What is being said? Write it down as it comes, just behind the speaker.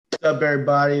What's up,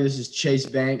 everybody? This is Chase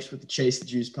Banks with the Chase the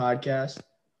Juice podcast.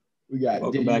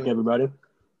 Welcome back, everybody.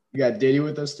 We got Diddy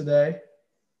with us today,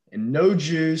 and no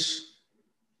Juice.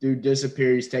 Dude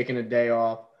disappeared. He's taking a day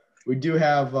off. We do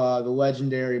have the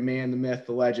legendary man, the myth,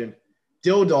 the legend,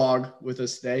 Dill Dog with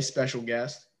us today, special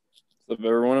guest. What's up,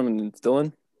 everyone? I'm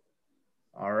Dylan.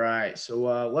 All right,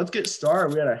 so let's get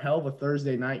started. We had a hell of a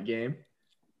Thursday night game.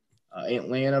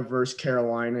 Atlanta versus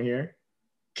Carolina here.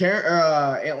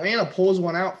 Atlanta pulls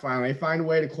one out finally. They find a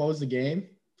way to close the game,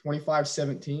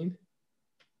 25-17.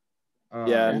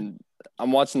 And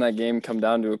I'm watching that game come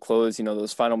down to a close. You know,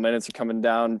 those final minutes are coming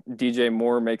down. DJ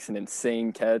Moore makes an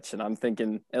insane catch, and I'm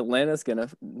thinking Atlanta's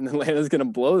gonna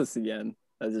blow this again.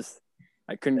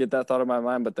 I couldn't get that thought of my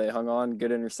mind, but they hung on.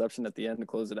 Good interception at the end to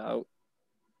close it out.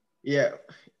 Yeah,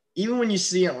 even when you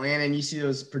see Atlanta and you see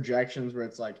those projections where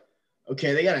it's like,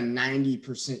 okay, they got a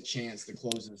 90% chance to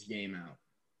close this game out.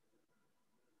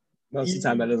 Most of the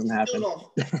time, that doesn't happen.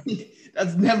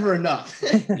 That's never enough.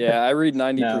 Yeah, I read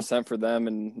 90% for them,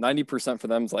 and 90% for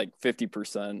them is like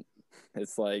 50%.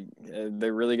 It's like,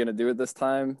 they're really going to do it this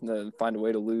time? Then find a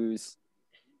way to lose.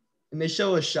 And they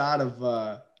show a shot of,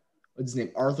 what's his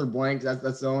name? Arthur Blank.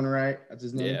 That's the owner, right? That's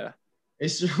his name? Yeah. They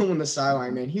show him on the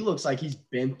sideline, man. He looks like he's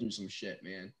been through some shit,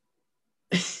 man.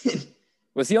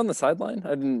 Was he on the sideline?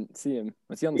 I didn't see him.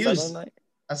 Was he on the sideline tonight?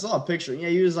 I saw a picture. Yeah,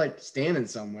 he was like standing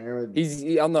somewhere. In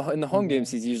the home games.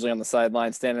 He's usually on the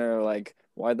sideline, standing there like,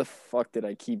 why the fuck did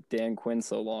I keep Dan Quinn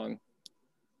so long?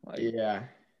 Yeah.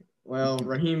 Well,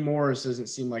 Raheem Morris doesn't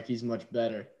seem like he's much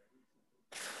better.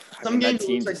 Some games it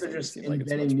looks like they're just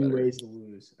inventing new ways to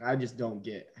lose. I just don't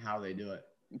get how they do it.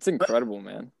 It's incredible,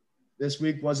 man. This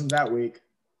week wasn't that week.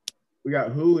 We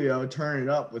got Julio turning it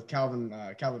up with Calvin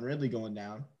Ridley going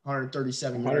down,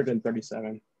 137 yards.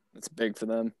 137. That's big for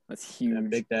them. That's huge. Yeah,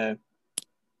 big day.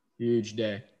 Huge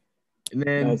day. And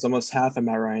then it's almost half of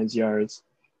Matt Ryan's yards.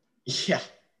 Yeah.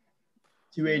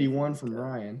 281 from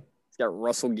Ryan. He's got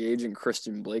Russell Gage and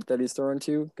Christian Blake that he's throwing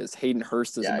to because Hayden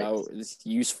Hurst is about as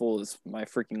useful as my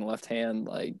freaking left hand.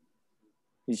 Like,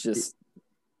 he's just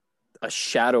a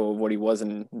shadow of what he was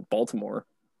in Baltimore.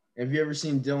 Have you ever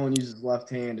seen Dylan use his left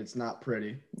hand? It's not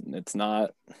pretty. It's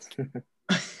not.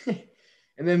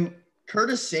 And then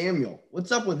Curtis Samuel.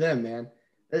 What's up with him, man?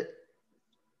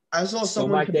 I saw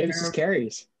someone Mike Davis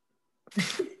carries.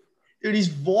 Dude, he's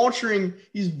vulturing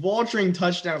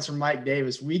touchdowns from Mike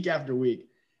Davis week after week.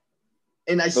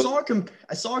 And I saw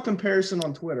a comparison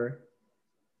on Twitter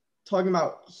talking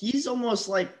about he's almost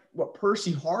like what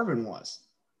Percy Harvin was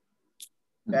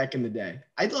back in the day.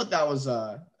 I thought that was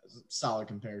a solid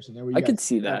comparison. I could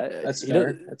see that. That's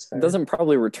fair. He doesn't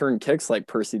probably return kicks like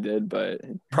Percy did, but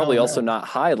probably also not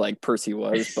high like Percy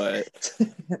was. But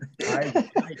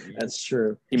that's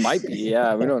true. He might be.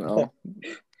 Yeah, we don't know.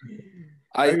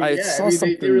 I saw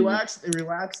something. They relaxed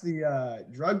the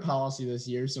drug policy this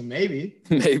year, so maybe.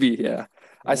 Maybe, yeah.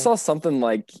 I saw something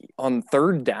like on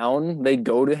third down, they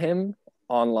go to him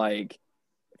on like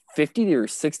 50 or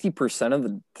 60% of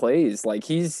the plays. Like,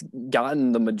 he's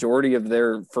gotten the majority of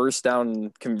their first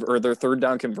down or their third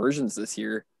down conversions this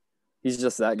year. He's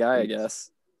just that guy, I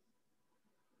guess.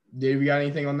 Did we got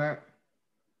anything on that?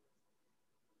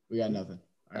 We got nothing.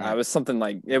 It was something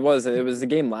like it was the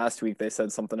game last week. They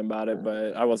said something about it,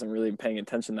 but I wasn't really paying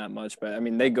attention that much. But I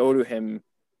mean, they go to him,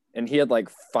 and he had like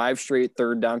 5 straight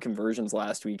third down conversions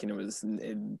last week, and if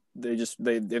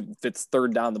it's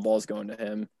third down, the ball's going to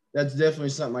him. That's definitely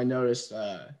something I noticed.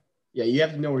 Yeah, you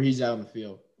have to know where he's out on the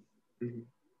field. Mm-hmm.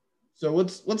 So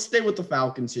let's stay with the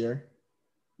Falcons here,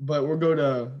 but we'll go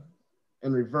to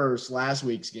in reverse last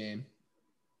week's game,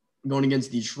 going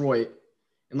against Detroit,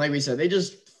 and like we said, they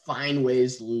just find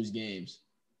ways to lose games.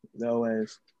 No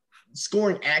ways.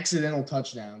 Scoring accidental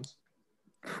touchdowns.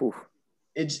 Whew.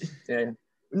 It's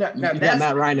you got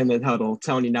Matt Ryan in the huddle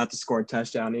telling you not to score a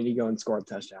touchdown, and you go and score a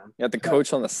touchdown. You got the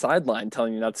coach on the sideline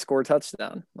telling you not to score a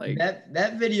touchdown. Like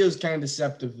that video is kind of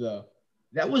deceptive, though.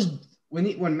 That was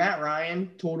when Matt Ryan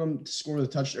told him to score the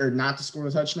touchdown or not to score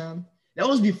the touchdown. That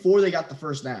was before they got the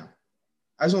first down.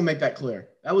 I just want to make that clear.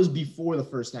 That was before the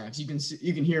first down. So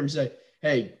you can hear him say,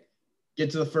 "Hey, get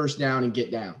to the first down and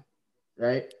get down,"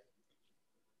 right?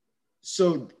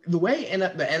 So the way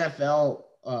the NFL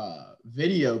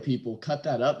video people cut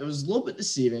that up, it was a little bit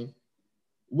deceiving.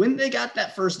 When they got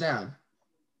that first down,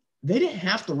 they didn't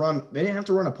have to run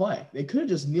a play. They could have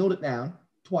just kneeled it down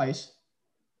twice,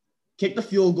 kicked the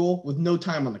field goal with no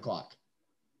time on the clock.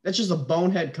 That's just a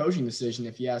bonehead coaching decision,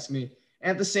 if you ask me.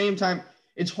 And at the same time,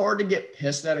 it's hard to get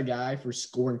pissed at a guy for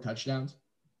scoring touchdowns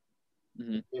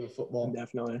in football.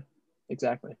 Definitely.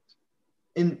 Exactly.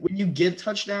 And when you get a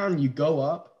touchdown and you go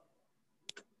up,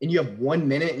 and you have 1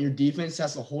 minute and your defense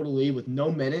has to hold a lead with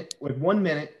 1 minute,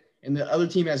 and the other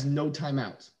team has no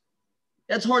timeouts.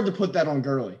 That's hard to put that on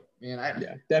Gurley, man.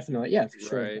 Yeah, definitely. Yeah, for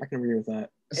sure. Right. I can agree with that.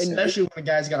 Especially when the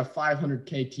guy's got a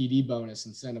 $500K TD bonus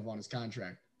incentive on his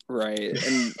contract. Right.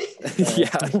 And yeah,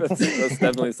 that's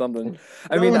definitely something.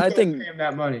 I think pay him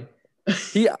that money.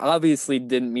 He obviously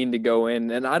didn't mean to go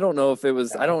in, and I don't know if it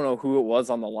was. I don't know who it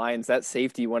was on the Lions. That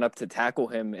safety went up to tackle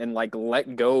him and like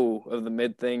let go of the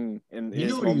mid thing, and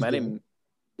his momentum.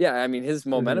 Yeah, I mean his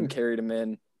momentum carried him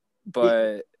in,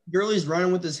 but Gurley's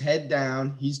running with his head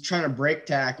down. He's trying to break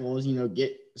tackles,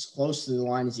 get as close to the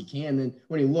line as he can. Then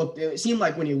when he looked, it seemed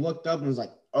like when he looked up and was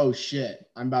like, "Oh shit,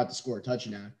 I'm about to score a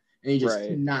touchdown," and he just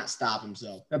could not stop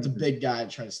himself. That's a big guy to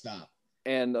try to stop.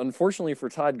 And unfortunately for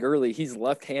Todd Gurley, he's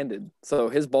left-handed. So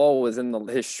his ball was in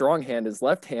his strong hand, his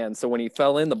left hand. So when he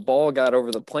fell in, the ball got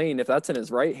over the plane. If that's in his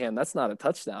right hand, that's not a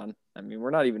touchdown. I mean, we're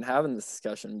not even having this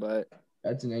discussion, but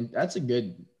that's a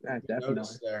good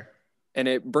notice there. And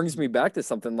it brings me back to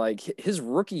something like his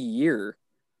rookie year.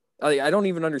 I don't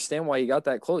even understand why he got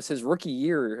that close. His rookie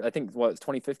year, I think,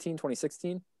 2015,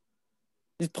 2016?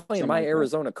 He's playing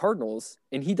Arizona Cardinals,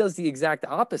 and he does the exact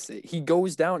opposite. He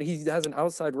goes down. He has an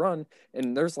outside run,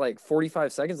 and there's like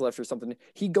 45 seconds left or something.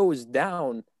 He goes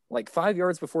down like 5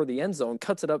 yards before the end zone,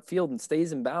 cuts it upfield, and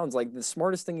stays in bounds. Like the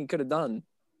smartest thing he could have done.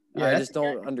 Yeah, I just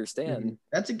don't understand.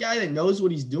 That's a guy that knows what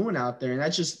he's doing out there, and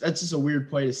that's just a weird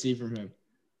play to see from him.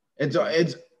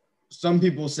 It's some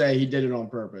people say he did it on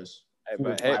purpose. Hey,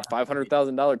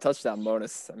 $500,000 touchdown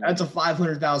bonus. That's a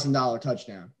 $500,000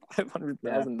 touchdown.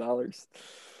 $500,000.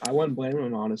 I wouldn't blame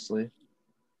him, honestly.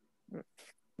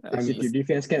 If your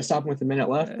defense can't stop him with a minute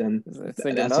left, then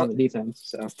that's on the defense.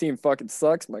 So this team fucking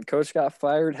sucks. My coach got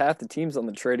fired. Half the team's on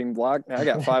the trading block. Now I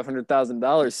got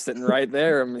 $500,000 sitting right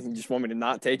there. I mean, you just want me to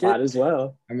not take it? Might as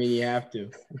well. I mean, you have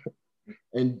to.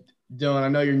 And Dylan, I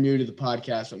know you're new to the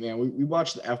podcast, but man, we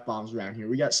watch the F-bombs around here.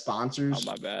 We got sponsors.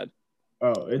 Oh, my bad.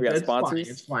 Oh, we got sponsors?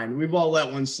 It's fine. We've all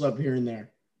let one slip here and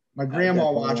there. My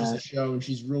grandma watches the show, and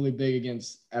she's really big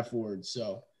against F words,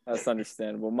 so. That's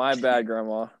understandable. My bad,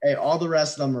 Grandma. Hey, all the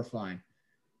rest of them are fine.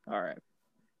 All right.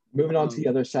 Moving on to the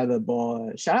other side of the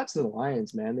ball. Shout out to the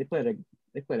Lions, man. They played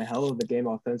a hell of a game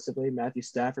offensively. Matthew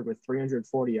Stafford with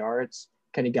 340 yards.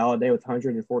 Kenny Galladay with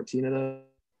 114 of those.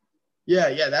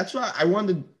 Yeah. That's why I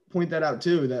wanted to point that out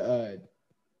too. That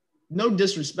no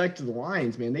disrespect to the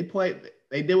Lions, man. They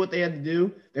did what they had to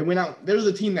do. They went out. There was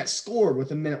a team that scored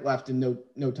with a minute left and no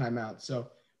timeout. So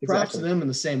props to them in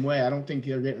the same way. I don't think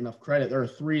they're getting enough credit. They're a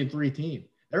 3-3 team.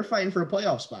 They're fighting for a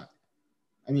playoff spot.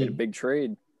 I mean, a big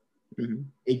trade. Mm-hmm.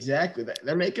 Exactly.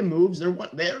 They're making moves.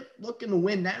 They're looking to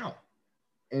win now.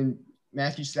 And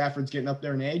Matthew Stafford's getting up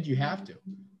there in age. You have to.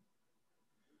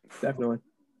 Definitely.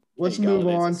 Let's move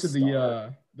on to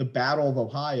the Battle of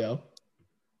Ohio.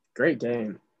 Great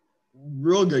game.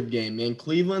 Real good game, man.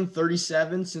 Cleveland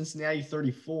 37, Cincinnati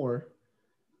 34.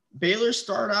 Baker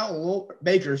started out a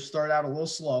little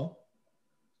slow,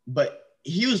 but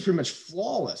he was pretty much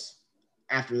flawless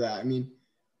after that. I mean,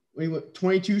 we went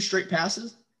 22 straight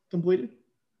passes completed.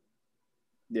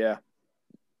 Yeah.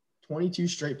 22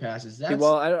 straight passes. I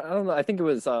don't know. I think it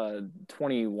was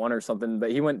 21 or something,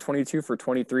 but he went 22 for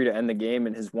 23 to end the game,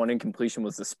 and his one incompletion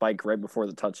was the spike right before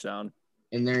the touchdown.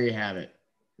 And there you have it.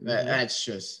 That's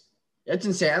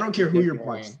insane. I don't care who you're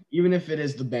playing, even if it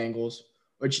is the Bengals,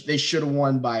 which they should have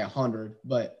won by 100.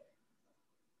 But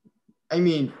I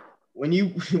mean, when you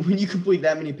complete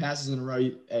that many passes in a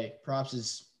row, props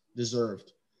is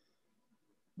deserved.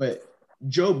 But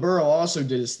Joe Burrow also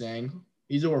did his thing.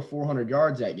 He's over 400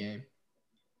 yards that game.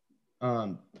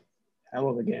 Hell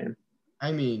of a game.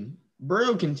 I mean,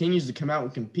 Burrow continues to come out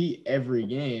and compete every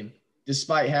game,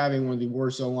 despite having one of the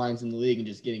worst O-lines in the league and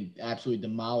just getting absolutely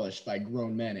demolished by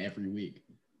grown men every week.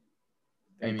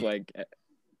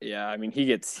 He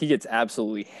gets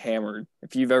absolutely hammered.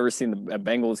 If you've ever seen a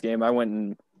Bengals game, I went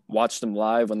and watched them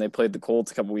live when they played the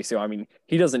Colts a couple weeks ago. I mean,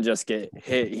 he doesn't just get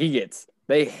hit.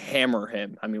 They hammer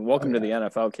him. I mean, welcome to the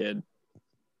NFL, kid.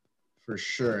 For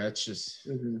sure. That's just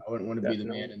I wouldn't want to be the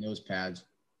man in those pads.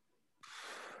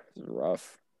 It's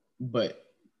rough. But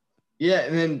yeah,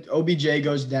 and then OBJ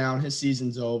goes down. His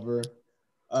season's over.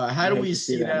 How do we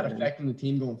see that affecting the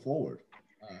team going forward?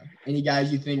 Any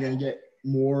guys you think are going to get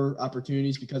more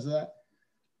opportunities because of that?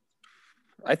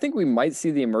 I think we might see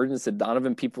the emergence of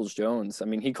Donovan Peoples-Jones. I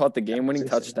mean, he caught the game-winning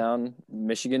touchdown.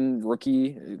 Michigan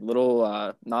rookie,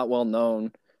 little not well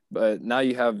known, but now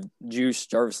you have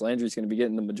Jarvis Landry's going to be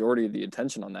getting the majority of the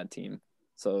attention on that team.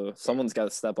 So someone's got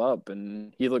to step up,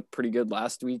 and he looked pretty good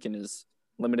last week in his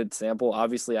limited sample.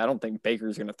 Obviously, I don't think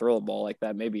Baker's going to throw a ball like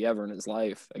that maybe ever in his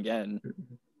life again.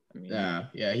 I mean,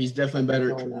 yeah, he's definitely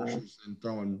better at commercials than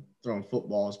throwing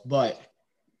footballs. But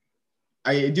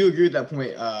I do agree with that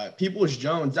point.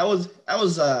 Peoples-Jones, that was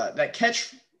that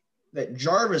catch that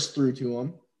Jarvis threw to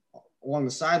him along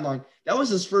the sideline. That was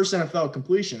his first NFL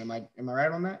completion. Am I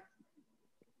right on that?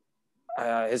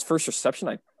 His first reception,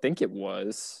 I think it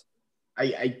was.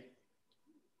 I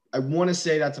want to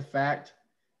say that's a fact.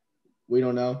 We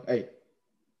don't know. Hey,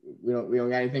 we don't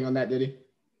got anything on that, did he?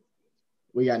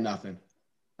 We got nothing.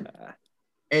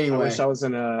 Anyway, I wish I was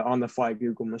in a on the fly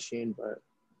Google machine, but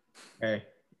hey,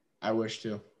 I wish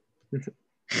to.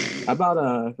 How about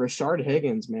Rashard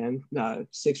Higgins, man?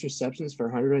 6 receptions for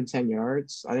 110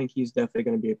 yards. I think he's definitely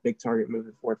going to be a big target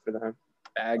moving forward for them.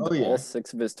 Bagged all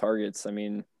 6 of his targets. I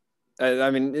mean,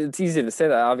 it's easy to say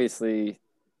that. Obviously,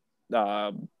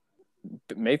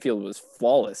 Mayfield was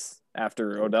flawless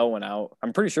after Odell went out.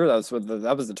 I'm pretty sure that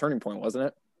was the turning point, wasn't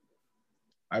it?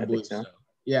 I believe so.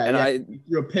 Yeah, and I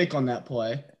threw a pick on that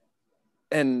play.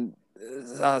 And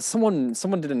someone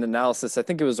did an analysis. I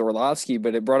think it was Orlovsky,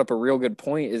 but it brought up a real good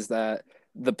point. Is that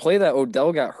the play that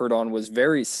Odell got hurt on was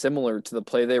very similar to the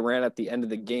play they ran at the end of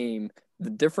the game.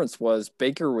 The difference was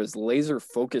Baker was laser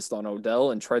focused on Odell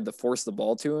and tried to force the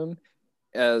ball to him,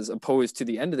 as opposed to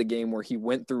the end of the game where he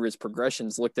went through his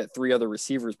progressions, looked at 2 other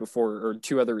receivers before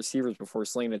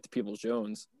slinging it to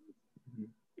Peoples-Jones.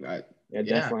 Right. Yeah,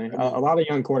 definitely. A lot of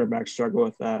young quarterbacks struggle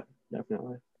with that.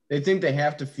 Definitely. They think they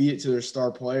have to feed it to their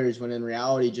star players when in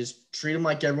reality, just treat them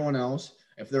like everyone else.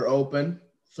 If they're open,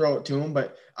 throw it to them.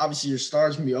 But obviously your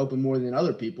stars can be open more than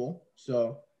other people.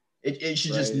 So it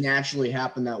should just naturally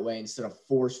happen that way instead of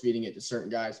force feeding it to certain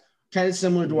guys. Kind of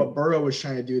similar to what Burrow was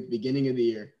trying to do at the beginning of the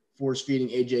year, force feeding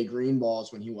AJ Green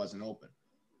balls when he wasn't open.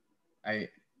 I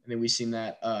think we've seen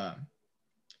that.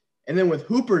 And then with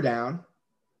Hooper down,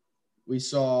 we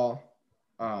saw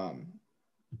oh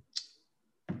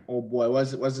boy,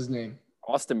 what's his name?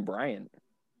 Austin Bryant.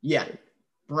 Yeah,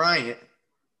 Bryant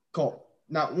caught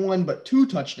not 1 but 2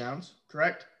 touchdowns.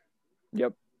 Correct?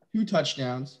 Yep. 2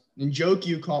 touchdowns.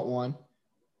 Njoku caught 1.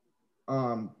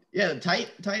 Yeah, the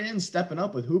tight end stepping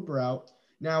up with Hooper out.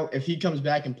 Now, if he comes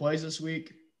back and plays this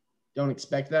week, don't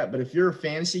expect that. But if you're a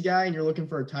fantasy guy and you're looking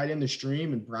for a tight end to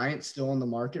stream and Bryant's still on the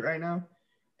market right now,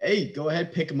 hey, go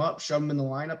ahead, pick him up, shove him in the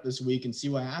lineup this week and see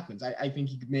what happens. I think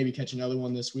he could maybe catch another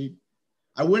one this week.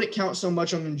 I wouldn't count so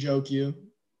much on Njoku.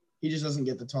 He just doesn't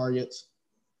get the targets.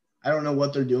 I don't know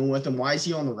what they're doing with him. Why is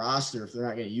he on the roster if they're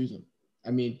not going to use him?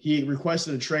 I mean, he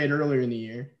requested a trade earlier in the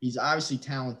year. He's obviously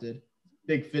talented,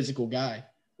 big physical guy.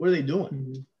 What are they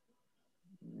doing?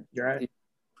 You're right.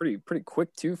 Pretty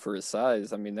quick too for his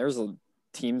size. I mean, there's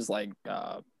teams like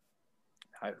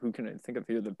who can I think of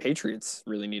here? The Patriots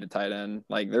really need a tight end.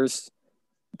 Like there's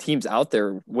teams out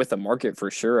there with a market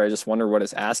for sure. I just wonder what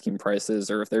his asking price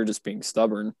is, or if they're just being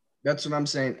stubborn. That's what I'm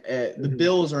saying. The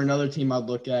Bills are another team I'd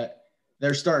look at.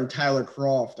 They're starting Tyler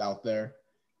Kroft out there.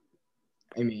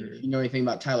 I mean, if you know anything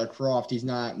about Tyler Kroft, he's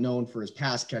not known for his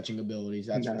pass catching abilities.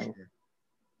 That's for sure.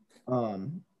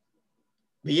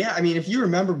 But yeah, I mean, if you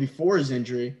remember before his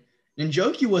injury,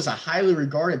 Njoku was a highly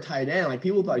regarded tight end. Like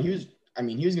people thought he was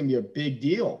going to be a big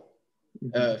deal,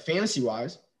 fantasy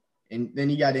wise. And then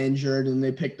he got injured, and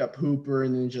they picked up Hooper,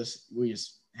 and then we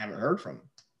just haven't heard from him.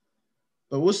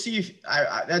 But we'll see if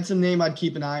that's a name I'd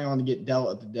keep an eye on to get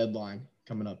dealt at the deadline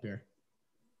coming up here.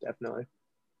 Definitely.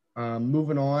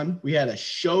 Moving on, we had a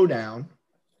showdown,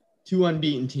 2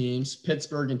 unbeaten teams,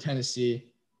 Pittsburgh and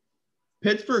Tennessee.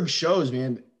 Pittsburgh shows,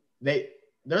 man, they're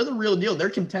the real deal. They're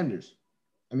contenders.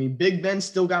 I mean, Big Ben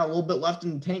still got a little bit left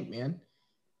in the tank, man.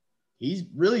 He's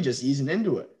really just easing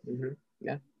into it.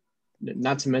 Yeah.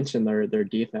 Not to mention their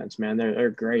defense, man.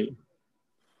 They're great.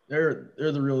 They're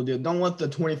the real deal. Don't let the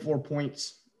 24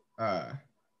 points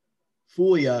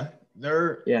fool you.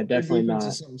 Definitely not.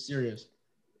 Is something serious.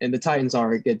 And the Titans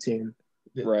are a good team.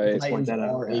 The Titans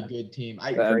are a good team.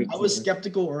 I was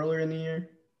skeptical earlier in the year,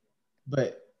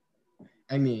 but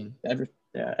I mean,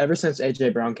 ever since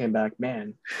AJ Brown came back,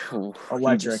 man,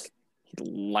 electric. He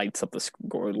lights up the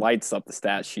score, lights up the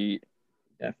stat sheet.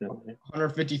 Definitely.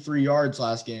 153 yards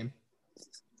last game.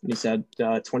 He said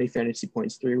 20 fantasy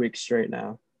points 3 weeks straight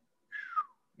now.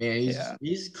 Man,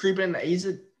 he's creeping. He's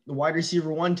the wide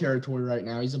receiver 1 territory right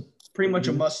now. He's pretty much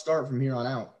a must start from here on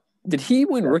out. Did he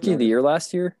win Rookie of the Year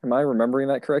last year? Am I remembering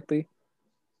that correctly?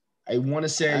 I want to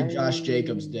say Josh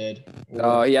Jacobs did.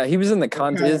 Oh, yeah. He was in the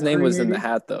contest. His name was in the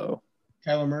hat, though.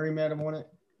 Kyler Murray might have won it.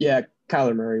 Yeah,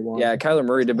 Kyler Murray won. Yeah, Kyler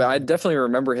Murray did. But I definitely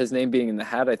remember his name being in the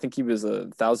hat. I think he was a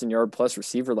 1,000-yard-plus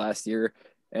receiver last year.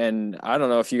 And I don't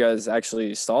know if you guys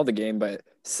actually saw the game, but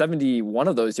 71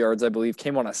 of those yards, I believe,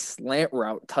 came on a slant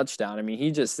route touchdown. I mean,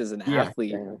 he just is an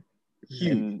athlete.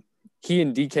 Huge. he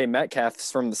and DK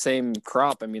Metcalf's from the same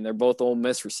crop. I mean, they're both Ole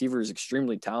Miss receivers,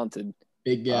 extremely talented.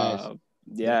 Big guys.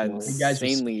 Yeah,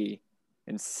 Big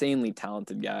insanely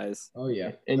talented guys. Oh,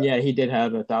 yeah. And, yeah, he did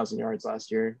have 1,000 yards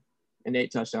last year and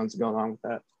 8 touchdowns to go along with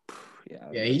that.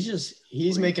 Yeah,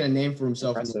 he's making a name for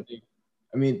himself in the league.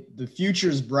 I mean, the future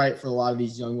is bright for a lot of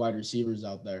these young wide receivers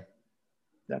out there.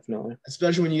 Definitely.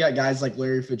 Especially when you got guys like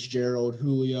Larry Fitzgerald,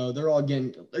 Julio. They're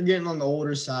getting on the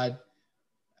older side.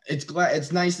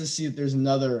 It's nice to see that there's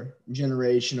another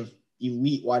generation of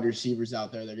elite wide receivers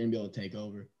out there that are going to be able to take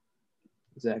over.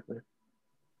 Exactly.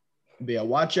 But yeah,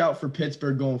 watch out for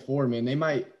Pittsburgh going forward, man.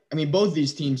 Both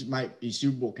these teams might be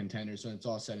Super Bowl contenders when it's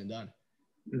all said and done.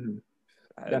 Mm-hmm.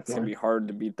 It's going to be hard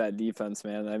to beat that defense,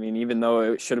 man. I mean, even though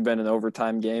it should have been an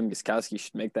overtime game, Gostkowski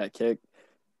should make that kick.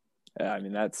 I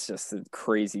mean, that's just a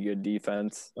crazy good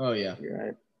defense. Oh, yeah. You're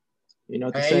right. You know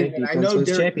what to say? Defense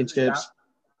wins championships.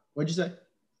 What'd you say?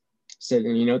 Said,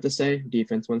 and you know what to say?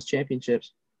 Defense wins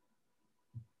championships.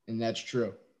 And that's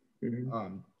true.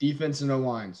 Mm-hmm. Defense and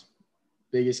O-lines,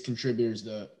 biggest contributors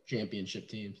to championship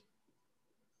teams.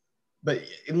 But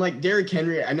like Derrick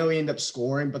Henry, I know he ended up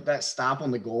scoring, but that stop on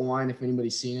the goal line, if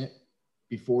anybody's seen it,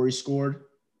 before he scored,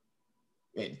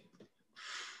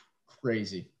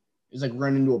 crazy. It was like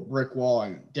running into a brick wall,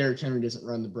 and Derrick Henry doesn't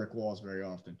run the brick walls very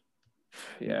often.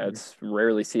 Yeah, it's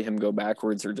rarely see him go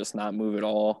backwards or just not move at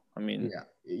all. I mean, yeah,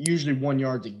 usually 1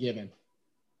 yard's a given.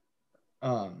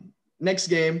 Next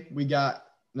game, we got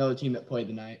another team that played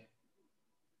tonight.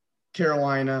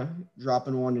 Carolina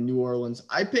dropping 1 to New Orleans.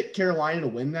 I picked Carolina to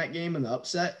win that game in the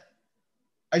upset.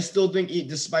 I still think,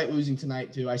 despite losing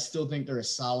tonight too, I still think they're a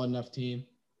solid enough team.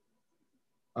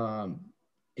 In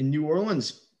New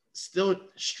Orleans, still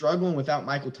struggling without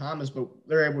Michael Thomas, but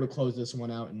they're able to close this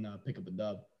one out and pick up a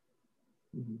dub.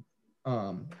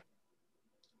 Mm-hmm.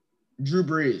 Drew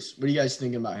Brees, what are you guys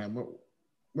thinking about him?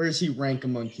 Where does he rank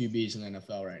among QBs in the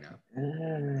NFL right now?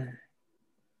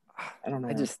 I don't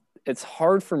know. It's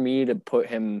hard for me to put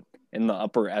him in the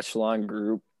upper echelon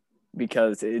group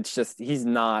because it's just he's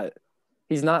not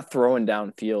throwing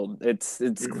downfield.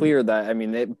 It's clear that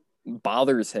it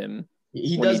bothers him.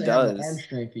 He doesn't have the arm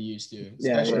strength he used to.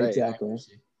 Yeah, exactly.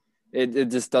 It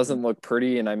just doesn't look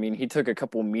pretty. And he took a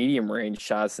couple medium range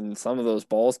shots and some of those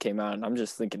balls came out and I'm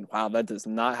just thinking, wow, that does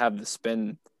not have the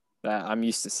spin that I'm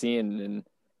used to seeing. And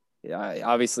yeah,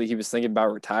 obviously he was thinking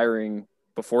about retiring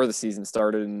before the season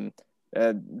started.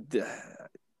 And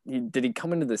did he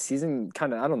come into the season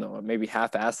kind of, I don't know, maybe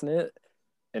half-assing it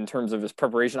in terms of his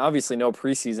preparation? Obviously no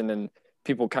preseason, and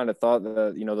people kind of thought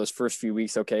that, those first few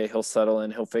weeks, okay, he'll settle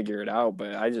in, he'll figure it out.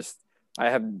 But I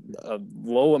have a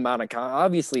low amount of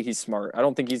obviously he's smart. I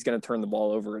don't think he's going to turn the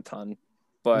ball over a ton,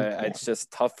 but it's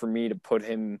just tough for me to put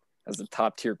him as a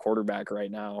top-tier quarterback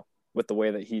right now with the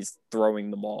way that he's throwing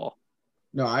the ball.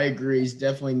 No, I agree. He's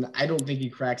definitely – I don't think he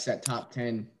cracks that top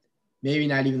 10, maybe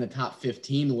not even the top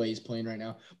 15 the way he's playing right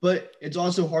now. But it's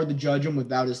also hard to judge him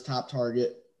without his top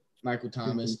target, Michael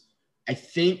Thomas. Mm-hmm. I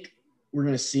think we're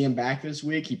going to see him back this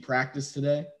week. He practiced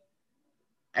today.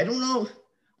 I don't know.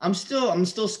 I'm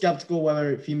still skeptical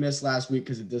whether if he missed last week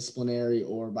because of disciplinary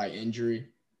or by injury.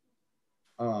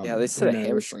 Yeah, they said a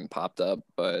hamstring popped up,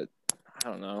 but I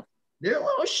don't know. They're a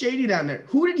little shady down there.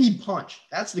 Who did he punch?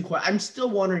 That's the question. I'm still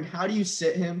wondering, how do you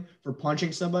sit him for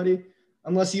punching somebody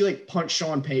unless he punched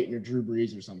Sean Payton or Drew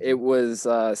Brees or something? It was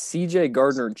C.J.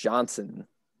 Gardner-Johnson,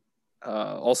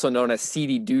 also known as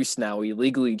C.D. Deuce now. He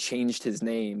legally changed his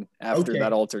name after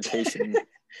that altercation.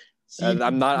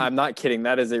 I'm not kidding.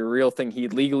 That is a real thing. He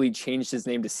legally changed his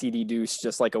name to CD Deuce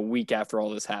just like a week after all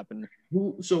this happened.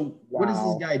 What does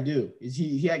this guy do? Does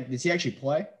he actually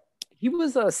play? He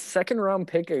was a second-round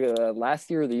pick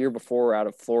last year or the year before out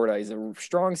of Florida. He's a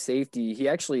strong safety. He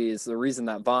actually is the reason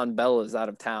that Von Bell is out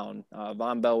of town.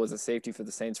 Von Bell was a safety for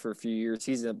the Saints for a few years.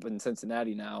 He's up in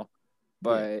Cincinnati now.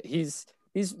 But he's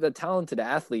a talented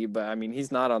athlete, but,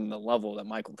 he's not on the level that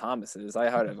Michael Thomas is. I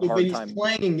had a hard time. He's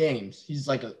playing in games. He's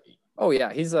like a – Oh,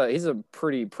 yeah. He's a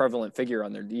pretty prevalent figure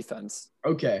on their defense.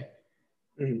 Okay.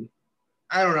 Mm-hmm.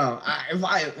 I don't know.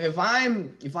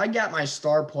 If I got my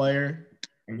star player –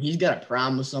 and he's got a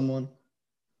problem with someone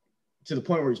to the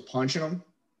point where he's punching him,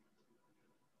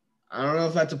 I don't know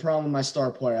if that's a problem with my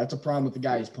star player. That's a problem with the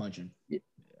guy he's punching. You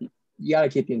got to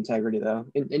keep the integrity, though.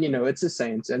 And it's the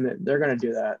Saints, and they're going to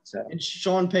do that. So. And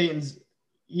Sean Payton's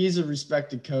 – he's a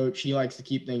respected coach. He likes to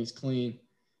keep things clean.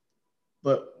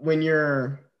 But when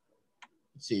you're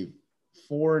 – let's see,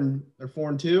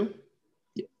 4-2?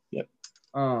 Yep.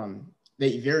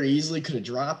 They very easily could have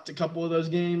dropped a couple of those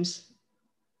games.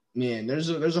 Man, there's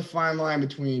a fine line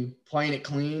between playing it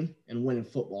clean and winning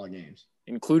football games.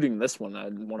 including this one. I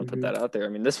want to put that out there. I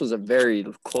mean, this was a very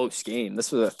close game.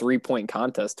 This was a 3-point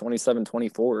contest,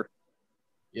 27-24.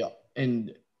 Yeah,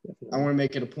 and I want to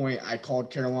make it a point. I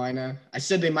called Carolina. I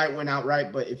said they might win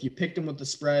outright, but if you picked them with the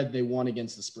spread, they won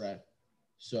against the spread.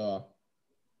 So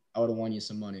I would have won you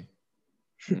some money.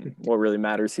 What really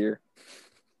matters here?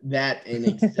 That and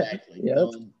exactly. Yep.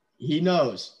 He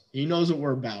knows. He knows what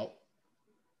we're about.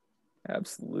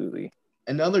 Absolutely.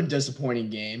 Another disappointing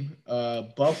game.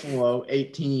 Buffalo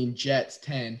 18, Jets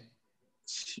 10.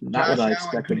 Not what I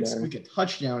expected there. Squeak a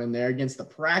touchdown in there against the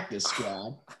practice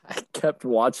squad. I kept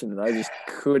watching it. I just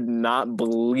could not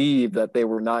believe that they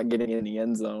were not getting in the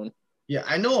end zone. Yeah,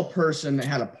 I know a person that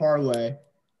had a parlay,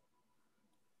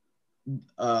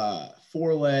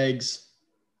 4 legs,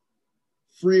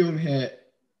 3 of them hit.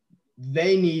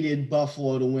 They needed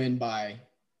Buffalo to win by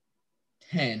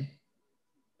 10.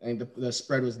 I think the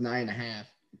spread was 9.5.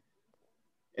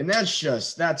 And that's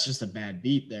just a bad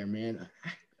beat there, man.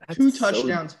 Two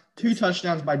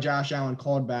touchdowns by Josh Allen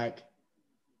called back.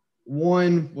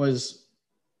 One was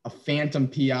a phantom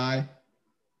PI.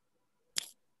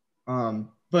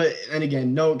 But and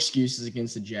again, no excuses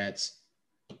against the Jets.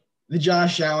 The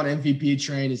Josh Allen MVP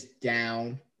train is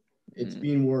down. It's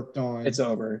being worked on. It's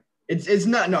over. It's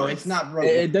not. No, it's not broken.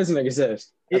 It doesn't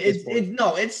exist.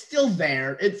 It's still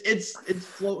there. It's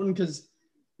floating because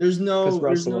there's not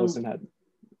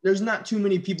too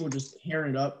many people just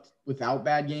tearing it up without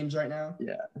bad games right now.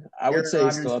 Yeah, I would say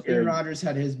he's still up there. Aaron Rodgers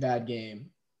had his bad game.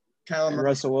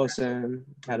 Russell Wilson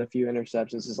had a few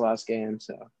interceptions his last game.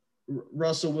 So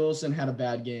Russell Wilson had a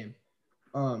bad game.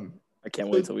 I can't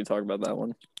wait till we talk about that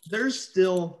one. There's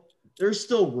still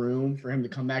room for him to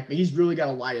come back, but he's really got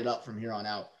to light it up from here on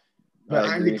out. But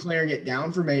I'm declaring it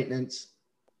down for maintenance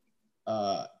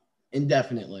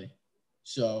indefinitely.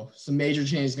 So some major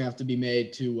changes going to have to be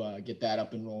made to get that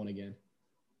up and rolling again.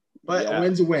 But a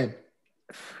win's a win.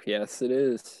 Yes, it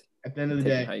is. At the end of the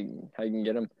day. How you can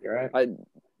get them. You're right.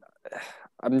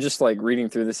 I'm just like reading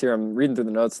through this here. I'm reading through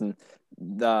the notes, and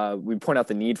we point out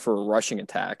the need for a rushing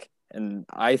attack. And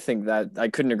I think that I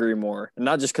couldn't agree more. And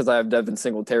not just because I have Devin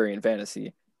Singletary in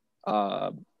fantasy.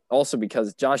 Also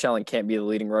because Josh Allen can't be the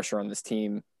leading rusher on this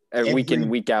team week in,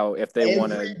 week out if they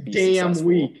want to be successful.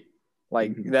 Week.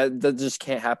 Like that just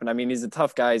can't happen. I mean, he's a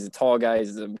tough guy. He's a tall guy.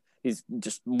 He's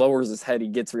just lowers his head. He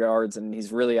gets yards, and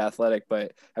he's really athletic.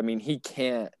 But, I mean, he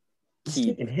can't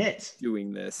keep hits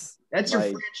doing this. That's your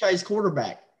franchise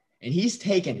quarterback, and he's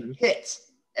taking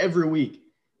hits every week.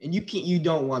 And you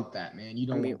don't want that, man. You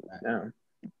don't want that.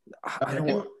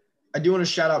 No. I do want to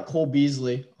shout out Cole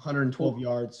Beasley, 112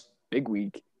 yards. Big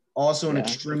week. Also an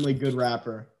extremely good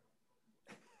rapper.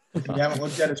 If you haven't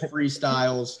looked at his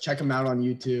freestyles, check him out on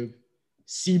YouTube.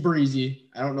 Sea Breezy.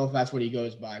 I don't know if that's what he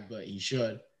goes by, but he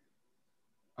should.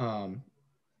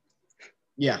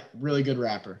 Yeah, really good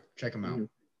rapper. Check him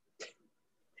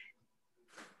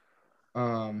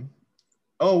out.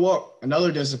 Oh, well,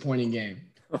 another disappointing game.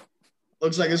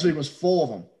 Looks like this week was full of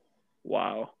them.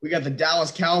 Wow. We got the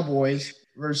Dallas Cowboys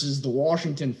versus the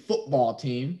Washington football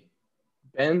team.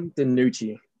 Ben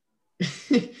DiNucci.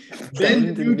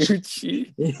 Ben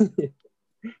DiNucci.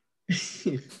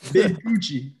 Ben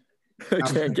DiNucci. I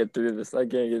can't get through this.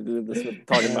 With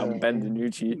talking about Ben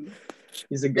DiNucci.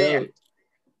 He's a goat.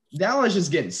 Dallas is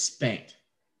getting spanked.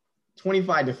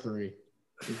 25-3.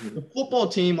 The football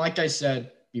team, like I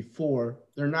said before,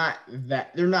 they're not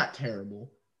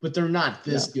terrible, but they're not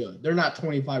this good. They're not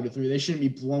 25-3. They shouldn't be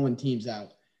blowing teams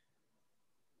out.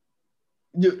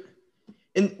 Dude,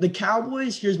 and the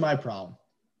Cowboys, here's my problem.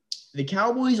 The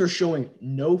Cowboys are showing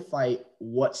no fight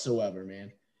whatsoever,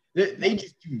 man. They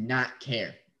just do not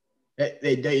care.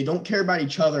 They don't care about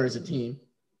each other as a team.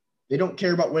 They don't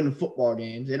care about winning football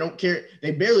games. They don't care.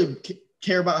 They barely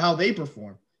care about how they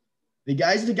perform. The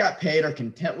guys that got paid are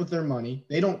content with their money.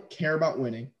 They don't care about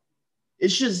winning.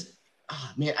 It's just,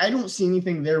 man, I don't see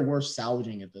anything there worth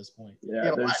salvaging at this point.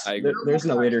 Yeah, there's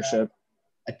no leadership.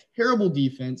 A terrible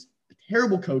defense, a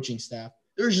terrible coaching staff.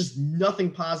 There's just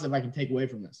nothing positive I can take away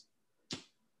from this.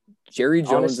 Jerry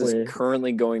Jones is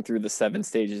currently going through the 7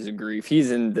 stages of grief.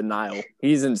 He's in denial.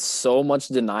 He's in so much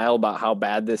denial about how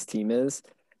bad this team is.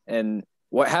 And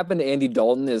what happened to Andy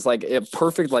Dalton is like a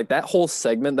perfect, like that whole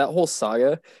segment, that whole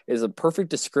saga is a perfect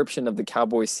description of the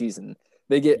Cowboys season.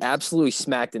 They get absolutely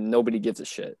smacked and nobody gives a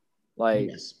shit.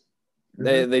 Like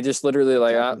they just literally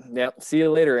like, see you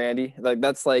later, Andy. Like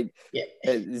that's like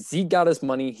Zeke got his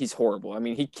money. He's horrible. I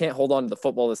mean, he can't hold on to the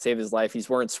football to save his life. He's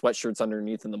wearing sweatshirts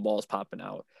underneath and the ball's popping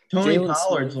out. Tony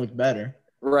Pollard's looked better.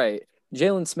 Right.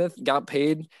 Jalen Smith got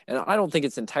paid, and I don't think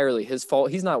it's entirely his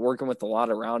fault. He's not working with a lot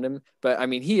around him, but I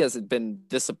mean, he hasn't been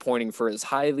disappointing for as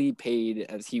highly paid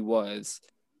as he was,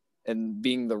 and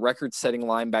being the record-setting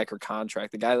linebacker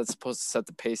contract, the guy that's supposed to set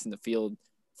the pace in the field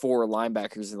for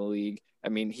linebackers in the league. I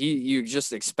mean, you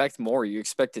just expect more. You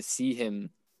expect to see him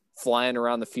flying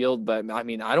around the field, but I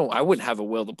mean, I wouldn't have a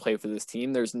will to play for this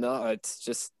team. It's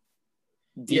just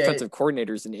defensive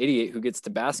coordinator's an idiot who gets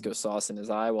Tabasco sauce in his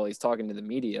eye while he's talking to the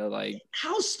media. Like,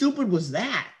 how stupid was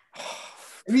that?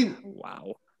 I mean,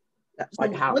 wow.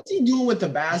 Like, how? What's he doing with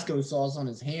Tabasco sauce on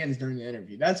his hands during the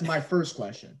interview? That's my first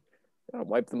question. Gotta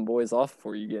wipe them boys off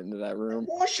before you get into that room.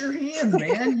 Wash your hands,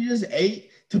 man. You just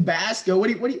ate Tabasco. What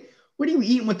are you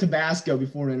eating with Tabasco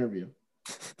before an interview?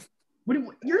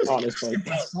 You're just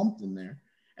skipping something there.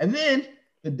 And then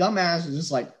the dumbass is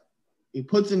just like, he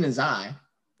puts it in his eye.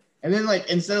 And then, like,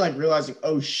 instead of, like, realizing,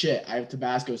 oh, shit, I have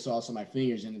Tabasco sauce on my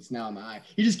fingers and it's now in my eye,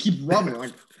 he just keeps rubbing it.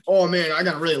 Like, oh, man, I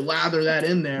got to really lather that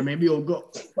in there. Maybe it'll go.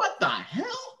 What the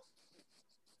hell?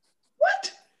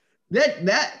 What?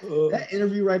 That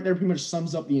interview right there pretty much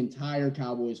sums up the entire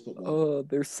Cowboys football. Oh,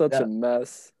 they're such a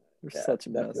mess. They're such a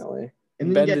mess. Definitely.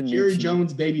 And then you got Jerry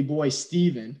Jones' baby boy,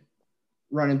 Steven,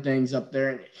 running things up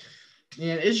there.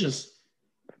 Man, it's just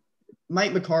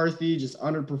Mike McCarthy just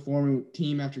underperforming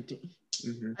team after team.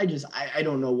 Mm-hmm. I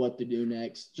don't know what to do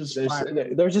next.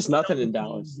 There's just nothing in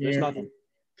Dallas. There's nothing.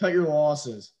 Cut your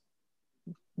losses.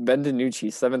 Ben DiNucci,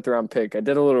 7th round pick. I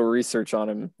did a little research on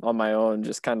him on my own,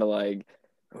 just kind of like,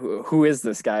 who is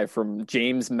this guy from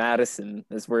James Madison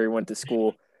is where he went to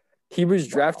school. He was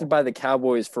drafted by the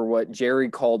Cowboys for what Jerry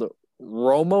called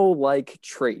Romo-like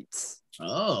traits.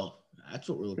 Oh, that's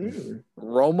what we're looking for.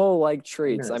 Romo-like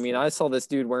traits. I mean, I saw this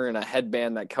dude wearing a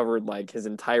headband that covered like his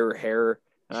entire hair.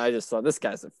 And I just thought, this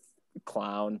guy's a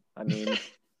clown. I mean,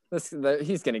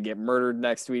 he's going to get murdered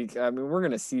next week. I mean, we're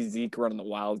going to see Zeke running the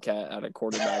Wildcat at a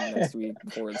quarterback next week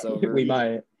before it's over. We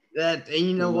might. And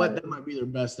you know what? That might be their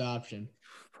best option.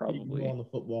 Probably. On the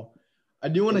football. I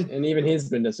do want to. And even he's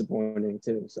been disappointing,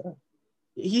 too. So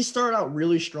he started out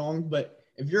really strong, but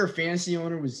if you're a fantasy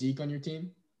owner with Zeke on your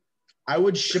team, I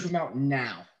would ship him out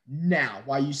now,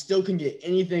 while you still can get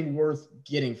anything worth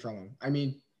getting from him. I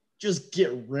mean, just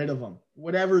get rid of him.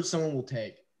 Whatever someone will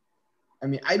take. I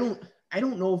mean, I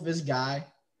don't know if this guy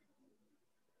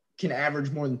can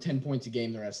average more than 10 points a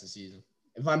game the rest of the season.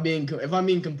 If I'm being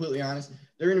completely honest,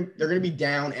 they're gonna be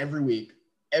down every week,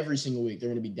 every single week. They're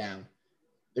gonna be down.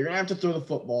 They're gonna have to throw the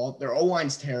football. Their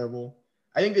O-line's terrible.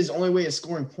 I think his only way of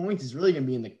scoring points is really gonna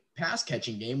be in the pass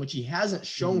catching game, which he hasn't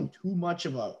shown too much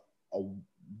of a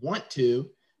want to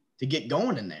get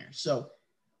going in there. So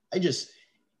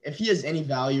if he has any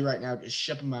value right now, just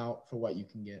ship him out for what you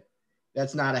can get.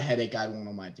 That's not a headache I want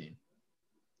on my team.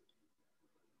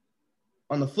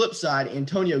 On the flip side,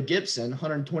 Antonio Gibson,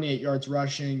 128 yards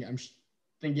rushing. I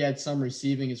think he had some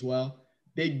receiving as well.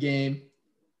 Big game.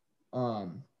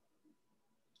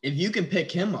 If you can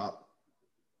pick him up,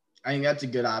 I think that's a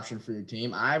good option for your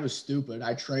team. I was stupid.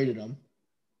 I traded him.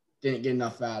 Didn't get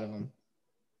enough out of him.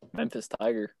 Memphis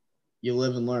Tiger. You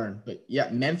live and learn. But, yeah,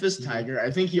 Memphis Tiger.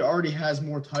 I think he already has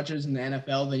more touches in the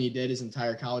NFL than he did his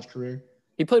entire college career.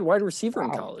 He played wide receiver in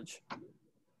college.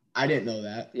 I didn't know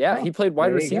that. Yeah, he played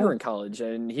wide receiver in college,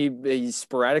 and he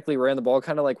sporadically ran the ball,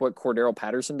 kind of like what Cordero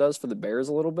Patterson does for the Bears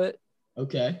a little bit.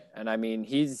 Okay. And, I mean,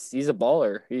 he's a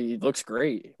baller. He looks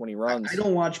great when he runs. I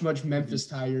don't watch much Memphis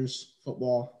Tigers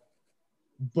football,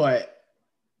 but,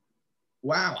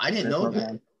 wow, I didn't know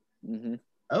that. Mm-hmm.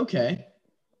 Okay.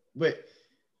 But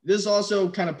this also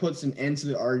kind of puts an end to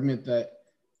the argument that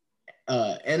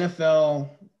NFL,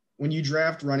 when you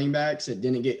draft running backs that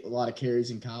didn't get a lot of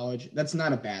carries in college, that's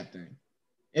not a bad thing.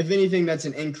 If anything, that's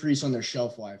an increase on their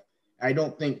shelf life. I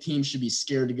don't think teams should be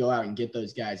scared to go out and get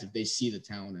those guys if they see the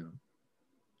talent in them.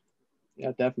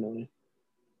 Yeah, definitely.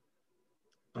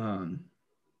 But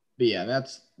yeah,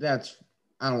 that's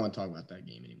I don't want to talk about that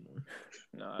game anymore.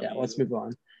 No, yeah, let's move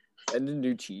on. Ben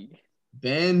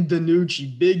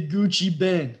DiNucci, Big Gucci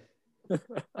Ben.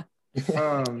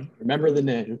 Remember the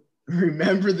name.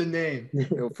 Remember the name.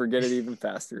 You'll forget it even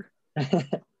faster.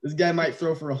 This guy might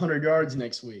throw for 100 yards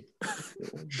next week.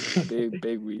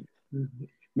 Big week.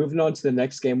 Moving on to the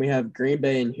next game, we have Green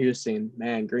Bay and Houston.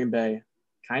 Man, Green Bay,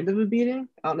 kind of a beating.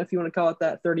 I don't know if you want to call it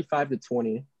that.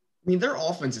 35-20. I mean, their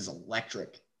offense is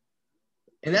electric,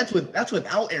 and that's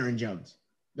without Aaron Jones.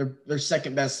 Their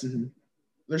second best,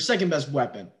 their second best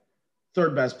weapon,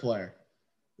 third best player.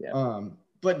 Yeah.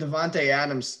 But Devontae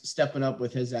Adams stepping up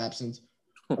with his absence.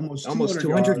 Almost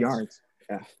 200 yards.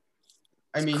 Yeah.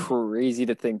 I mean, it's crazy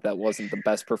to think that wasn't the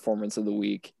best performance of the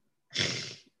week.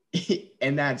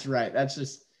 And that's right. That's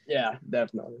just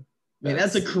definitely. Man,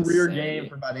 that's a career game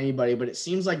for about anybody, but it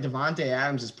seems like Davante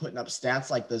Adams is putting up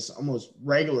stats like this almost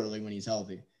regularly when he's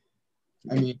healthy.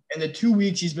 I mean, in the 2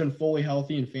 weeks he's been fully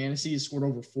healthy in fantasy, he's scored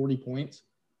over 40 points.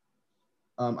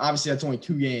 Obviously, that's only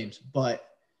 2 games, but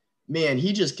man,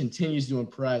 he just continues to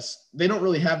impress. They don't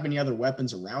really have many other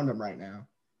weapons around him right now,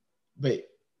 but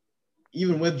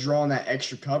even with drawing that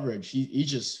extra coverage, he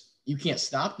just you can't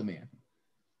stop the man.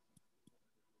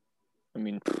 I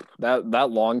mean,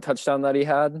 that long touchdown that he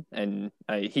had, and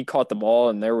he caught the ball,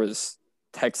 and there was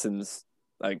Texans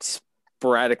like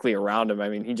sporadically around him. I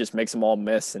mean, he just makes them all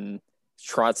miss and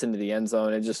trots into the end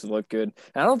zone. It just looked good.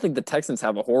 And I don't think the Texans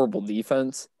have a horrible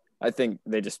defense. I think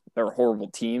they're a horrible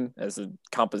team as a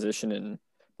composition, and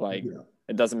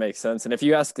it doesn't make sense. And if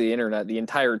you ask the internet, the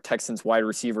entire Texans wide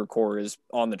receiver core is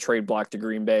on the trade block to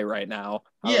Green Bay right now.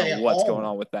 I don't know what's going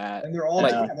on with that. And they're all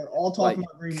talking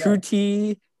about Green Bay.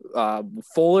 Kuti,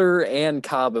 Fuller, and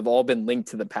Cobb have all been linked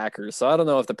to the Packers. So I don't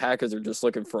know if the Packers are just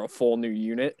looking for a full new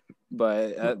unit,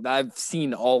 but I've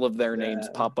seen all of their names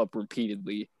pop up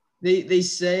repeatedly. They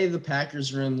say the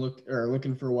Packers are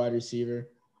looking for a wide receiver.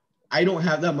 I don't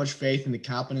have that much faith in the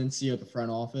competency of the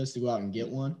front office to go out and get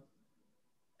one.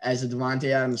 As a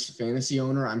Davante Adams fantasy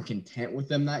owner, I'm content with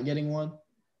them not getting one.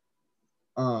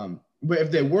 But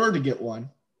if they were to get one,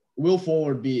 Will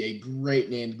Fuller would be a great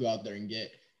name to go out there and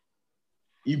get.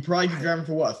 You probably could grab him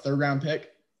for what, a 3rd-round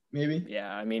pick, maybe?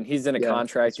 Yeah, I mean, he's in a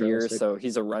contract year, so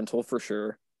he's a rental for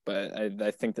sure. But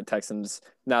I think the Texans,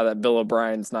 now that Bill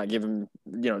O'Brien's not giving,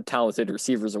 talented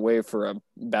receivers away for a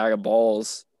bag of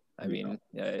balls, I mean,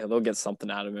 they'll get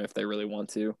something out of him if they really want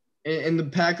to. And the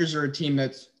Packers are a team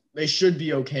they should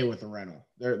be okay with a rental.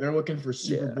 They're looking for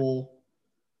Super Bowl.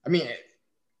 I mean,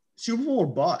 Super Bowl or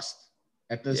bust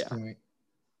at this point.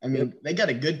 I mean, they got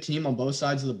a good team on both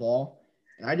sides of the ball.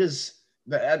 And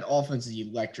that offense is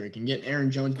electric. And getting Aaron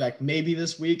Jones back maybe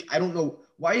this week. I don't know.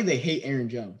 Why do they hate Aaron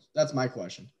Jones? That's my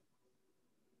question.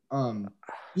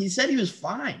 He said he was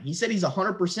fine. He said he's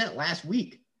 100% last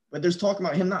week. But there's talk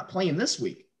about him not playing this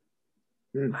week.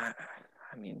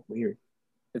 I mean, weird.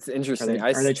 It's interesting.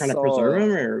 Are they trying to preserve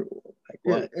him or like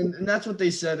what? Yeah, and that's what they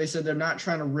said. They said they're not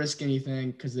trying to risk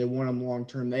anything because they want him long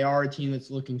term. They are a team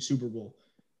that's looking Super Bowl.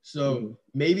 So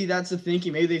maybe that's the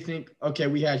thinking. Maybe they think, okay,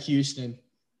 we had Houston.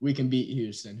 We can beat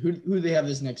Houston. Who do they have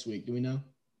this next week? Do we know?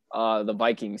 The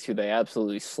Vikings, who they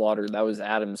absolutely slaughtered. That was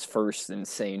Adams' first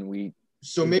insane week.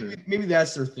 So maybe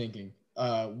that's their thinking.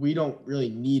 We don't really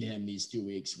need him these 2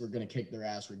 weeks. We're going to kick their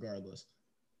ass regardless.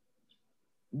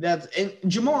 And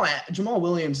Jamal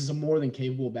Williams is a more than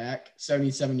capable back,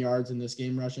 77 yards in this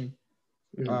game rushing.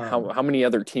 How many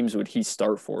other teams would he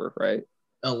start for, right?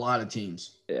 A lot of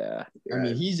teams. Yeah. I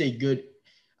mean, he's a good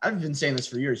 – I've been saying this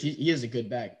for years. He is a good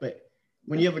back. But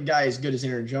when you have a guy as good as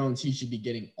Aaron Jones, he should be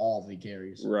getting all the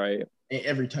carries. Right.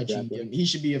 Every touch he can give. He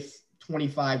should be a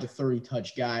 25 to 30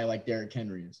 touch guy like Derrick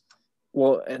Henry is.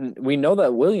 Well, and we know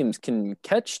that Williams can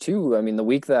catch too. I mean, the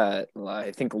week that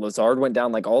I think Lazard went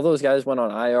down, like all those guys went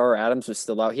on IR, Adams was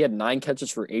still out. He had 9 catches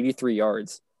for 83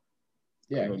 yards.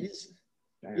 Yeah,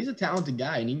 he's a talented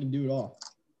guy, and he can do it all.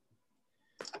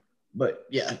 But,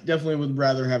 yeah, definitely would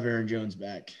rather have Aaron Jones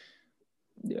back.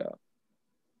 Yeah.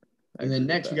 And then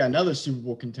next we got another Super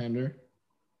Bowl contender,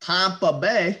 Tampa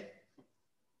Bay.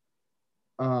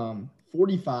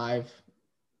 45,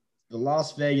 the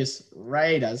Las Vegas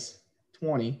Raiders.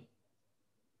 20.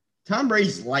 Tom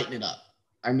Brady's lighting it up.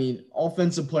 I mean,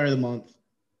 offensive player of the month.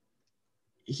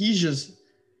 He's just,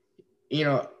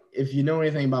 if you know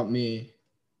anything about me,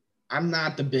 I'm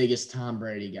not the biggest Tom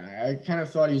Brady guy. I kind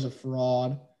of thought he was a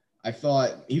fraud. I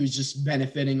thought he was just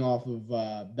benefiting off of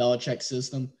Belichick's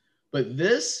system. But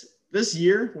this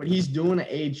year, what he's doing at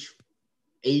age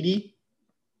 80,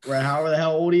 or however the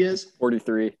hell old he is.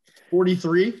 43.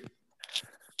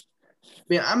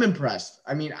 Man, I'm impressed.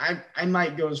 I mean, I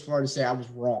might go as far to say I was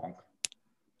wrong.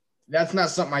 That's not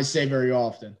something I say very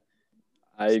often.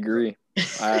 I agree.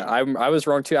 I was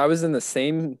wrong too. I was in the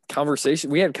same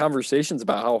conversation. We had conversations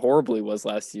about how horrible he was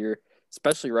last year,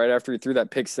 especially right after he threw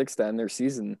that pick 6 to end their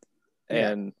season.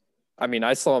 And I mean,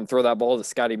 I saw him throw that ball to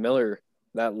Scotty Miller,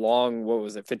 that long,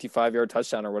 55-yard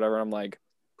touchdown or whatever. I'm like,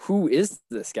 who is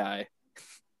this guy?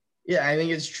 Yeah, I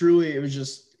think it was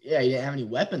just, he didn't have any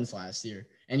weapons last year.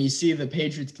 And you see the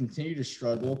Patriots continue to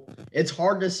struggle. It's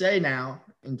hard to say now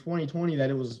in 2020 that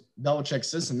it was Belichick's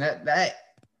system. That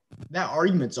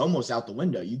argument's almost out the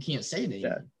window. You can't say it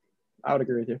anymore. Yeah, I would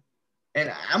agree with you.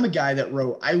 And I'm a guy that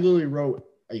I literally wrote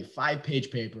a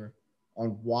 5-page paper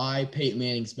on why Peyton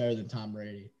Manning's better than Tom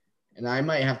Brady. And I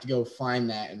might have to go find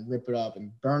that and rip it up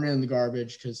and burn it in the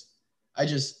garbage because I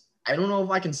don't know if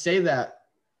I can say that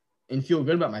and feel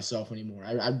good about myself anymore.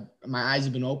 My eyes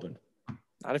have been opened.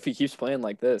 Not if he keeps playing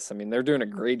like this. I mean, they're doing a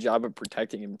great job of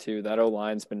protecting him too. That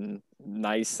O-line's been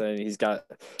nice, and it's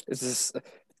just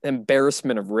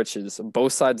embarrassment of riches on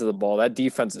both sides of the ball. That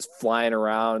defense is flying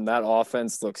around. That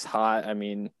offense looks hot. I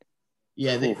mean,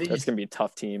 yeah, that's gonna be a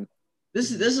tough team.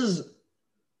 This is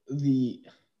the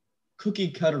cookie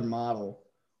cutter model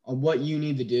of what you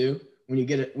need to do when you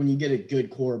get a good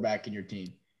quarterback in your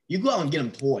team. You go out and get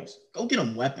them toys. Go get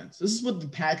them weapons. This is what the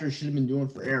Packers should have been doing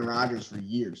for Aaron Rodgers for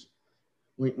years.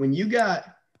 When you got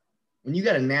a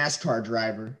NASCAR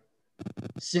driver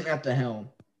sitting at the helm,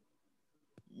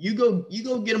 you go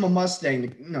get him a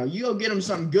Mustang. You go get him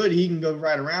something good he can go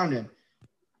right around in.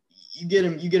 You get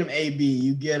him AB.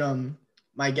 You get him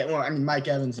Mike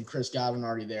Evans and Chris Godwin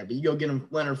already there, but you go get him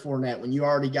Leonard Fournette when you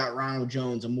already got Ronald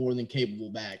Jones, a more than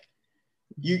capable back.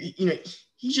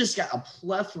 He's just got a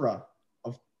plethora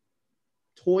of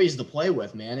toys to play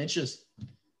with, man. It's just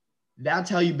that's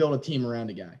how you build a team around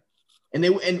a guy. And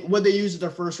what they use is their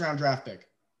first round draft pick.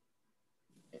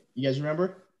 You guys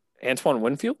remember? Antoine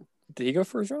Winfield? Did he go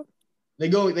first round? They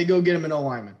go get him an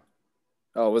O-lineman.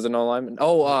 Oh, was it an O-lineman?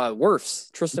 Oh,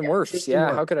 Wirfs. Tristan Wirfs.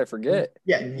 Yeah, how could I forget?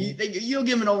 Yeah, you'll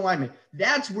give him an O-lineman.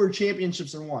 That's where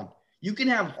championships are won. You can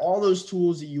have all those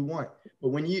tools that you want, but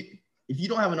if you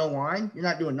don't have an O-line, you're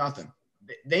not doing nothing.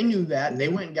 They knew that. They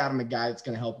went and got him a guy that's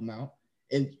going to help him out.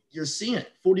 And you're seeing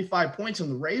it, 45 points on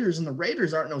the Raiders, and the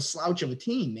Raiders aren't no slouch of a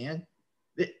team, man.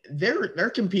 They're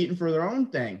competing for their own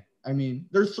thing. I mean,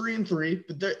 they're 3-3,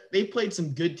 but they played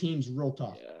some good teams real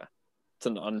tough. Yeah, it's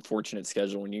an unfortunate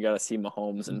schedule when you got to see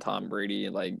Mahomes and Tom Brady.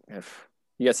 Like, if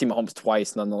you got to see Mahomes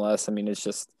twice, nonetheless. I mean,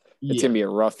 it's gonna be a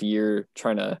rough year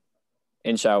trying to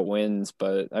inch out wins.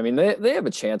 But I mean, they have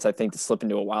a chance, I think, to slip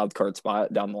into a wild card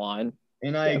spot down the line.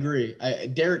 And I agree.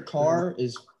 Derek Carr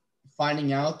is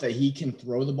finding out that he can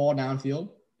throw the ball downfield.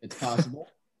 It's possible.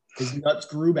 His nuts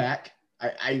grew back.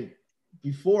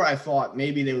 Before I thought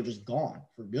maybe they were just gone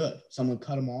for good. Someone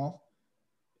cut him off.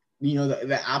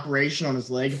 The operation on his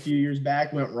leg a few years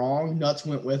back went wrong. Nuts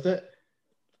went with it.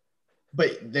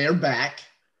 But they're back.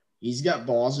 He's got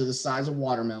balls that are the size of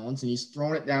watermelons, and he's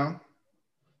throwing it down.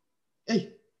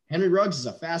 Hey, Henry Ruggs is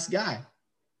a fast guy.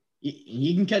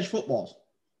 He can catch footballs.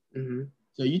 Mm-hmm.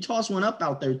 So you toss one up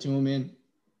out there to him,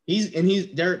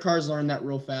 and Derek Carr's learned that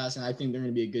real fast, and I think they're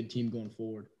going to be a good team going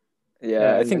forward.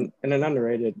 Yeah, I think and an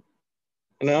underrated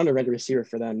receiver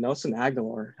for them, Nelson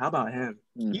Aguilar. How about him?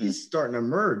 He's starting to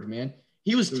emerge, man.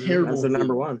 He was terrible. As the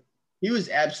number one. He was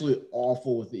absolutely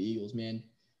awful with the Eagles, man.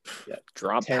 Yeah,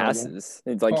 drop passes.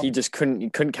 It's like he just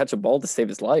couldn't catch a ball to save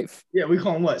his life. Yeah, we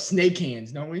call him what? Snake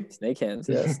hands, don't we? Snake hands,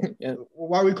 yes. Yeah.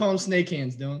 Why are we calling him snake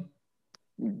hands, Dylan?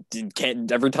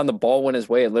 Every time the ball went his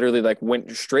way, it literally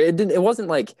went straight. It wasn't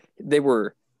like they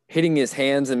were hitting his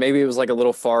hands and maybe it was a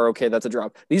little far. Okay, that's a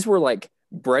drop. These were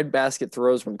breadbasket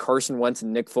throws when Carson Wentz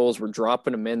and Nick Foles were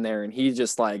dropping him in there, and he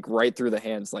just right through the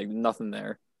hands, nothing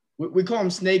there. We call them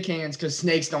snake hands because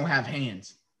snakes don't have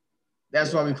hands.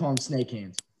 That's why we call them snake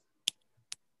hands.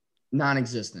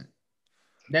 Non-existent.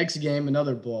 Next game,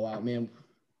 another blowout, man.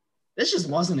 This just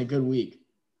wasn't a good week.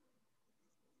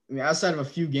 I mean, outside of a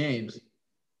few games.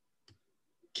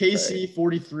 KC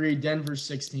 43, Denver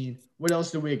 16. What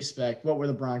else do we expect? What were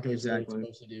the Broncos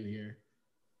supposed to do here?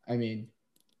 I mean,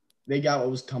 they got what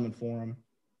was coming for them.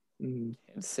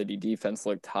 And City defense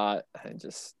looked hot.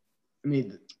 They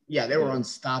were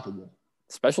unstoppable.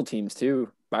 Special teams, too.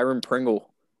 Byron Pringle.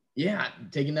 Yeah,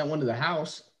 taking that one to the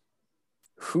house.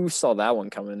 Who saw that one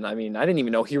coming? I mean, I didn't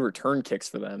even know he returned kicks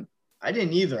for them. I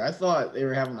didn't either. I thought they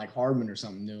were having Hardman or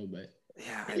something new, but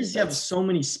they just have so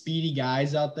many speedy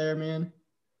guys out there, man.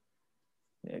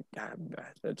 Yeah,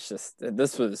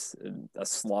 this was a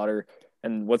slaughter.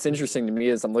 And what's interesting to me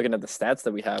is I'm looking at the stats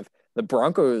that we have. The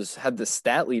Broncos had the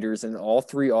stat leaders in all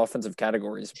three offensive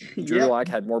categories. Drew Lock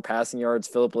had more passing yards.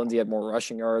 Phillip Lindsay had more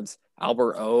rushing yards.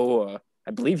 Albert O,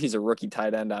 I believe he's a rookie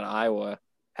tight end out of Iowa,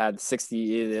 had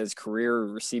 60 in his career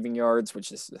receiving yards,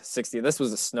 which is 60. This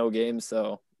was a snow game,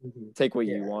 so take what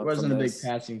you want. It wasn't a big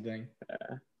passing thing.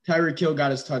 Tyreek Hill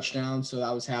got his touchdown, so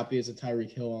I was happy as a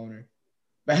Tyreek Hill owner.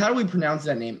 But how do we pronounce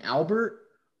that name? Albert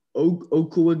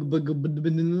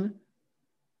Okwuegbunam?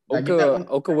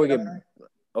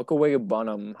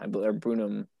 Okwuegbunam, I believe, or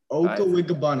Bunam.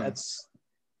 Okwuegbunam. That's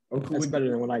better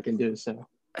than what I can do. So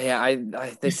yeah,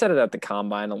 they said it at the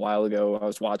combine a while ago. I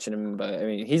was watching him, but I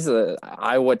mean, he's a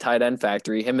Iowa tight end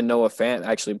factory. Him and Noah Fant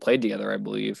actually played together, I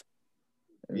believe.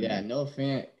 Yeah, Noah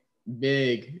Fant,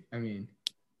 big. I mean,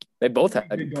 they both had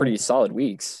pretty solid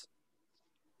weeks.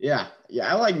 Yeah,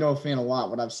 I like Noah Fant a lot.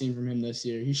 What I've seen from him this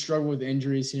year, he struggled with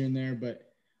injuries here and there, but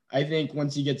I think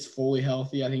once he gets fully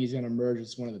healthy, I think he's going to emerge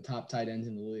as one of the top tight ends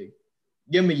in the league.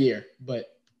 Give him a year, but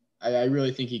I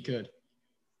really think he could.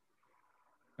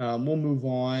 We'll move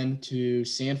on to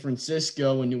San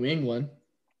Francisco and New England.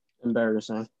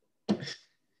 Embarrassing.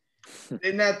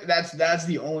 And that's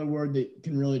the only word that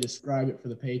can really describe it for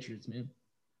the Patriots, man.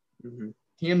 Mm-hmm.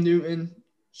 Cam Newton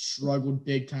struggled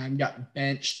big time, got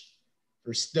benched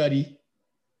for study.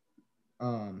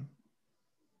 And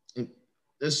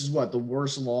this is the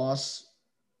worst loss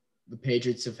the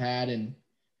Patriots have had in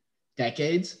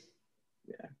decades.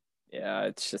 Yeah.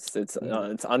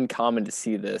 It's uncommon to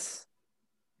see this.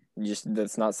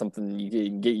 That's not something you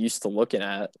get used to looking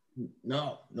at.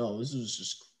 No, this is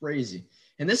just crazy.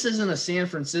 And this isn't a San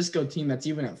Francisco team that's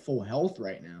even at full health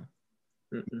right now.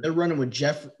 Mm-hmm. They're running with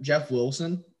Jeff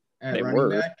Wilson at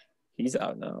running back. He's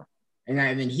out now. And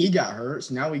then he got hurt.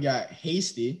 So now we got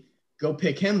Hasty. Go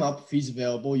pick him up if he's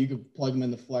available. You could plug him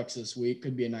in the flex this week.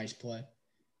 Could be a nice play.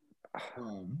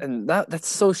 And that's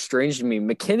so strange to me.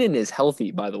 McKinnon is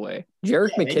healthy, by the way.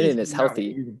 Jerick McKinnon is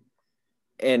healthy.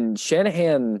 And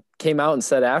Shanahan came out and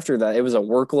said after that it was a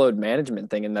workload management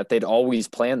thing and that they'd always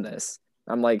planned this.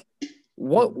 I'm like,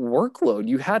 what workload?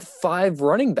 You had 5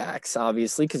 running backs,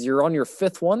 obviously, because you're on your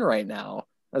 5th one right now.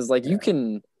 I was like, you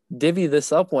can divvy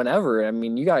this up whenever. I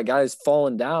mean, you got guys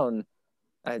falling down.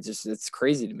 It's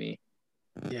crazy to me.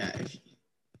 Yeah.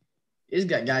 He's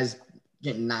got guys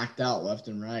getting knocked out left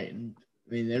and right. And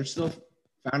I mean, they're still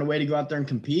found a way to go out there and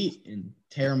compete and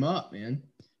tear them up, man.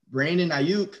 Brandon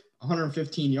Ayuk,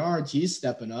 115 yards. He's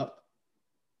stepping up.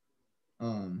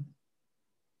 But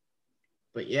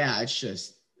yeah, that's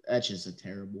just a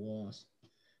terrible loss.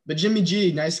 But Jimmy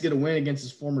G, nice to get a win against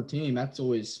his former team. That's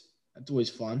always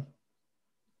fun.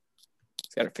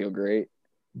 It's got to feel great.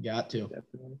 Got to.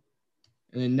 Definitely.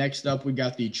 And then next up, we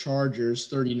got the Chargers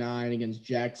 39 against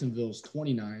Jacksonville's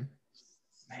 29.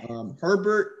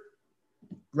 Herbert,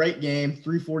 great game,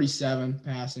 347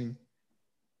 passing.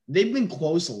 They've been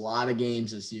close a lot of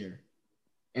games this year.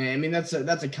 And I mean, that's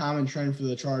a common trend for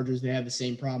the Chargers. They had the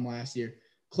same problem last year.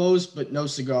 Close, but no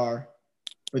cigar.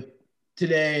 But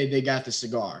today they got the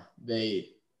cigar. They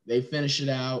finish it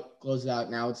out, close it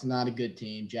out. Now it's not a good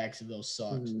team. Jacksonville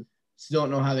sucks. Mm-hmm. Still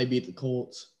don't know how they beat the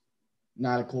Colts.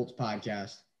 Not a Colts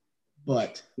podcast,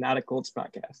 but not a Colts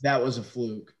podcast. That was a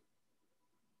fluke.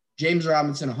 James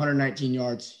Robinson, 119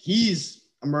 yards. He's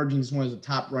emerging as one of the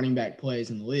top running back plays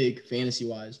in the league,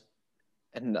 fantasy-wise.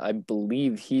 And I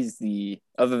believe he's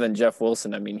other than Jeff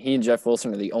Wilson, I mean, he and Jeff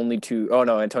Wilson are the only two. Oh,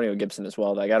 no, Antonio Gibson as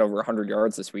well. That got over 100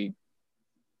 yards this week.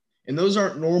 And those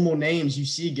aren't normal names you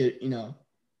see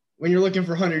when you're looking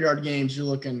for 100-yard games, you're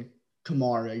looking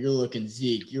Kamara, you're looking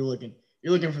Zeke, you're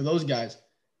looking for those guys.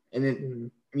 And then,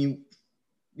 I mean,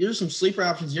 there's some sleeper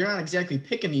options. You're not exactly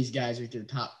picking these guys with your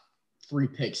top 3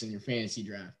 picks in your fantasy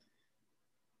draft.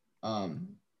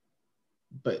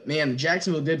 But, man,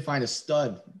 Jacksonville did find a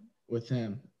stud with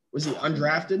him. Was he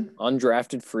undrafted?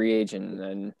 Undrafted free agent.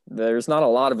 And there's not a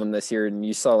lot of them this year. And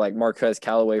you saw, like, Marquez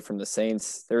Callaway from the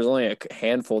Saints. There's only a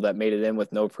handful that made it in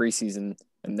with no preseason.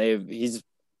 And he's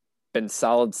been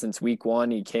solid since week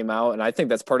 1. He came out, and I think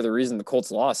that's part of the reason the Colts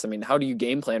lost. I mean, how do you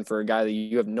game plan for a guy that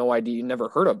you have no idea, you never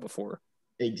heard of before?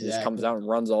 Exactly. He just comes out and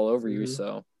runs all over you.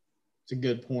 So it's a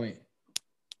good point.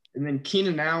 And then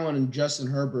Keenan Allen and Justin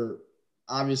Herbert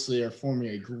obviously are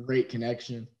forming a great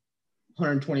connection.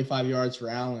 125 yards for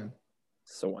Allen.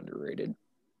 So underrated.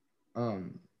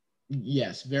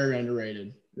 Yes, very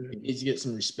underrated. He needs to get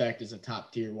some respect as a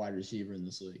top tier wide receiver in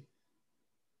this league.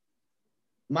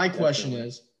 My question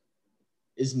is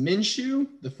Minshew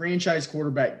the franchise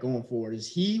quarterback going forward? Is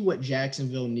he what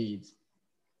Jacksonville needs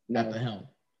at the helm?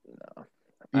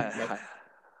 No.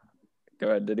 Go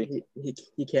ahead, Diddy.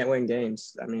 He can't win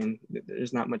games. I mean,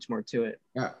 there's not much more to it.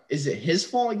 Is it his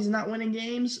fault he's not winning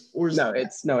games, or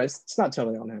it's not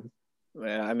totally on him.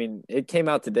 Yeah, I mean, it came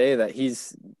out today that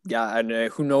he's got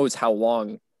who knows how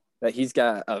long that he's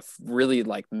got a really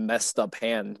messed up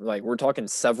hand. Like we're talking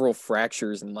several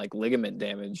fractures and ligament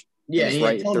damage. Yeah, in his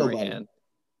right hand.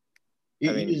 He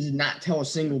did not tell a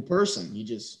single person.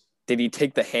 Did he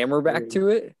take the hammer back to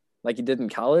it like he did in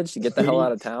college to get the hell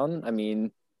out of town? I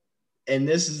mean, and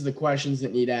this is the questions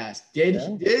that need asked. Did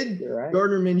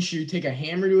Gardner Minshew take a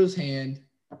hammer to his hand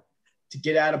to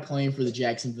get out of playing for the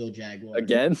Jacksonville Jaguars?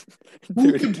 Again?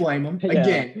 Who can blame him? Yeah.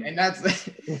 Again. And that's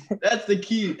the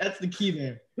key. That's the key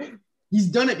there. He's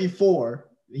done it before.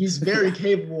 He's very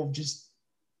capable of just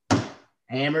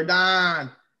hammer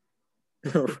down.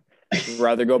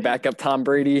 Rather go back up Tom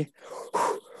Brady.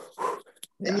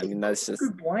 Yeah, I mean, that's just. Who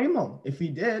could blame him if he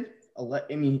did?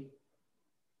 I mean,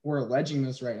 we're alleging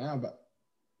this right now, but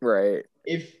right.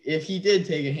 If he did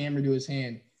take a hammer to his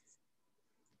hand,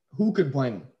 who could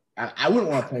blame him? I wouldn't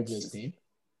want to play for this team.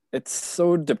 It's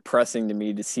so depressing to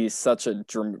me to see such a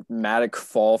dramatic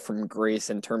fall from grace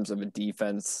in terms of a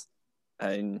defense.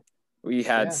 And we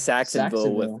had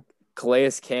Saxonville with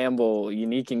Calais Campbell,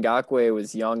 Unique Ngakoue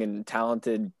was young and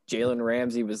talented. Jalen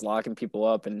Ramsey was locking people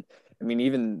up. And I mean,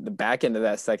 even the back end of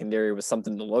that secondary was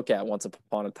something to look at once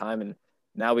upon a time. And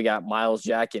now we got Miles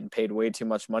Jack getting paid way too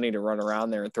much money to run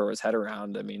around there and throw his head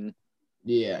around. I mean,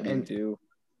 and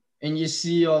you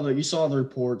saw the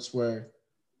reports where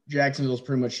Jacksonville's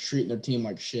pretty much treating their team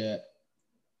like shit.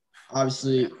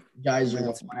 Obviously, guys are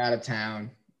going out of town.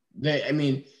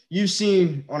 You've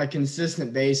seen on a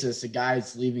consistent basis the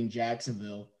guys leaving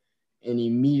Jacksonville and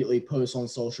immediately post on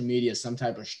social media some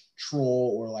type of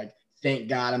troll or like, thank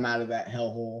God I'm out of that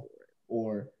hellhole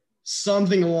or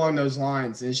something along those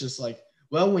lines. And it's just like,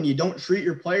 well, when you don't treat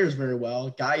your players very well,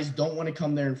 guys don't want to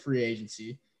come there in free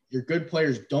agency. Your good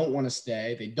players don't want to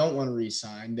stay. They don't want to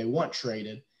re-sign. They want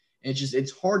traded. And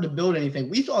it's hard to build anything.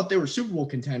 We thought they were Super Bowl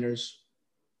contenders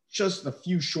just a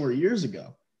few short years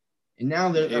ago. And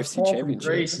now the fall from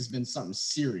grace has been something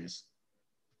serious.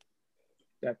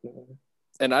 Definitely.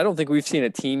 And I don't think we've seen a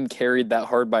team carried that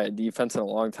hard by a defense in a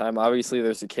long time. Obviously,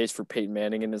 there's a case for Peyton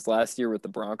Manning in his last year with the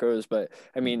Broncos. But,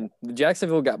 I mean,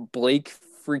 Jacksonville got Blake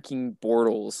freaking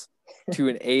Bortles to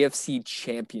an AFC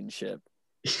championship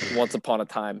once upon a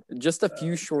time, just a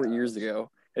few short years ago.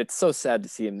 It's so sad to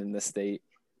see him in this state.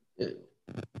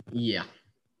 Yeah.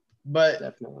 But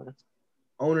definitely,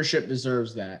 ownership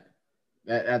deserves that.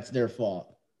 That's their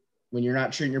fault. When you're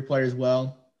not treating your players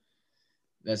well,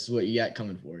 that's what you got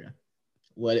coming for you.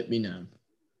 Let it be known.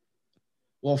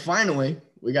 Well, finally,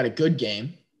 we got a good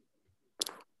game.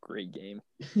 Great game.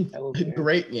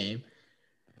 Great game.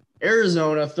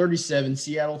 Arizona 37,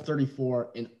 Seattle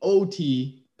 34, in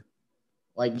OT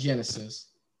like Genesis.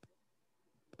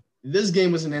 This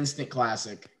game was an instant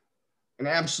classic, an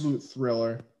absolute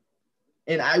thriller.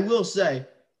 And I will say,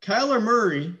 Kyler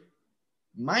Murray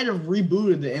might have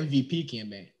rebooted the MVP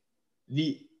campaign.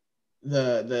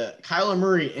 The Kyler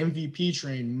Murray MVP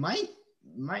train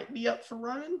might be up for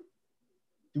running.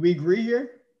 Do we agree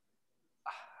here?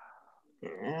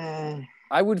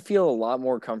 I would feel a lot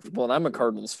more comfortable, and I'm a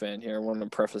Cardinals fan here. I want to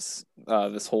preface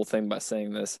this whole thing by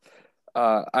saying this.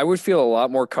 I would feel a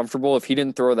lot more comfortable if he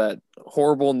didn't throw that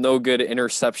horrible, no good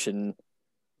interception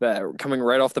that coming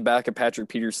right off the back of Patrick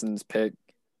Peterson's pick.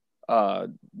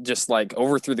 Just like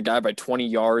overthrew the guy by 20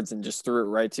 yards and just threw it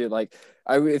right to like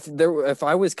if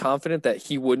I was confident that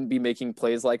he wouldn't be making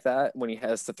plays like that when he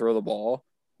has to throw the ball,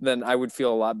 then I would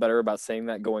feel a lot better about saying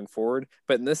that going forward.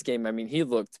 But in this game, I mean, he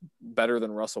looked better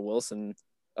than Russell Wilson.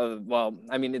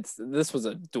 This was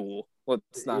a duel.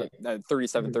 Let's not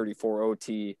 37-34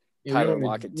 OT. Tyler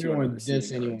Lockett. You don't want to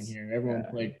diss anyone here. Everyone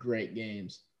played great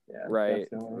games. Yeah, right.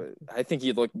 Definitely. I think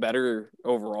he looked better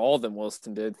overall than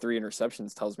Wilson did. 3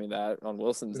 interceptions tells me that on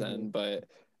Wilson's end, but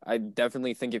I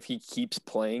definitely think if he keeps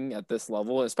playing at this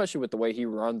level, especially with the way he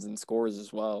runs and scores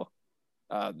as well,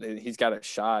 he's got a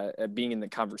shot at being in the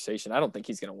conversation. I don't think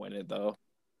he's going to win it though.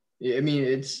 I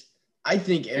mean, I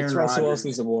think it's Russell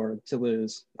Wilson's award to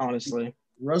lose, honestly.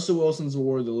 Russell Wilson's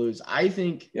award to lose. I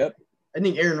think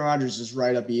Aaron Rodgers is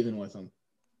right up even with him.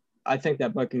 I think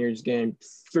that Buccaneers game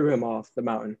threw him off the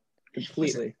mountain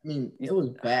completely. I mean, it was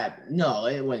bad. No,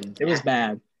 it wasn't. It was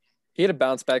bad. He had a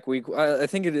bounce back week. I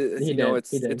think it is.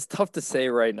 It's tough to say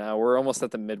right now. We're almost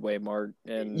at the midway mark,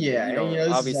 and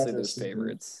obviously there's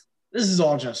favorites. This is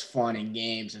all just fun and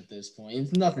games at this point.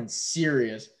 It's nothing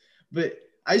serious. But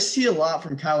I see a lot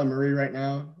from Kyler Murray right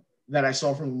now that I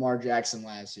saw from Lamar Jackson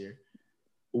last year.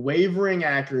 Wavering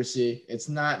accuracy, it's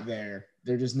not there.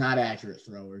 They're just not accurate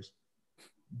throwers.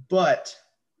 But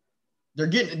they're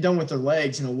getting it done with their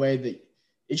legs in a way that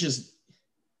it's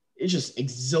just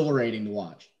exhilarating to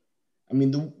watch. I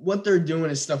mean, what they're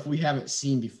doing is stuff we haven't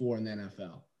seen before in the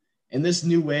NFL. And this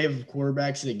new wave of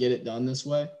quarterbacks that get it done this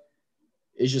way,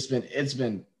 it's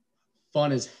been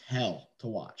fun as hell to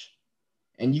watch.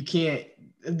 And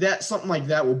something like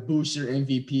that will boost your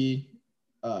MVP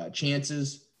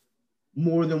chances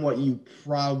more than what you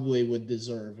probably would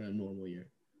deserve in a normal year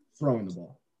throwing the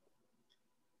ball.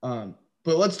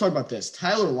 But let's talk about this.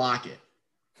 Tyler Lockett,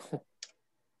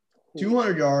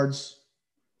 200 yards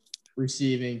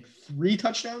receiving, 3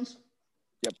 touchdowns.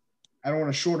 Yep. I don't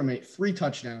want to short him 8. 3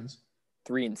 touchdowns.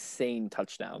 3 insane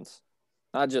touchdowns.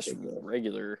 Not just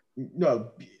regular.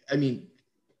 No, I mean,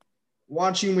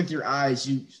 watching with your eyes,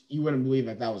 you wouldn't believe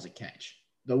that was a catch.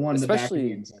 The one in the back of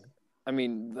the end zone. I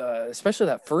mean, especially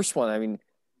that first one. I mean,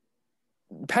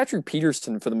 Patrick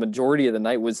Peterson for the majority of the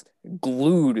night was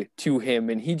glued to him,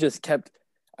 and he just kept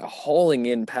hauling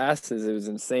in passes. It was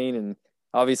insane, and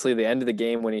Obviously, the end of the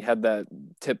game when he had that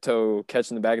tiptoe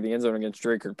catch in the back of the end zone against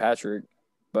Drake Kirkpatrick,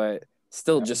 but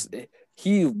still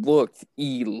he looked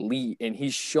elite, and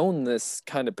he's shown this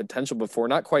kind of potential before,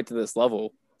 not quite to this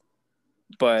level,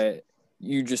 but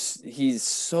he's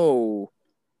so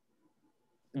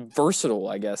versatile,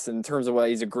 I guess, in terms of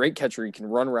he's a great catcher. He can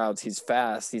run routes. He's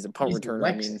fast. He's a punt returner.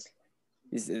 I mean,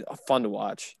 he's fun to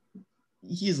watch.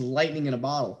 He's lightning in a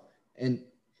bottle. And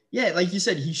yeah, like you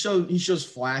said, he shows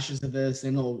flashes of this,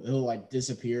 and he'll like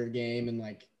disappear a game and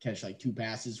like catch like 2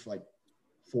 passes for like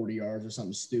 40 yards or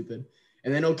something stupid.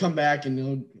 And then he'll come back and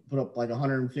he'll put up like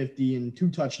 150 and 2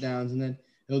 touchdowns, and then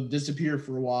he'll disappear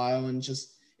for a while. And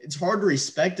it's hard to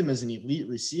respect him as an elite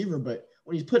receiver, but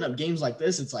when he's putting up games like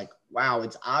this, it's like, wow,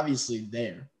 it's obviously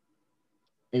there.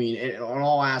 I mean, on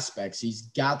all aspects, he's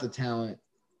got the talent,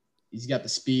 he's got the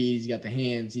speed, he's got the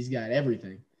hands, he's got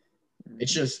everything.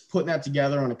 It's just putting that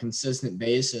together on a consistent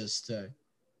basis to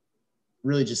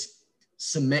really just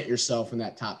cement yourself in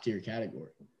that top tier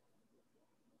category.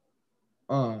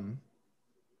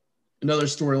 Another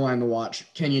storyline to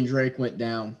watch: Kenyon Drake went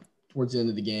down towards the end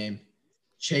of the game.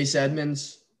 Chase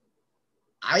Edmonds,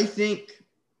 I think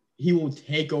he will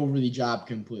take over the job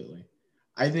completely.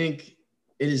 I think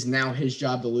it is now his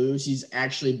job to lose. He's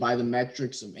actually, by the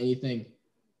metrics of anything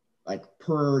like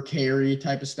per carry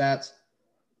type of stats,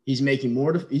 he's making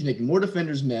more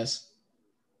defenders miss.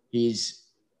 He's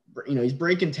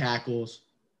breaking tackles.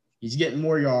 He's getting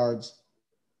more yards.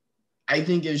 I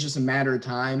think it's just a matter of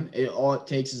time. All it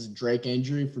takes is a Drake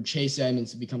injury for Chase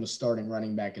Edmonds to become a starting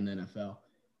running back in the NFL.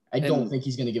 I don't think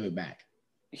he's going to give it back.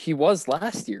 He was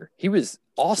last year. He was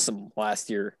awesome last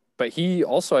year, but he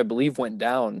also, I believe, went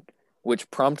down, which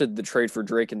prompted the trade for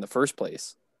Drake in the first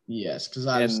place. Yes,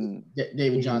 because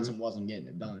David Johnson wasn't getting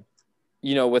it done.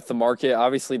 With the market,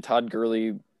 obviously Todd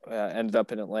Gurley ended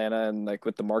up in Atlanta, and like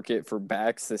with the market for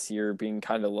backs this year being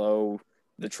kind of low,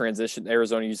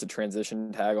 Arizona used a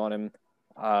transition tag on him.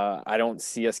 I don't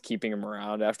see us keeping him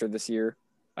around after this year.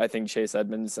 I think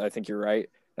you're right.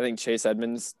 I think Chase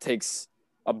Edmonds takes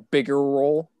a bigger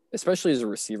role, especially as a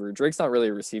receiver. Drake's not really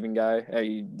a receiving guy.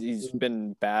 He's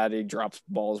been bad. He drops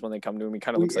balls when they come to him. He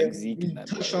kind of looks like Zeke. We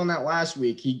touched on that last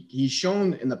week. He's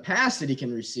shown in the past that he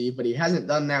can receive, but he hasn't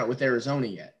done that with Arizona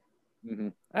yet. Mm-hmm.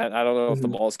 I don't know if the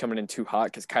ball's coming in too hot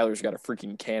because Kyler's got a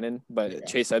freaking cannon, but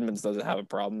Chase Edmonds doesn't have a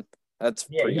problem. That's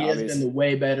pretty obvious. He has been the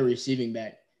way better receiving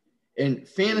back. And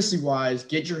fantasy-wise,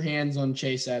 get your hands on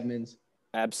Chase Edmonds.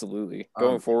 Absolutely.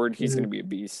 Going forward, he's going to be a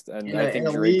beast. And I think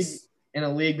in a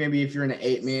league, maybe if you're in an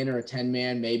 8-man or a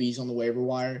 10-man, maybe he's on the waiver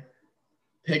wire.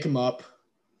 Pick him up.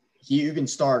 You can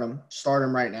start him. Start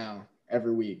him right now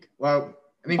every week. Well,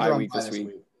 I think we're on this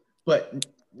week. But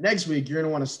next week, you're going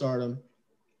to want to start him.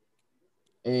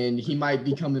 And he might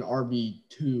become an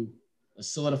RB2, a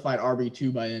solidified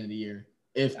RB2 by the end of the year,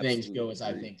 if things go as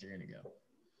I think they're going to go.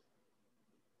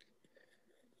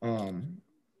 And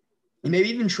maybe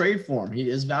even trade for him.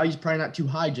 His value's probably not too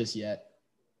high just yet.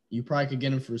 You probably could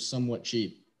get him for somewhat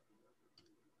cheap.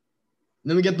 And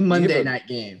then we get the Monday night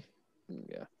game.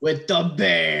 Yeah. With the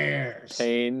Bears.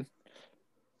 Pain.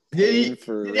 I'm going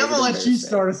to let you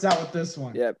start us out with this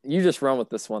one. Yeah, you just run with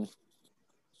this one.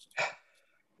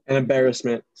 An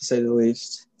embarrassment, to say the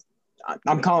least.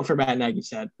 I'm calling for Matt Nagy's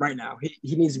head right now.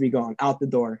 He needs to be gone, out the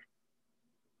door.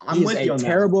 He's a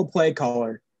terrible play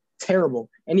caller. Terrible.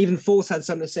 And even Foles had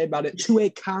something to say about it to a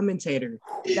commentator.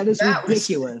 That is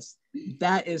ridiculous.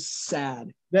 That is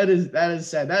sad. That is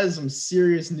sad. That is some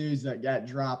serious news that got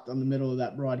dropped on the middle of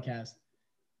that broadcast.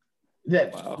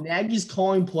 Nagy's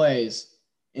calling plays,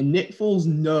 and Nick Foles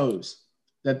knows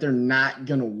that they're not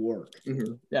going to work.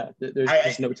 Mm-hmm. Yeah, there's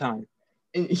just no time.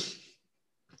 That's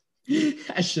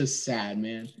just sad,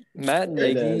 man. Matt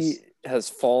Nagy has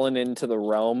fallen into the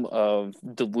realm of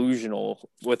delusional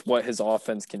with what his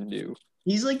offense can do.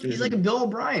 He's like a Bill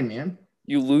O'Brien, man.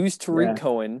 You lose Tariq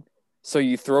Cohen, so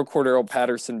you throw Cordero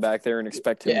Patterson back there and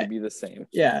expect him to be the same.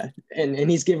 Yeah, and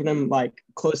he's giving him like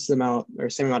close to the amount or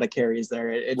same amount of carries there.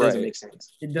 It doesn't make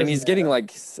sense. And he's getting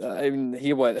he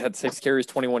had 6 carries,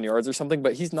 21 yards or something,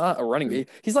 but he's not a running back.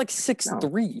 He's like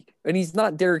 6'3", and he's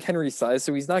not Derrick Henry size,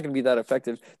 so he's not going to be that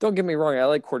effective. Don't get me wrong, I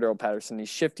like Cordero Patterson. He's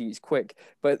shifty, he's quick,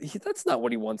 but that's not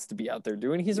what he wants to be out there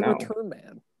doing. He's a return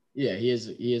man. Yeah, he is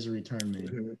a return man.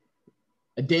 Mm-hmm.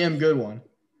 A damn good one.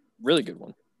 Really good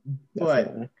one. But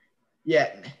definitely.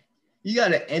 Yeah, you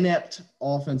got an inept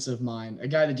offensive mind, a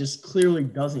guy that just clearly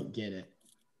doesn't get it,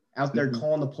 out there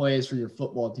calling the plays for your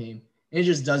football team. It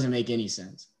just doesn't make any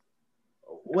sense.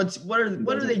 What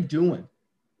are they doing?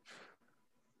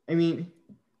 I mean,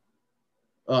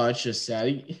 it's just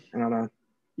sad. I don't know.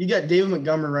 You got David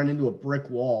Montgomery running into a brick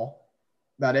wall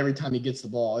about every time he gets the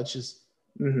ball. It's just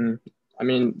Mm-hmm. I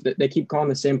mean, they keep calling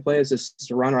the same plays, just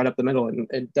to run right up the middle, and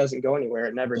it doesn't go anywhere.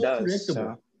 It never does.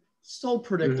 Predictable. So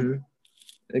predictable.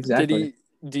 Mm-hmm. Exactly.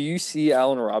 Do you see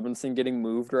Allen Robinson getting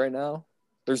moved right now?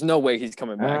 There's no way he's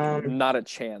coming back. Not a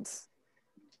chance.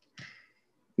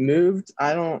 Moved?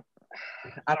 I don't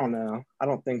know. I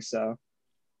don't think so.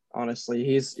 Honestly,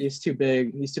 he's too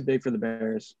big. He's too big for the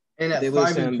Bears. And at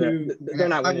 5-2, they're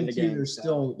not winning the game.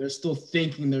 They're still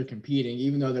thinking they're competing,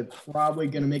 even though they're probably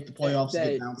going to make the playoffs and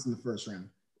get bounced in the first round.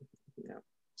 Yeah,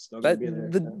 still gonna be there.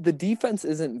 The defense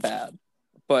isn't bad,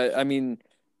 but I mean,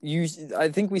 I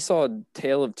think we saw a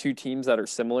tale of two teams that are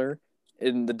similar,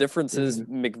 and the difference is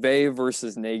McVay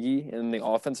versus Nagy in the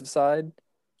offensive side.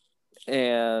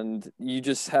 And you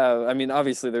just have, I mean,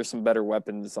 obviously there's some better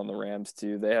weapons on the Rams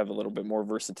too. They have a little bit more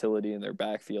versatility in their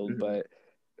backfield, but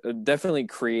definitely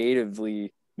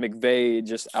creatively, McVay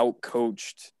just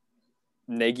outcoached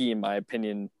Nagy, in my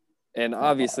opinion. And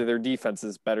obviously their defense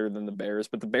is better than the Bears,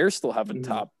 but the Bears still have a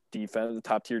top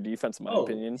tier defense, in my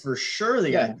opinion. For sure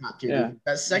they got a top tier. Yeah.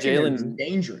 That secondary is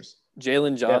dangerous.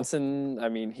 Jalen Johnson, I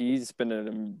mean, he's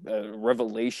been a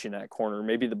revelation at corner.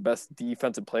 Maybe the best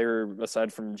defensive player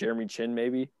aside from Jeremy Chin,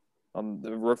 maybe,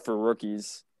 for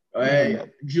rookies. Hey,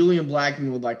 Julian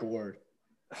Blackmon would like a word.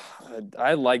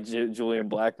 I like Julian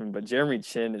Blackmon, but Jeremy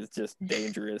Chin is just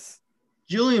dangerous.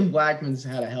 Julian Blackmon's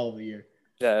had a hell of a year.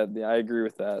 Yeah, I agree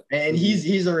with that. And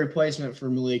he's a replacement for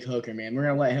Malik Hooker, man. We're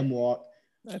going to let him walk.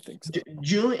 I think so.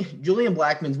 Julian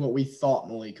Blackmon's what we thought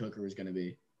Malik Hooker was going to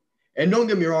be. And don't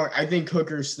get me wrong, I think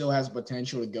Hooker still has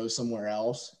potential to go somewhere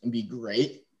else and be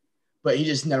great, but he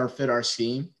just never fit our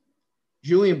scheme.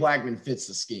 Julian Blackmon fits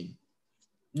the scheme.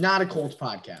 Not a Colts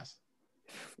podcast.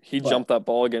 He jumped that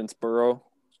ball against Burrow.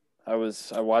 I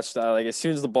watched that. Like, as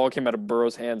soon as the ball came out of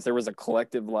Burrow's hands, there was a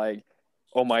collective like,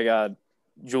 oh my God,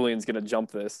 Julian's going to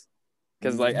jump this.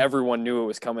 Because like everyone knew it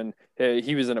was coming.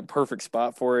 He was in a perfect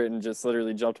spot for it and just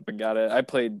literally jumped up and got it. I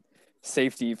played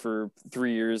safety for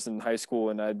 3 years in high school,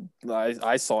 and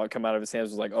I saw it come out of his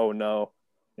hands. Was like, oh no,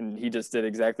 and he just did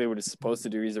exactly what he's supposed to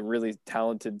do. He's a really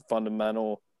talented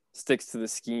fundamental, sticks to the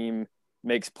scheme,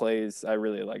 makes plays. I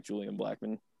really like Julian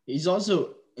Blackmon. He's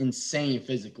also insane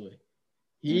physically.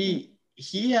 He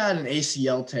had an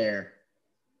ACL tear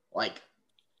like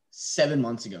 6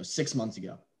 months ago.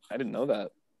 I didn't know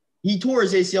that. He tore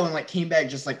his ACL and like came back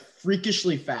just like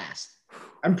freakishly fast.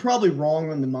 I'm probably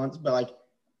wrong on the months, but like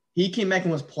he came back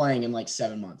and was playing in like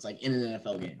 7 months, like in an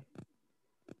NFL game.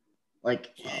 Like,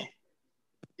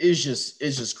 it's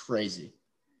just crazy.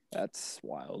 That's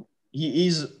wild.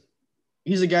 He's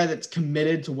a guy that's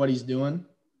committed to what he's doing.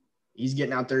 He's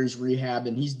getting out there, he's rehabbed,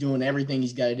 and he's doing everything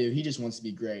he's got to do. He just wants to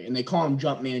be great. And they call him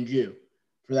Jumpman Jew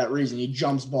for that reason. He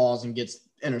jumps balls and gets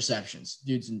interceptions.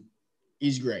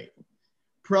 He's great.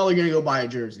 Probably going to go buy a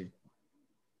jersey.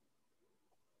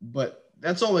 But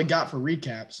that's all we got for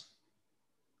recaps.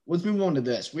 Let's move on to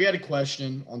this. We had a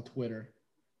question on Twitter.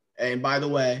 And by the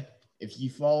way, if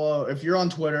you're on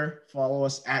Twitter, follow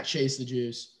us at Chase the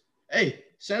Juice. Hey,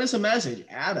 send us a message.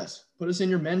 Add us. Put us in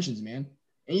your mentions, man.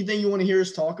 Anything you want to hear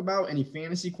us talk about, any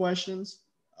fantasy questions,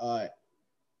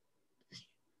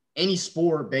 any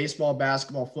sport, baseball,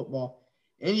 basketball, football,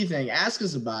 anything, ask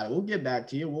us about it. We'll get back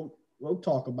to you. We'll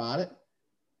talk about it.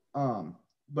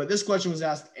 But this question was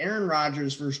asked, Aaron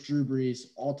Rodgers versus Drew Brees,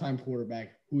 all-time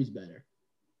quarterback, who's better?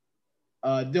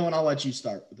 Dylan, I'll let you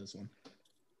start with this one.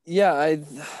 Yeah,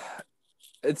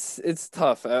 it's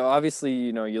tough. Obviously,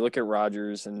 you look at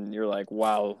Rodgers and you're like,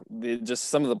 wow, just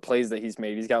some of the plays that he's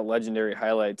made. He's got legendary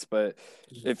highlights. But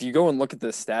if you go and look at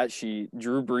the stat sheet,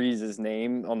 Drew Brees'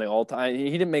 name on the all-time, he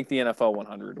didn't make the NFL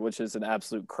 100, which is an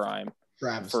absolute crime.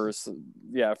 For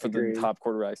the top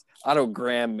quarterbacks. Otto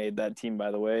Graham made that team, by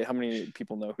the way. How many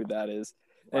people know who that is?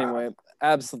 Wow. Anyway,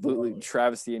 absolutely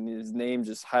travesty, and his name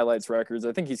just highlights records.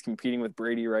 I think he's competing with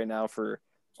Brady right now for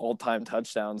all-time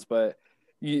touchdowns, but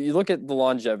you look at the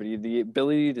longevity, the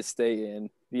ability to stay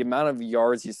in, the amount of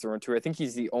yards he's thrown to. I think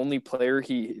he's the only player,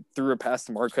 he threw a pass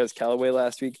to Marquez Callaway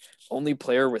last week, only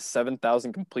player with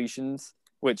 7,000 completions,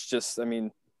 which just, I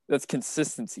mean, that's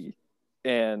consistency.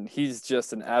 And he's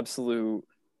just an absolute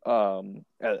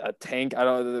a tank.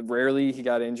 Rarely he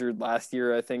got injured last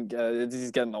year. I think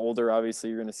he's getting older. Obviously,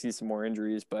 you're going to see some more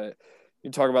injuries, but you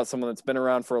talk about someone that's been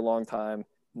around for a long time,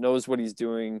 knows what he's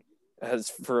doing, has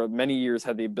for many years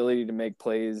had the ability to make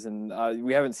plays, and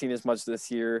we haven't seen as much this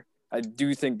year. I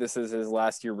do think this is his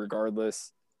last year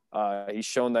regardless. He's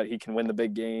shown that he can win the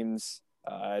big games.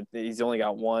 He's only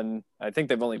got one. I think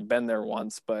they've only been there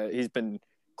once, but he's been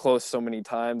close so many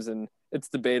times, and it's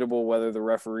debatable whether the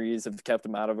referees have kept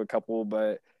him out of a couple,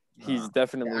 but he's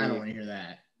definitely – I don't want to hear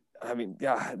that. I mean,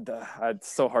 God,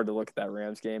 it's so hard to look at that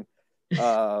Rams game.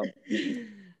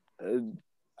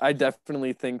 I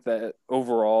definitely think that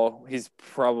overall he's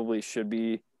probably should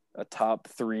be a top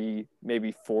 3,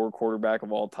 maybe 4 quarterback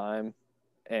of all time.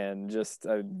 And just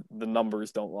the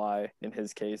numbers don't lie in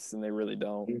his case, and they really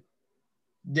don't.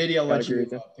 Diddy, I'll let you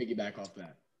piggyback off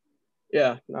that.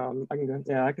 Yeah, I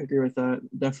can agree with that.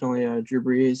 Definitely, Drew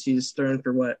Brees. He's throwing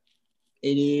for what,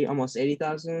 almost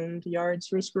 80,000 yards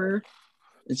for his career.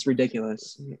 It's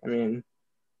ridiculous. I mean,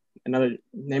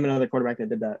 name another quarterback that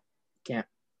did that. Can't.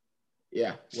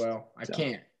 Yeah, well, I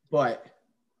can't. But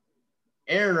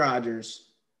Aaron Rodgers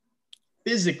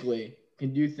physically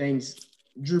can do things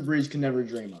Drew Brees can never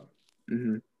dream of.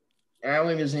 Mm-hmm. And I don't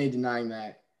think there's any denying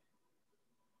that.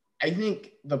 I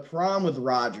think the problem with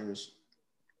Rodgers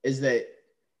is that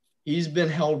he's been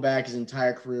held back his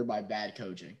entire career by bad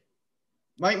coaching.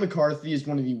 Mike McCarthy is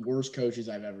one of the worst coaches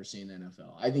I've ever seen in the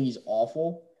NFL. I think he's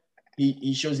awful.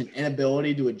 He shows an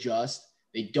inability to adjust.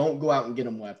 They don't go out and get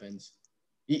him weapons.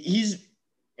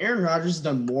 Aaron Rodgers has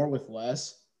done more with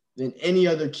less than any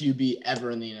other QB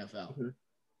ever in the NFL. Mm-hmm.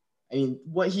 I mean,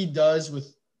 what he does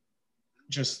with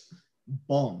just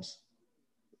bums.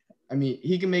 I mean,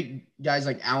 he can make guys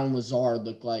like Allen Lazard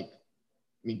look like,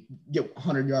 get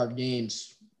 100-yard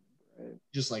games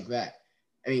just like that.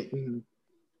 I mean,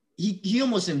 he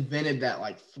almost invented that,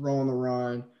 like, throw on the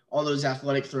run, all those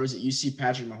athletic throws that you see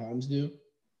Patrick Mahomes do.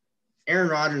 Aaron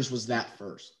Rodgers was that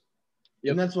first.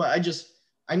 Yep. And that's why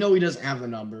I know he doesn't have the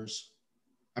numbers.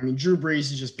 I mean, Drew Brees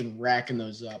has just been racking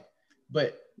those up.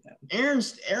 But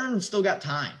Aaron's still got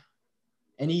time.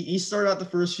 And he started out the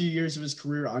first few years of his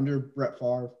career under Brett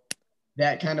Favre.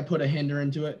 That kind of put a hinder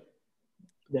into it.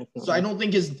 Definitely. So I don't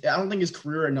think his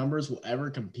career numbers will ever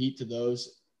compete to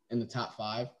those in the top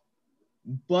 5.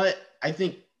 But I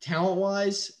think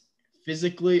talent-wise,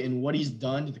 physically, and what he's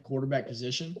done to the quarterback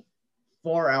position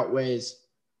far outweighs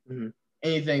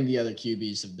anything the other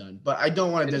QBs have done. But I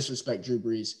don't want to disrespect Drew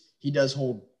Brees. He does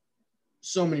hold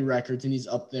so many records, and he's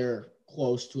up there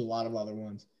close to a lot of other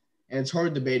ones. And it's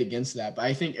hard to debate against that. But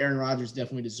I think Aaron Rodgers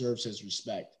definitely deserves his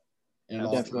respect.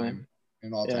 Definitely.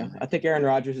 I think Aaron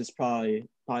Rodgers is probably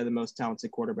the most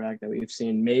talented quarterback that we've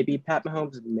seen. Maybe Pat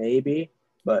Mahomes, maybe.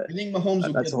 But I think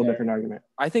Mahomes that's a whole different argument.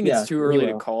 I think it's too early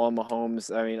to call him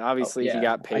Mahomes. I mean, obviously he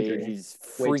got paid. He's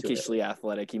freakishly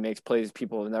athletic. He makes plays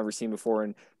people have never seen before.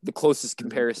 And the closest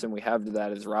comparison we have to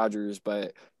that is Rodgers.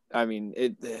 But I mean,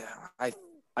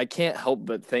 I can't help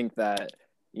but think that,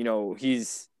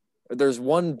 there's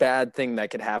one bad thing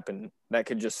that could happen that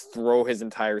could just throw his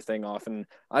entire thing off. And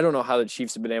I don't know how the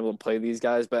Chiefs have been able to play these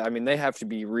guys, but I mean, they have to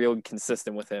be real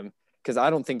consistent with him. Because I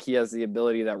don't think he has the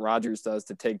ability that Rodgers does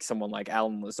to take someone like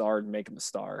Allen Lazard and make him a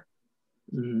star.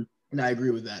 Mm-hmm. And I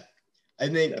agree with that. I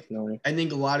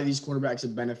think a lot of these quarterbacks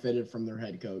have benefited from their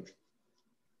head coach.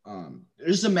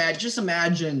 Just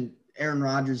imagine Aaron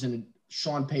Rodgers in a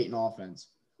Sean Payton offense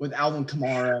with Alvin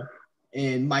Kamara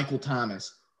and Michael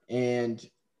Thomas and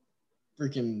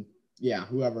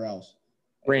whoever else.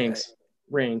 Rings.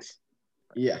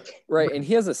 Yeah. Right. And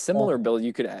he has a similar build.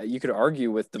 You could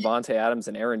argue with Devontae Adams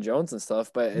and Aaron Jones and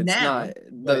stuff, but it's not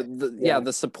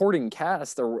the supporting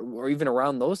cast or even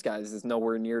around those guys is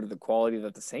nowhere near to the quality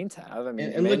that the Saints have. I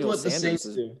mean, and look what the Saints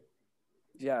do.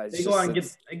 Yeah. They go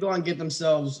out and get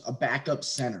themselves a backup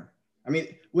center. I mean,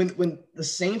 when the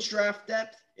Saints draft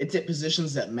depth, it's at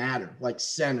positions that matter, like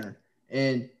center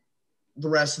and the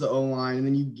rest of the O-line. And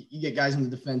then you get guys on the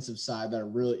defensive side that are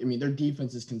really, their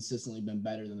defense has consistently been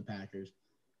better than the Packers.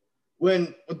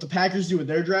 What the Packers do with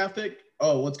their draft pick,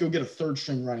 let's go get a third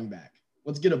string running back.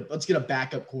 Let's get a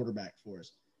backup quarterback for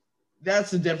us. That's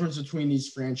the difference between these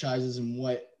franchises and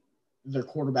what their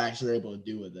quarterbacks are able to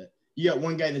do with it. You got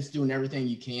one guy that's doing everything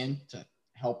you can to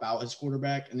help out his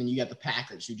quarterback, and then you got the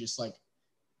Packers who just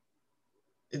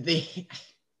the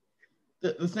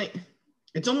thing.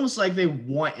 It's almost like they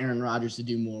want Aaron Rodgers to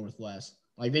do more with less.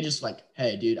 Like they just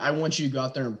hey, dude, I want you to go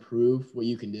out there and prove what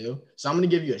you can do. So I'm going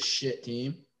to give you a shit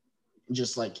team.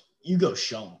 Just you go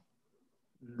show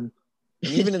them.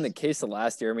 Even in the case of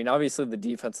last year, obviously the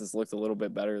defense has looked a little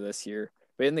bit better this year.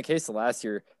 But in the case of last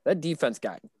year, that defense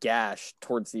got gashed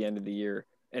towards the end of the year.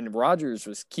 And Rodgers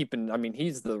was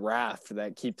he's the raft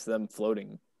that keeps them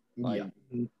floating.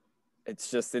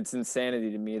 It's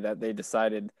insanity to me that they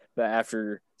decided that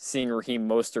after seeing Raheem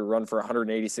Mostert run for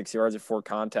 186 yards before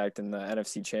contact in the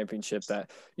NFC Championship,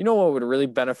 that what would really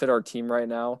benefit our team right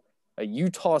now? A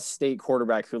Utah State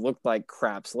quarterback who looked like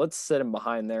crap. So let's sit him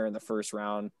behind there in the first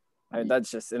round. And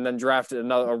then drafted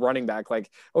a running back.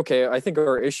 Okay, I think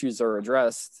our issues are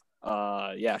addressed.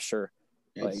 Yeah, sure.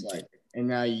 And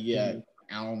now you get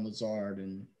Allen Lazard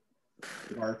and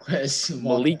Marquez.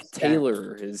 Malik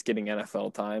Taylor is getting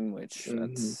NFL time, which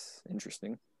that's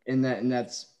interesting. And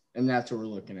that's what we're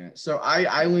looking at. So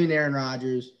I lean Aaron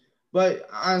Rodgers, but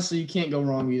honestly, you can't go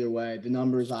wrong either way. The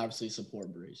numbers obviously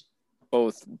support Brees.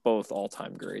 Both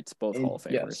all-time greats, both Hall of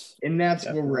Famers. Yes. And that's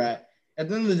where we're at. At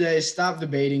the end of the day, stop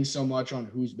debating so much on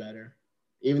who's better,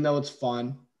 even though it's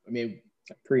fun. I mean,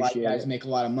 a lot of guys make a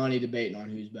lot of money debating on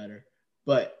who's better.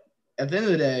 But at the end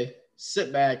of the day,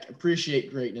 sit back,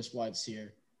 appreciate greatness while it's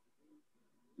here.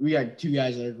 We got two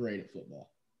guys that are great at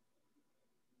football.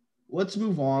 Let's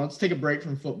move on. Let's take a break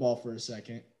from football for a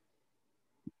second.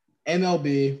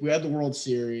 MLB, we had the World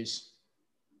Series.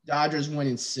 Dodgers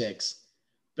winning 6.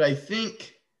 But I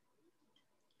think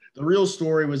the real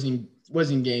story was in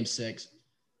Game 6.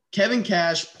 Kevin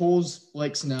Cash pulls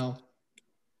Blake Snell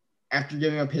after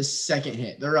giving up his second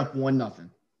hit. They're up 1-0.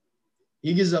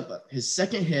 He gives up his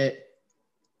second hit,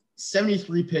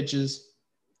 73 pitches,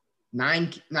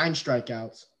 9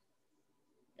 strikeouts.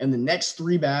 And the next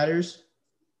 3 batters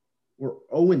were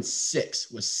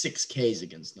 0-6 with 6 Ks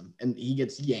against them. And he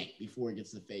gets yanked before he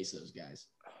gets to face those guys.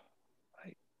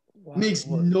 Makes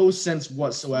no sense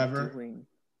whatsoever.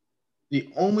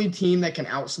 The only team that can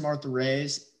outsmart the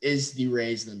Rays is the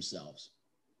Rays themselves.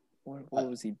 What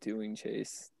was he doing,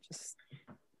 Chase?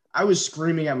 I was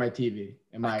screaming at my TV.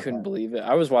 I couldn't believe it.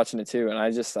 I was watching it too, and I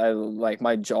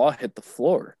my jaw hit the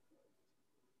floor.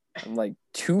 I'm like,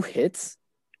 2 hits?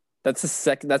 That's the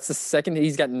second.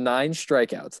 He's got 9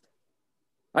 strikeouts.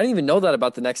 I didn't even know that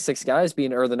about the next 6 guys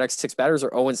the next 6 batters are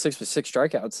 0-6 with 6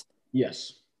 strikeouts.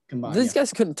 Yes. Combined. These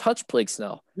guys couldn't touch Blake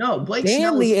Snell. No, Blake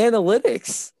Snell. Damn the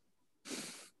analytics.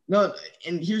 No,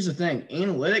 and here's the thing.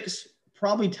 Analytics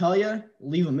probably tell you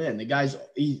leave him in.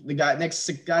 The next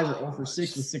 6 guys are 0 for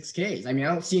 6 with 6 Ks. I mean,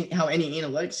 I don't see how any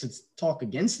analytics could talk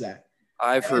against that.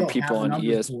 I've heard people on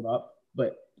ESPN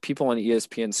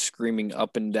screaming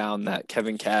up and down that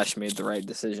Kevin Cash made the right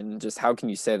decision. Just how can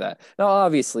you say that? Now,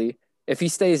 obviously, if he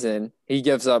stays in, he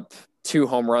gives up 2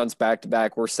 home runs back to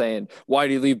back. We're saying, why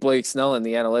do you leave Blake Snell in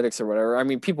the analytics or whatever? I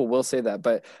mean, people will say that,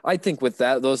 but I think with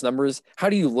those numbers, how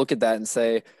do you look at that and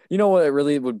say, you know what, it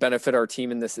really would benefit our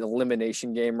team in this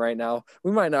elimination game right now?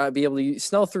 We might not be able to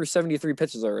Snell through 73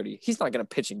 pitches already. He's not going to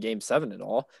pitch in Game 7 at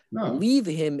all. No. Leave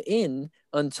him in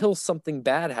until something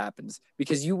bad happens,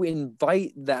 because you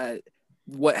invite that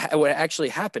what actually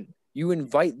happened. You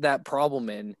invite that problem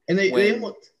in. And they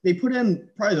put in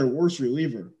probably their worst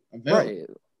reliever available. Right.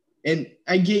 And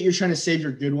I get you're trying to save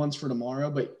your good ones for tomorrow,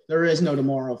 but there is no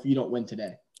tomorrow if you don't win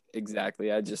today.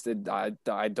 Exactly. I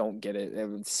don't get it. It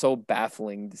was so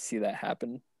baffling to see that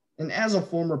happen. And as a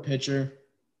former pitcher,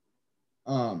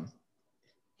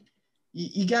 you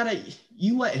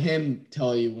let him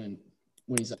tell you when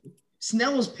he's up.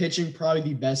 Snell was pitching probably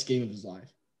the best game of his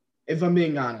life. If I'm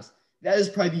being honest, that is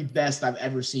probably the best I've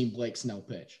ever seen Blake Snell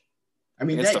pitch. I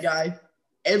mean, that guy,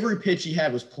 every pitch he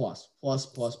had was plus.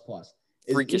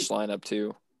 Freakish lineup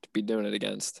too to be doing it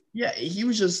against. Yeah, he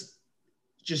was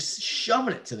just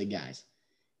shoving it to the guys,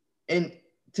 and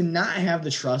to not have the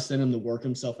trust in him to work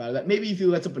himself out of that. Maybe if he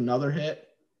lets up another hit,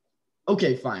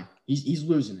 okay, fine. He's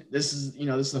losing it. This is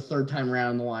the 3rd time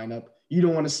around in the lineup. You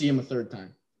don't want to see him a 3rd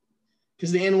time,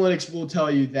 because the analytics will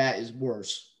tell you that is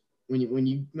worse.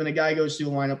 When a guy goes through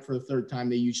the lineup for the 3rd time,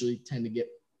 they usually tend to get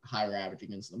higher average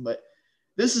against them. But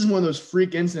this is one of those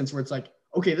freak incidents where it's like,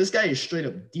 okay, this guy is straight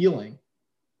up dealing.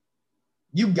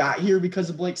 You got here because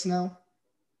of Blake Snell.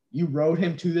 You rode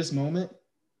him to this moment.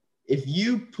 If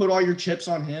you put all your chips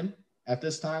on him at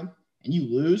this time and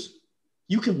you lose,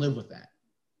 you can live with that.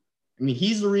 I mean,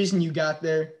 he's the reason you got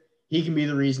there. He can be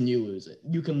the reason you lose it.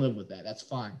 You can live with that. That's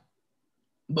fine.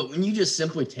 But when you just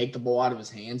simply take the ball out of his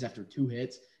hands after 2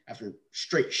 hits, after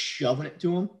straight shoving it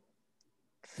to him,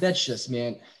 that's just,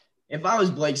 man, if I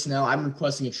was Blake Snell, I'm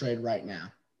requesting a trade right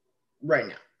now. Right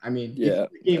now. I mean,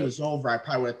 if the game was over, I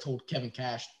probably would have told Kevin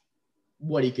Cash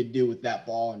what he could do with that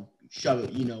ball and shove it,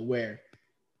 where.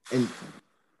 And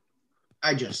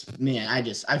I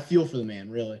feel for the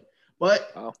man, really.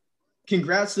 But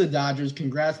Congrats to the Dodgers.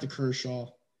 Congrats to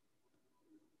Kershaw.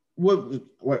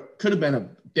 What could have been a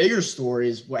bigger story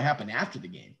is what happened after the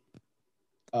game.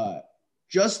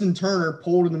 Justin Turner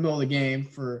pulled in the middle of the game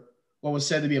for what was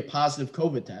said to be a positive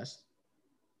COVID test.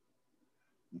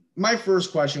 My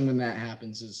first question when that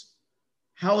happens is,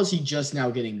 how is he just now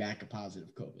getting back a positive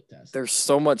COVID test? There's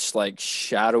so much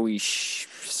shadowy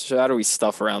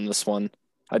stuff around this one.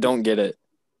 I don't get it.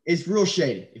 It's real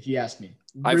shady, if you ask me.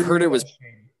 I've heard it was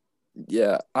shady.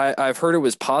 Yeah, I've heard it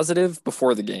was positive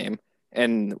before the game.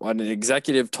 and an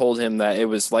executive told him that it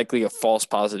was likely a false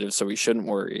positive, so he shouldn't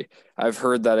worry. I've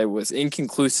heard that it was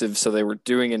inconclusive, so they were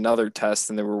doing another test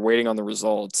and they were waiting on the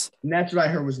results. And that's what I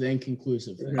heard was the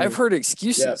inconclusive thing. I've heard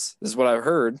excuses, is what I've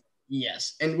heard.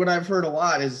 Yes, and what I've heard a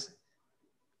lot is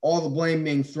all the blame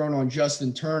being thrown on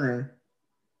Justin Turner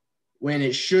when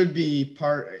it should be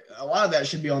a lot of that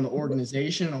should be on the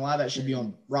organization, and a lot of that should be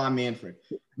on Rob Manfred.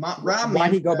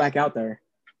 Why'd he go back out there?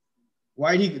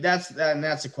 Why'd he? That's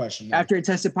the question. Man. After he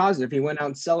tested positive, he went out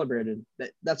and celebrated.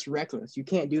 That's reckless. You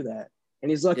can't do that. And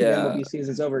he's lucky the MLB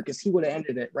season's over because he would have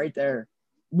ended it right there.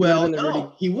 Well,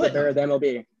 no, he wouldn't. There, the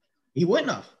MLB. He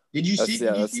wouldn't have. Did you see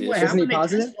what happened? Isn't he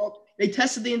positive? They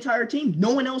tested the entire team.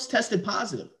 No one else tested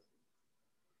positive.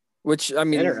 Which, I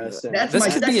mean, interesting. That's my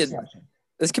second question.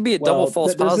 This could be a double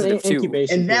false positive too.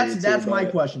 And that's my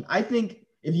question. I think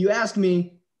if you ask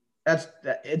me,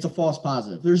 it's a false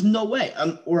positive. There's no way,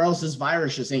 or else this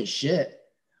virus just ain't shit.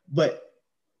 But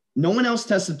no one else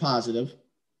tested positive.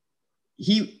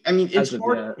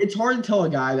 It's hard to tell a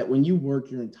guy that when you work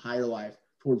your entire life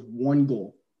towards one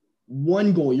goal,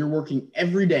 you're working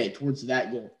every day towards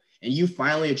that goal, and you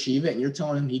finally achieve it, and you're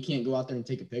telling him he can't go out there and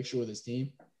take a picture with his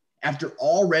team after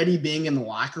already being in the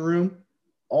locker room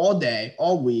all day,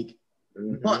 all week,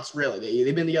 months, really.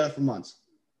 They've been together for months.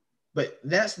 But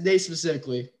that day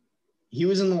specifically, he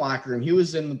was in the locker room. He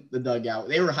was in the dugout.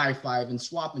 They were high-fiving,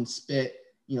 swapping spit,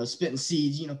 spitting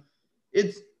seeds.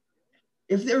 If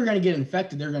they were going to get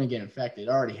infected, they're going to get infected. It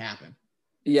already happened.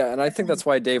 Yeah, and I think that's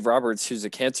why Dave Roberts, who's a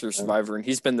cancer survivor, and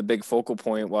he's been the big focal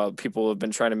point while people have been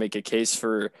trying to make a case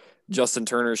for Justin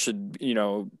Turner should,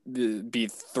 be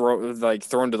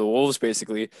thrown to the wolves,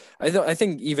 basically. I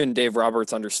think even Dave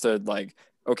Roberts understood,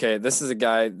 okay, this is a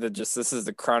guy that this is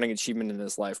the crowning achievement in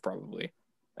his life, probably.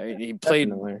 I mean,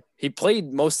 he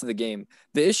played most of the game.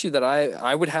 The issue that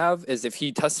I would have is if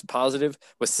he tested positive,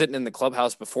 was sitting in the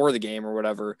clubhouse before the game or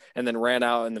whatever, and then ran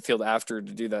out in the field after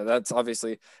to do that. That's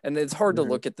obviously, and it's hard to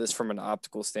look at this from an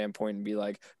optical standpoint and be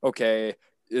like, okay,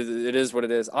 it is what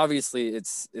it is. Obviously,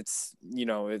 it's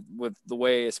with the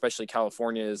way, especially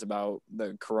California is about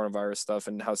the coronavirus stuff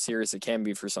and how serious it can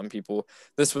be for some people.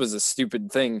 This was a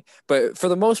stupid thing, but for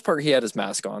the most part, he had his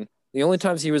mask on. The only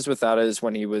times he was without it is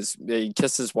when he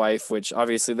kissed his wife, which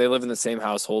obviously they live in the same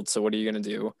household. So what are you going to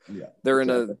do? Yeah, they're in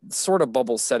a sort of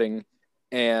bubble setting.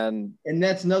 And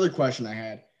that's another question I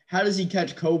had. How does he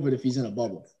catch COVID if he's in a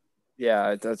bubble?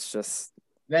 Yeah, that's just,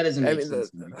 that doesn't make sense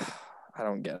to me. I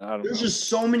don't get it. There's just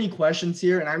so many questions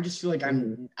here, and I just feel like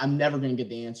I'm never going to get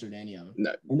the answer to any of them.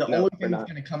 And the only thing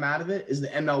that's going to come out of it is the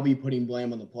MLB putting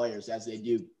blame on the players, as they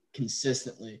do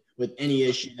consistently with any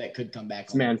issue that could come back.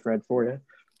 It's Manfred for you.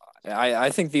 I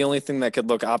think the only thing that could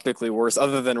look optically worse,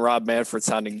 other than Rob Manfred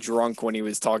sounding drunk when he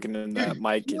was talking in that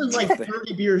mic. He was like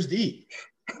 30 beers deep.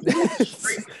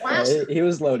 He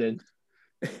was loaded.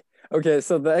 Okay,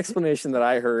 so the explanation that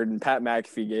I heard, and Pat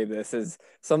McAfee gave this, is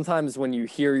sometimes when you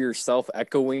hear yourself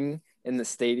echoing in the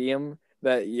stadium,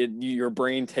 that your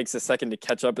brain takes a second to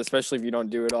catch up, especially if you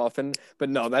don't do it often. But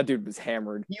no, that dude was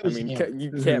hammered. You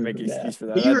can't make an excuse for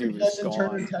that. He heard Justin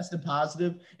Turner tested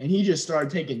positive, and he just started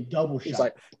taking double shots.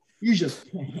 Like, you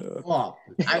just media.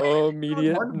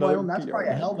 That's probably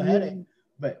a hell of a headache.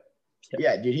 But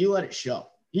yeah, dude, he let it show.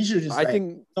 He should just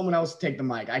think someone else take the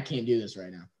mic. I can't do this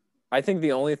right now. I think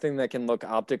the only thing that can look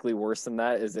optically worse than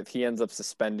that is if he ends up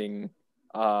suspending.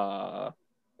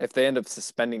 If they end up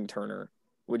suspending Turner,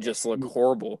 would just look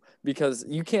horrible, because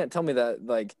you can't tell me that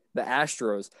the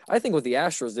Astros. I think what the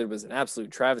Astros did was an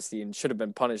absolute travesty and should have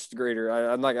been punished greater.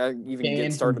 I'm not gonna even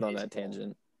get started on that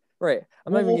tangent. Right.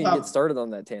 I'm not even gonna get started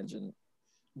on that tangent.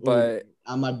 But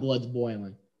my blood's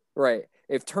boiling. Right.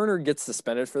 If Turner gets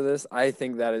suspended for this, I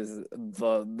think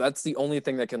that's the only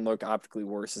thing that can look optically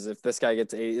worse, is if this guy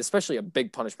gets especially a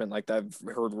big punishment like that I've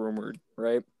heard rumored,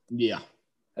 right? Yeah.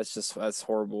 That's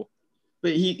horrible.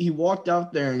 But he walked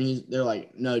out there and they're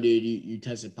like, no, dude, you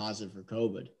tested positive for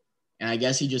COVID. And I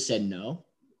guess he just said no.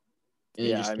 And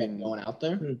he just kept going out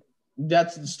there.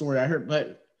 That's the story I heard,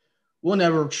 but we'll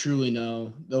never truly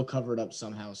know. They'll cover it up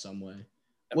somehow, some way.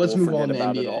 Let's move on to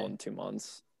about NBA. It all in 2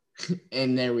 months.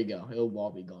 And there we go. It'll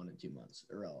all be gone in 2 months.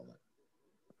 Irrelevant.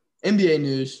 NBA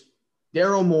news.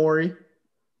 Daryl Morey,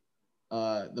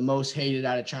 the most hated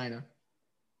out of China,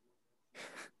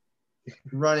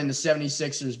 running the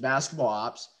 76ers basketball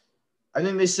ops. I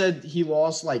think they said he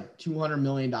lost like $200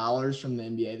 million from the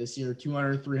NBA this year,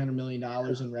 $300 million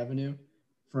in revenue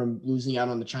from losing out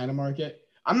on the China market.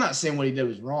 I'm not saying what he did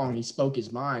was wrong. He spoke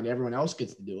his mind. Everyone else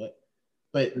gets to do it.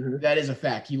 But that is a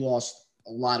fact. He lost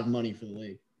a lot of money for the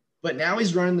league. But now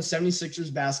he's running the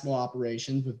 76ers basketball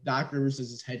operations with Doc Rivers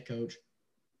as his head coach.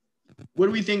 what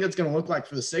do we think that's going to look like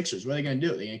for the Sixers? What are they going to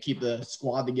do? Are they going to keep the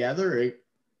squad together, or are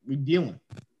we dealing?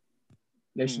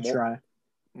 They should try.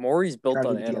 Morey's built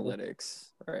on analytics,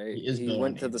 right? He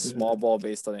went to the small ball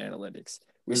based on analytics.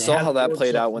 We saw how that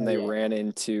played out when they ran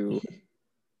into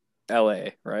LA,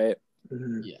 right?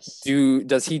 Yes.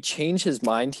 Does he change his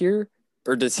mind here,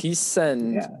 or does he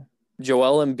send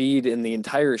Joel Embiid in the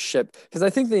entire ship? Because I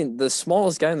think the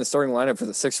smallest guy in the starting lineup for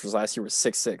the Sixers last year was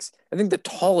 6'6". I think the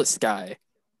tallest guy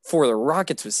for the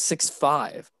Rockets was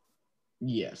 6'5".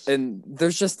 Yes. And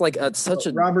there's just like such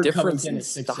a Robert difference Covington in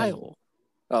style.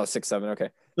 6'7". Okay.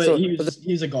 But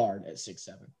he's a guard at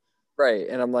 6'7". Right.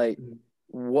 And I'm like,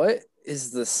 what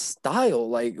is the style?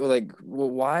 Like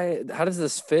why? How does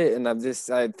this fit? And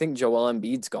I think Joel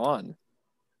Embiid's gone.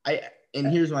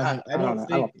 Here's what I think. I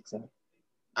don't think so.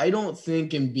 I don't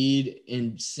think Embiid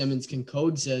and Simmons can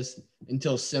coexist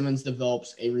until Simmons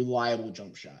develops a reliable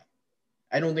jump shot.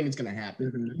 I don't think it's going to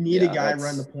happen. You need a guy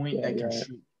run the point that can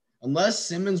shoot. Unless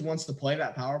Simmons wants to play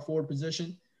that power forward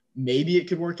position, maybe it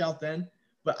could work out then.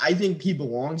 But I think he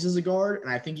belongs as a guard,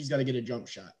 and I think he's got to get a jump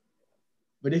shot.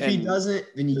 But if he doesn't,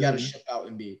 then you got to ship out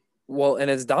Embiid. Well, and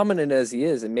as dominant as he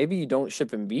is, and maybe you don't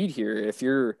ship Embiid here, if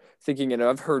you're thinking, and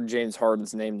I've heard James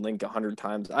Harden's name linked 100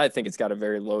 times, I think it's got a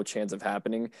very low chance of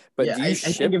happening. But do you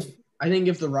ship? I think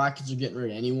if the Rockets are getting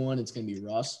rid of anyone, it's going to be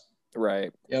Russ.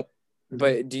 Right. Yep.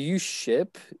 But do you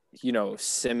ship,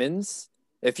 Simmons?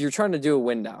 If you're trying to do a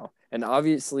win now, and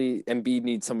obviously Embiid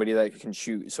needs somebody that can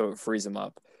shoot so it frees him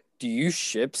up, do you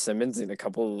ship Simmons and a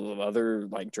couple of other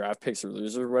like draft picks or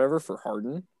losers or whatever for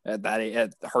Harden at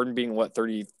Harden being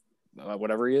 30,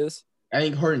 whatever he is? I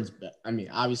think Harden's,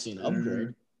 obviously an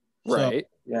upgrade. Right.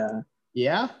 So,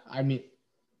 yeah.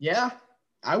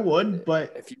 I would,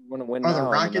 but if you want to win, are the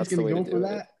Rockets going to go for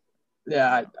that?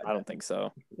 Yeah, I don't think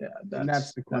so. Yeah,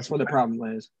 that's the question. That's where the problem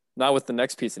lies. Not with the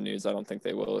next piece of news. I don't think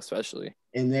they will, especially.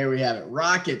 And there we have it.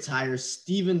 Rockets hire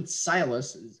Stephen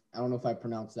Silas. I don't know if I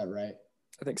pronounced that right.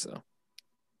 I think so.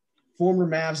 Former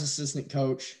Mavs assistant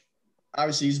coach.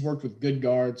 Obviously, he's worked with good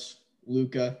guards,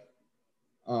 Luka.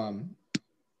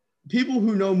 People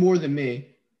who know more than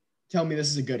me tell me this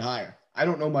is a good hire. I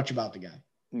don't know much about the guy.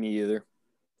 Me either.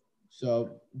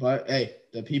 So, but hey,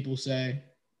 the people say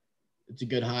it's a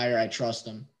good hire. I trust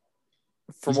him.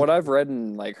 From what I've read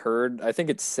and heard, I think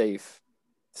it's safe.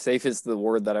 Safe is the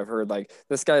word that I've heard.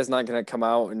 This guy is not going to come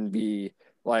out and be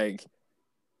like,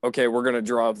 okay, we're going to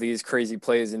draw up these crazy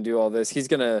plays and do all this. He's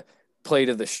going to play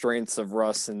to the strengths of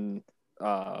Russ and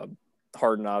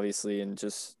Harden, obviously, and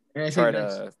just try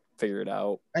to figure it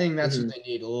out. I think that's what they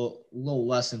need, a little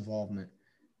less involvement.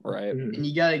 Right. And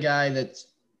you got a guy that's,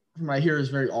 from what I hear, is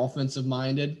very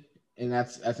offensive-minded, and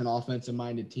that's an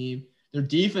offensive-minded team. Their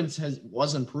defense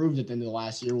was improved at the end of the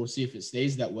last year. We'll see if it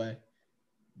stays that way.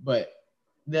 But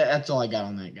that's all I got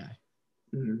on that guy.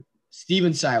 Mm-hmm.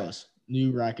 Stephen Silas,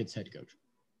 new Rockets head coach.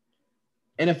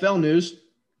 NFL news,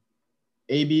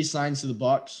 AB signs to the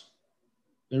Bucks.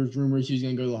 There was rumors he was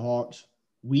going to go to the Hawks.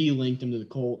 We linked him to the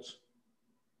Colts.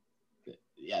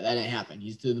 Yeah, that didn't happen.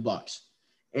 He's to the Bucks.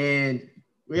 And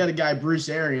we got a guy, Bruce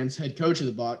Arians, head coach of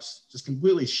the Bucks, just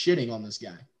completely shitting on this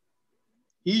guy.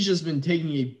 He's just been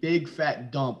taking a big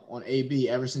fat dump on AB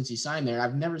ever since he signed there.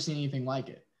 I've never seen anything like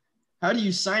it. How do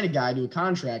you sign a guy to a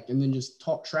contract and then just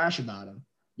talk trash about him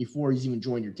before he's even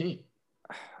joined your team?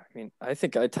 I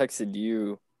think I texted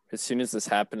you as soon as this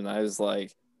happened, and I was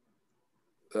like,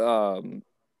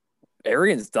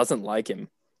 Arians doesn't like him.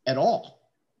 At all.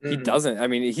 He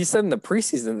doesn't. He said in the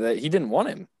preseason that he didn't want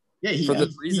him. Yeah,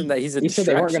 the reason that he's a distraction. He said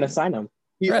they weren't going to sign him.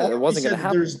 It wasn't going to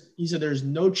happen. He said there's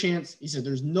no chance. He said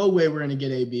there's no way we're going to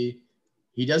get AB.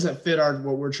 He doesn't fit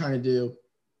what we're trying to do,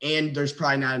 and there's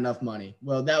probably not enough money.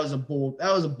 Well, that was a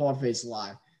bald-faced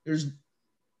lie.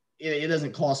 It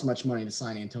doesn't cost much money to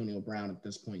sign Antonio Brown at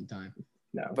this point in time.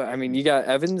 No. But you got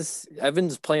Evans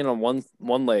playing on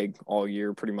one leg all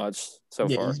year pretty much so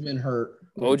far. He's been hurt.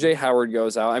 OJ Howard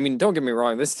goes out. Don't get me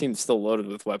wrong, this team's still loaded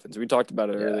with weapons. We talked about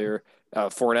it earlier.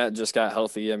 Fournette just got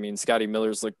healthy. Scotty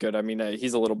Miller's looked good.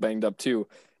 He's a little banged up too.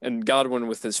 And Godwin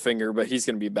with his finger, but he's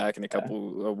going to be back in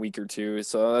a week or two.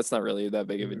 So that's not really that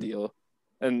big of a deal.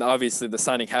 And obviously the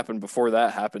signing happened before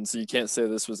that happened. So you can't say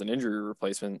this was an injury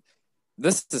replacement.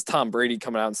 This is Tom Brady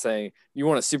coming out and saying, you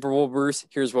want a Super Bowl, Bruce?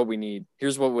 Here's what we need.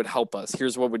 Here's what would help us.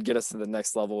 Here's what would get us to the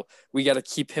next level. We got to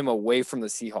keep him away from the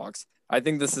Seahawks. I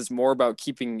think this is more about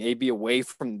keeping AB away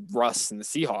from Russ and the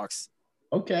Seahawks.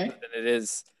 Okay. Than it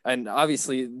is. And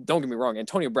obviously, don't get me wrong,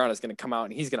 Antonio Brown is going to come out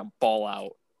and he's going to ball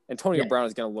out. Antonio Brown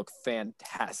is going to look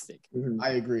fantastic. I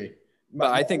agree.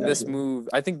 But I think this move,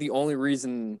 the only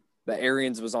reason that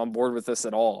Arians was on board with this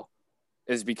at all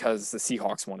is because the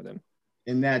Seahawks wanted him.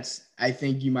 And I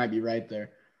think you might be right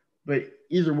there. But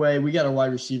either way, we got a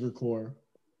wide receiver core.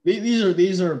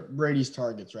 These are Brady's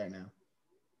targets right now.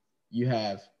 You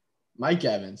have Mike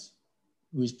Evans,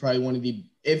 who's probably one of the,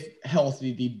 if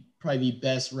healthy, probably the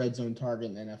best red zone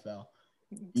target in the NFL.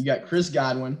 You got Chris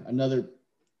Godwin, another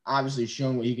obviously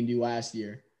shown what he can do last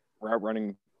year. Route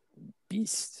running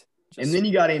beast. And then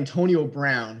you got Antonio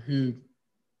Brown, who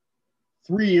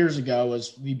 3 years ago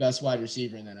was the best wide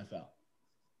receiver in the NFL.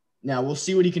 Now, we'll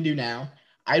see what he can do now.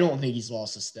 I don't think he's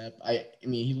lost a step. I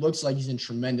mean, he looks like he's in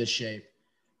tremendous shape.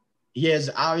 He has,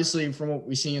 obviously, from what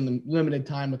we see in the limited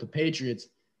time with the Patriots,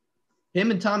 him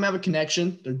and Tom have a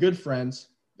connection. They're good friends.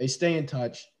 They stay in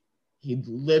touch. He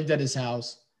lived at his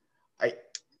house. And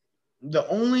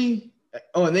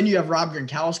then you have Rob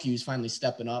Gronkowski, who's finally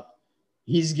stepping up.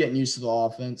 He's getting used to the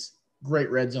offense.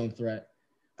 Great red zone threat.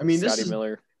 I mean,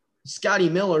 Scotty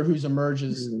Miller, who's emerged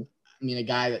as, a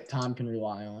guy that Tom can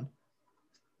rely on.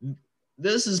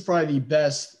 This is probably the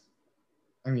best,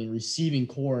 receiving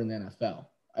core in the NFL.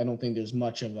 I don't think there's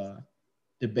much of a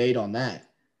debate on that.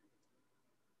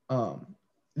 The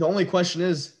only question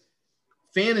is,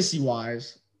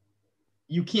 fantasy-wise,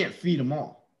 you can't feed them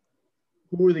all.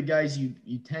 Who are the guys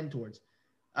you tend towards?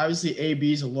 Obviously,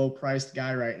 AB is a low-priced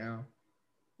guy right now.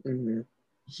 Mm-hmm.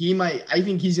 I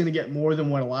think he's going to get more than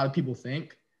what a lot of people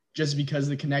think, just because of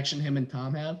the connection him and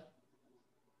Tom have.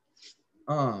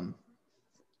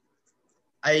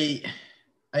 I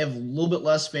have a little bit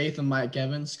less faith in Mike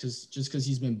Evans because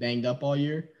he's been banged up all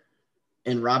year,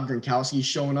 and Rob Gronkowski's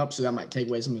showing up, so that might take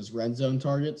away some of his red zone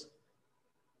targets.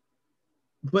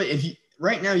 But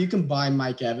right now you can buy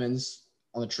Mike Evans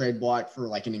on the trade block for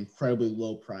like an incredibly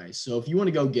low price. So if you want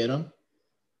to go get him,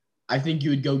 I think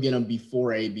you would go get him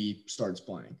before AB starts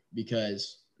playing,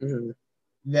 because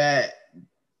that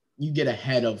you get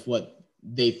ahead of what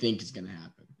they think is going to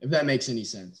happen, if that makes any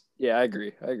sense. Yeah, I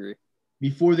agree.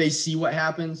 Before they see what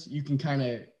happens, you can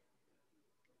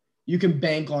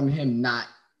bank on him not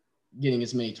getting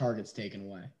as many targets taken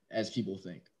away as people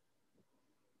think.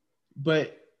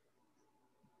 But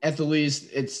at the least,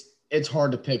 it's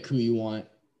hard to pick who you want.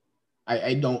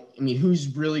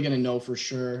 Who's really going to know for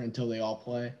sure until they all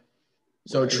play?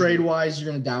 So trade-wise, you're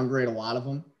going to downgrade a lot of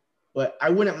them. But I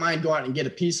wouldn't mind going out and get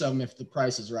a piece of them if the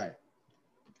price is right.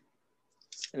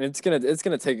 And it's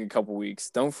gonna take a couple weeks.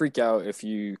 Don't freak out if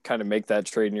you kind of make that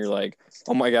trade and you're like,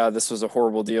 oh my God, this was a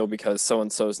horrible deal because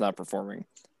so-and-so is not performing.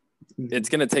 It's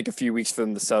going to take a few weeks for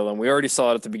them to settle. And we already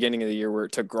saw it at the beginning of the year where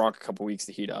it took Gronk a couple weeks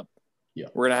to heat up. Yeah.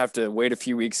 We're going to have to wait a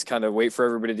few weeks, kind of wait for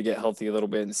everybody to get healthy a little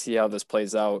bit and see how this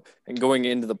plays out. And going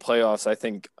into the playoffs, I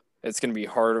think it's going to be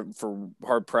hard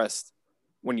pressed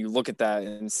when you look at that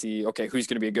and see, okay, who's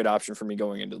going to be a good option for me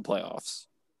going into the playoffs?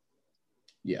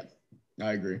 Yeah,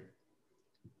 I agree.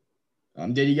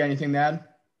 Did you got anything to add?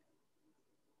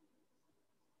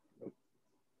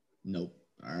 Nope.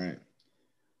 All right.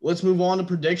 Let's move on to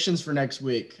predictions for next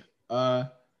week.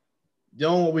 Dylan,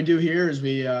 what we do here is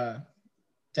we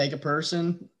take a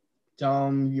person, tell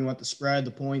them you want the spread,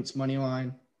 the points, money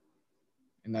line,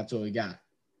 and that's what we got.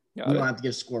 We don't have to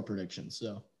give score predictions.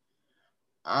 So,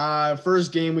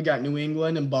 first game, we got New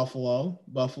England and Buffalo.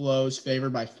 Buffalo's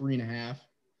favored by 3.5.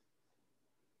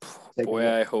 Boy,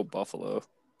 I hope Buffalo.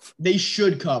 They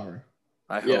should cover.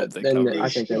 I hope they cover. I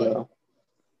think they will.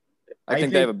 I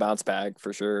think they have a bounce back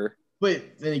for sure.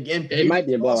 But then again, it might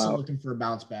be a blowout. Also looking for a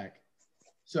bounce back.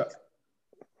 So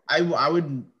I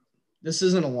would. This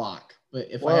isn't a lock, but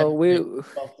if I had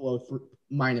Buffalo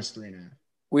minus 3.5.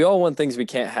 We all want things we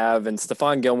can't have, and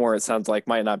Stephon Gilmore, it sounds like,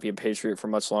 might not be a Patriot for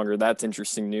much longer. That's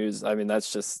interesting news. I mean,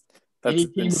 that's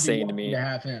insane to me. To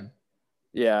have him.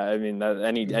 Yeah, I mean,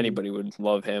 anybody would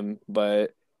love him,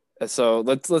 but so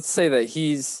let's say that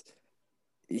he's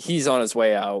on his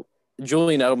way out.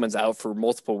 Julian Edelman's out for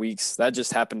multiple weeks. That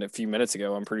just happened a few minutes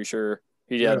ago. I'm pretty sure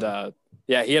he had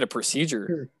he had a procedure.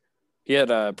 Sure. He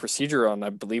had a procedure on, I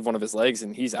believe, one of his legs,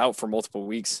 and he's out for multiple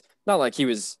weeks. Not like he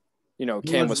was,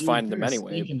 Cam was finding him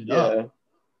anyway. Yeah.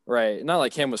 Right. Not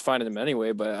like Cam was finding him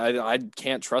anyway, but I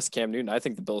can't trust Cam Newton. I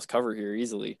think the Bills cover here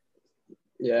easily.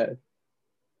 Yeah,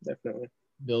 definitely.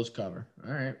 Bills cover.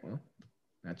 All right. Well,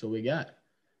 that's what we got.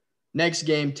 Next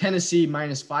game, Tennessee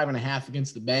minus 5.5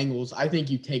 against the Bengals. I think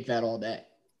you take that all day.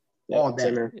 Yeah, all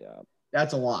day. Yeah.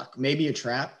 That's a lock. Maybe a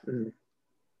trap,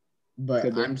 but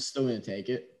I'm still going to take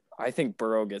it. I think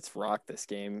Burrow gets rocked this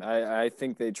game. I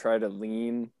think they try to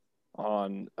lean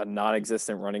on a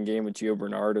non-existent running game with Gio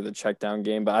Bernard or the check down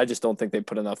game, but I just don't think they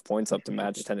put enough points up to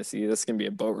match Tennessee. This is going to be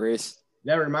a boat race.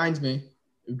 That reminds me,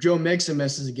 if Joe Mixon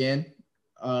misses again,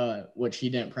 which he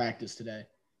didn't practice today,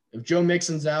 if Joe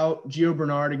Mixon's out, Gio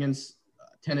Bernard against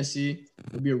Tennessee.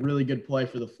 It'll be a really good play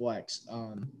for the flex.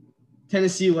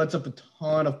 Tennessee lets up a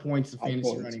ton of points to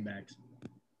fantasy running backs.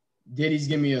 Diddy's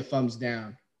giving me a thumbs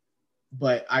down,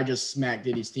 but I just smacked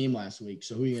Diddy's team last week.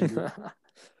 So who are you gonna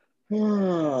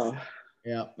do?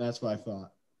 Yeah, that's what I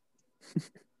thought.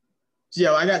 So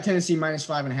yeah, I got Tennessee minus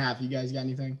 5.5. You guys got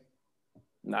anything?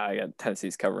 Nah, I got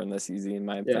Tennessee's covering this easy in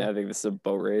my opinion. I think this is a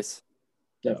boat race.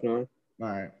 Definitely. All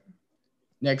right.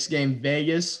 Next game,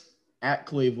 Vegas at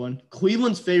Cleveland.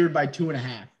 Cleveland's favored by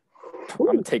 2.5.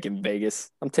 I'm taking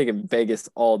Vegas. I'm taking Vegas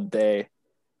all day.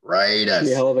 Raiders.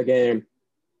 Be a hell of a game.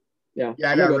 Yeah.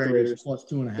 Yeah, I got Raiders plus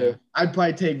 2.5. Yeah. I'd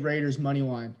probably take Raiders money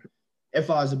line if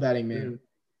I was a betting man.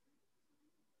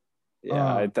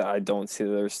 Yeah, I don't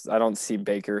see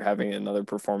Baker having another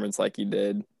performance like he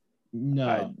did.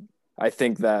 No. I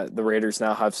think that the Raiders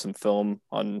now have some film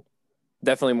on,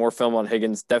 definitely more film on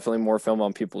Higgins, definitely more film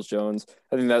on Peoples-Jones.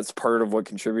 I think that's part of what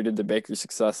contributed to Baker's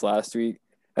success last week.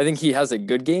 I think he has a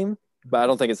good game, but I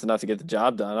don't think it's enough to get the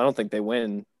job done. I don't think they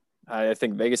win. I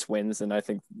think Vegas wins, and I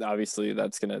think obviously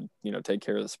that's going to, take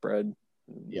care of the spread.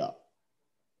 Yeah,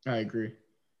 I agree.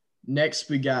 Next,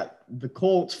 we got the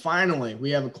Colts. Finally, we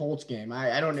have a Colts game.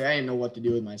 I didn't know what to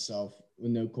do with myself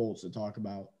with no Colts to talk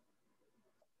about.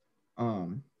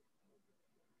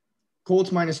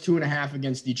 Colts minus 2.5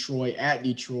 against Detroit at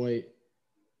Detroit.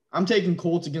 I'm taking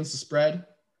Colts against the spread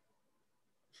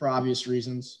for obvious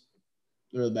reasons.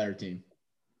 They're the better team.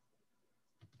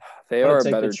 They are a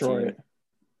better team.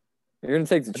 You're going to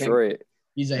take Detroit.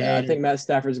 He's a hater. I think Matt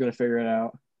Stafford's going to figure it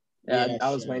out. Yeah, I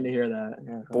was waiting to hear that.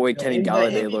 Yeah. Boy, Kenny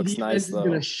Galladay looks nice, though. He's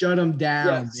going to shut him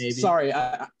down, baby. Sorry,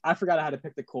 I forgot I had to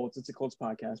pick the Colts. It's a Colts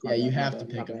podcast. Yeah, you have to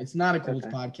pick them. It's not a Colts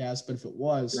podcast, but if it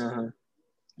was,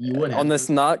 you would have. On this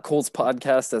not Colts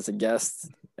podcast as a guest,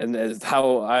 and as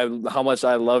how much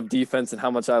I love defense and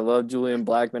how much I love Julian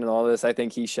Blackmon and all this, I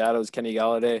think he shadows Kenny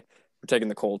Galladay. We're taking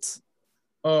the Colts.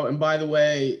 Oh, and by the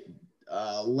way,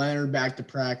 Leonard back to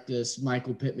practice.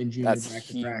 Michael Pittman Jr. back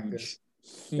to practice.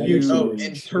 Huge. Oh,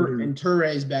 and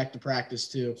Touré's back to practice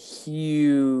too.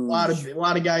 Huge. A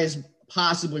lot of guys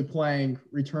possibly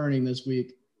returning this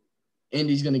week.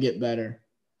 Indy's going to get better.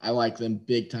 I like them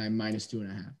big time, minus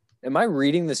 2.5. Am I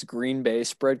reading this Green Bay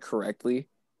spread correctly?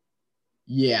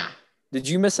 Yeah. Did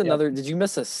you miss Did you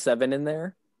miss a 7 in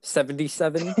there?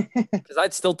 77? Because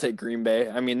I'd still take Green Bay.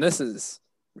 I mean, this is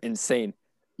insane.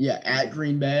 Yeah, at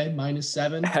Green Bay, minus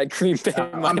 7. At Green Bay,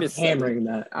 minus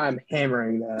 7. I'm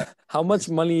hammering that. How much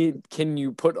money can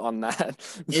you put on that?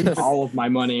 All of my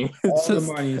money. All the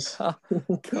monies.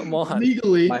 Come on.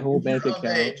 Legally, my whole bank account.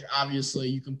 Age, obviously,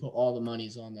 you can put all the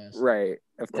monies on this. Right,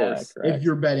 of course. If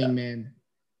you're betting, man.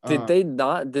 Did they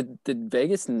not? Did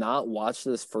Vegas not watch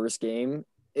this first game?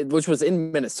 Which was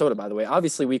in Minnesota, by the way.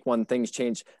 Obviously, week 1 things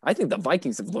changed. I think the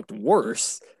Vikings have looked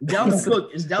worse. Is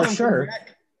Dalvin Cook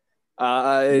back?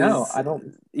 No, I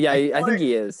don't. Yeah, I think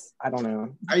he is. I don't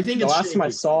know. I think the last time I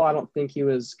saw, I don't think he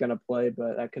was gonna play,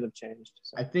 but that could have changed.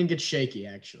 So. I think it's shaky,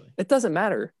 actually. It doesn't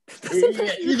matter.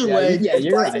 Either way,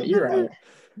 you're right. You're right.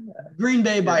 Green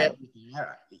Bay by everything. All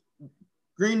right.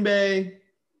 Green Bay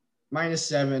minus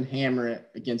 7, hammer it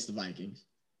against the Vikings.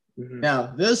 Mm-hmm.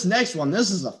 Now this next one, this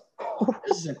is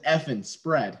an effing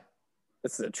spread.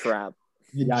 This is a trap.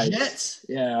 The Jets,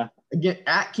 again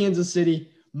at Kansas City.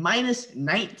 Minus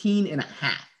 19.5.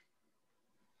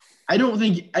 I don't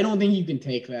think you can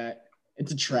take that.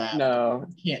 It's a trap. No,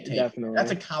 you can't take definitely. It.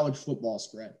 That's a college football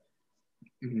spread.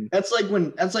 Mm-hmm. That's like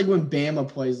when Bama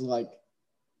plays like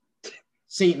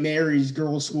St. Mary's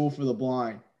Girls' School for the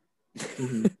Blind.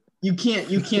 Mm-hmm. You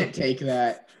can't take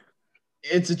that.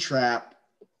 It's a trap.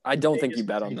 I don't think you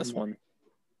bet on this one.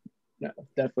 No,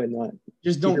 definitely not.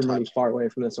 Just don't keep your money far away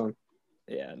from this one.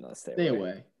 Yeah, no, stay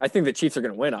away. I think the Chiefs are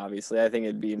going to win, obviously. I think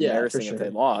it'd be embarrassing if they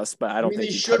lost, but I don't think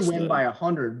they should win by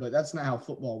 100, but that's not how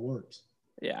football works.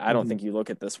 Yeah, I don't think you look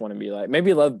at this one and be like,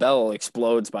 maybe Lev Bell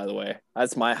explodes, by the way.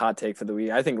 That's my hot take for the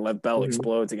week. I think Lev Bell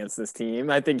explodes against this team.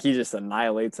 I think he just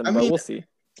annihilates them, but we'll see.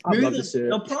 I'd love to see it.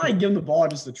 They'll probably give him the ball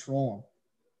just to troll him.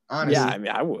 Honestly. Yeah, I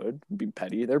mean, I would be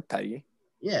petty. They're petty.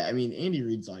 Yeah, I mean, Andy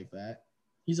Reid's like that.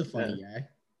 He's a funny guy.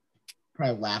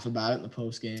 Probably laugh about it in the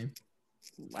post game.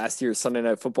 Last year, Sunday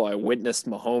Night Football, I witnessed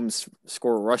Mahomes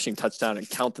score a rushing touchdown and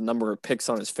count the number of picks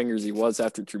on his fingers he was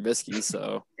after Trubisky.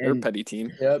 So they're a petty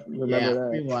team. Yep, remember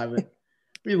that. We love it.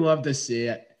 We love to see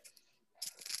it.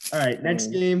 All right, next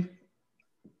game,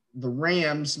 the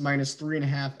Rams minus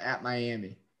 3.5 at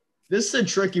Miami. This is a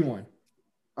tricky one.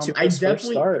 I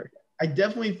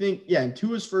definitely think, in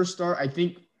Tua's first start, I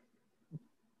think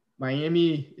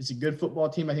Miami is a good football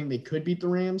team. I think they could beat the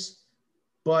Rams,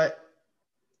 but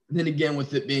then again,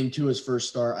 with it being Tua's first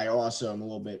start, I also am a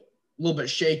little bit, little bit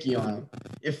shaky on him.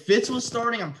 If Fitz was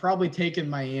starting, I'm probably taking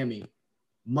Miami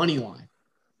money line.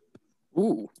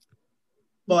 Ooh.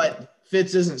 But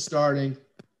Fitz isn't starting.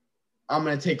 I'm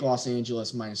going to take Los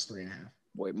Angeles -3.5.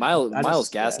 Boy, Myles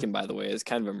Gaskin, by the way, has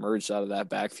kind of emerged out of that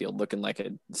backfield looking like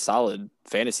a solid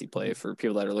fantasy play for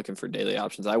people that are looking for daily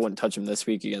options. I wouldn't touch him this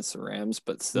week against the Rams,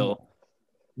 but still.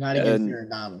 Not against Aaron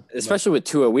Donald. Especially with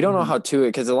Tua. We don't know how Tua,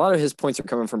 because a lot of his points are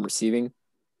coming from receiving.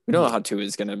 We don't know how Tua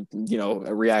is going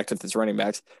to, react with his running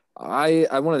backs.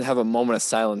 I want to have a moment of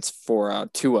silence for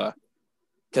Tua,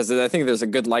 because I think there's a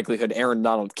good likelihood Aaron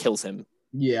Donald kills him.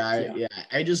 Yeah.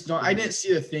 I just don't. I didn't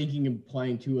see the thinking of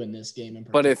playing Tua in this game.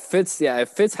 But if Fitz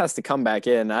has to come back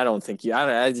in, I don't think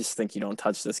I just think you don't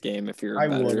touch this game if you're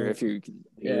better.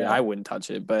 I wouldn't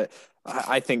touch it. But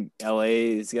I think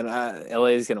LA is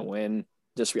gonna win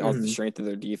just off the strength of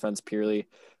their defense purely.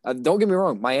 Don't get me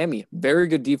wrong, Miami, very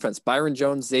good defense. Byron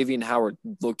Jones, Xavier Howard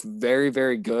looked very,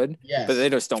 very good. Yes. But they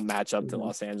just don't match up to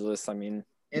Los Angeles. I mean,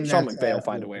 Sean McVay will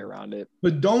find a way around it.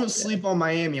 But don't sleep on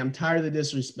Miami. I'm tired of the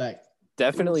disrespect.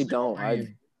 Definitely don't.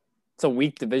 It's a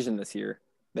weak division this year.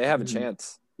 They have a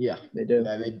chance. Yeah, they do.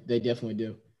 Yeah, they definitely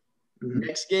do.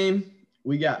 Next game,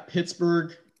 we got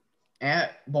Pittsburgh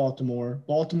at Baltimore.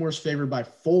 Baltimore's favored by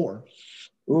 4.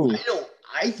 Ooh.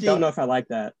 I don't know if I like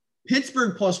that.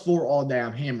 Pittsburgh +4 all day.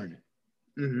 I'm hammering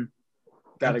it.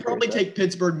 I'd probably take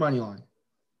Pittsburgh money line.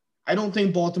 I don't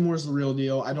think Baltimore's the real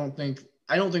deal. I don't think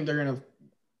they're gonna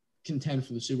contend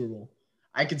for the Super Bowl.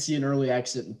 I could see an early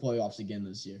exit in playoffs again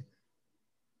this year.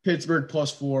 Pittsburgh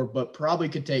 +4, but probably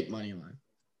could take money line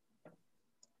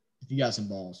if you got some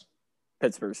balls.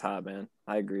 Pittsburgh's hot, man.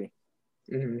 I agree.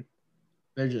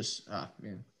 They're just,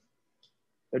 man.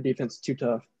 Their defense is too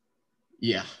tough.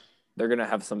 Yeah. They're going to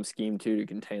have some scheme, too, to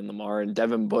contain Lamar. And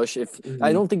Devin Bush,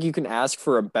 I don't think you can ask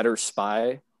for a better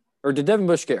spy. Or did Devin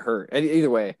Bush get hurt?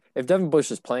 Either way, if Devin Bush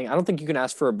is playing, I don't think you can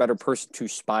ask for a better person to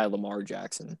spy Lamar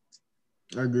Jackson.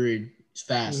 Agreed. He's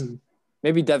fast.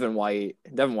 Maybe Devin White.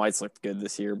 Devin White's looked good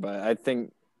this year, but I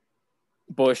think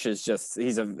Bush is just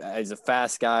he's a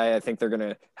fast guy. I think they're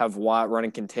gonna have Watt running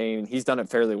contain. He's done it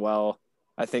fairly well.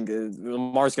 I think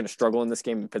Lamar's gonna struggle in this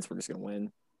game, and Pittsburgh's gonna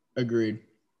win. Agreed.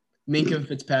 Minkah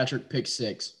Fitzpatrick pick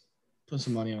 6. Put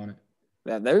some money on it.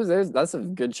 Yeah, that's a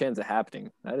good chance of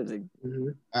happening. That is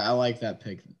I like that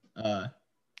pick.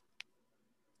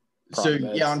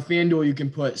 On FanDuel, you can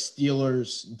put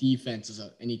Steelers defense as an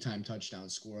anytime touchdown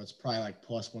score. It's probably like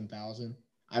 +1,000.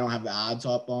 I don't have the odds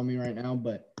up on me right now,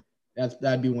 but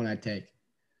that'd be one I'd take.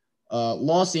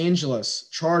 Los Angeles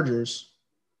Chargers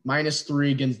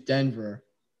 -3 against Denver.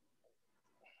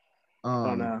 I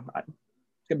don't know.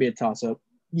 It's gonna be a toss-up.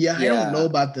 Yeah, I don't know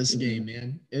about this game,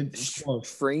 man. It's close.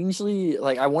 Strangely,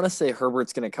 I want to say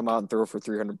Herbert's gonna come out and throw for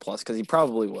 300 plus because he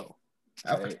probably will.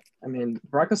 Right. I mean,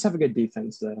 Broncos have a good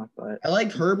defense, though. But I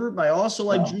like Herbert, but I also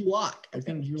like Drew Lock. I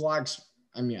think Drew Lock's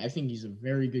 – I think he's a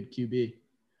very good QB.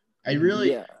 I'd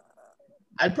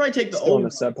probably take the over. On a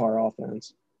subpar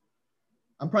offense.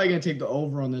 I'm probably going to take the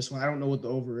over on this one. I don't know what the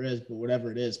over is, but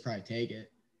whatever it is, probably take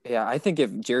it. Yeah, I think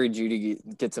if Jerry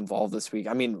Jeudy gets involved this week,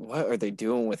 what are they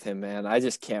doing with him, man? I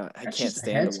just can't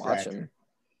stand to watch him.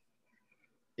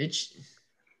 He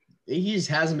just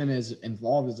hasn't been as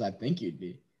involved as I think he'd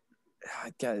be.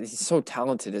 God, he's so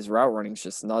talented. His route running's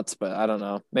just nuts, but I don't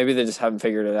know. Maybe they just haven't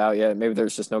figured it out yet. Maybe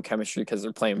there's just no chemistry because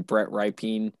they're playing Brett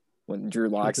Ripien when Drew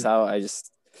Lock's out. It's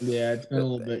been a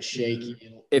little bit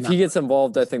shaky. If he gets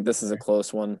involved, I think this is a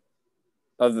close one.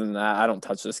 Other than that, I don't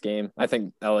touch this game. I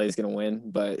think LA is going to win,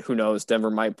 but who knows?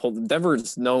 Denver might pull.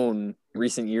 Denver's known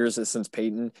recent years since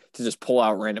Peyton to just pull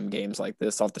out random games like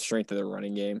this off the strength of their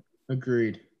running game.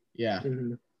 Agreed. Yeah.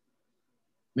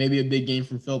 Maybe a big game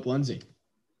from Philip Lindsay.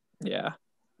 Yeah.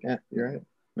 Yeah, you're right.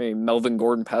 Maybe Melvin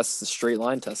Gordon passes the straight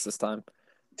line test this time.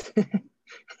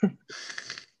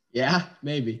 Yeah,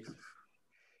 maybe.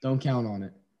 Don't count on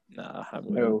it. Nah,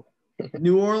 no.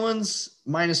 New Orleans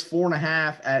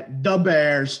 -4.5 at the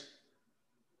Bears.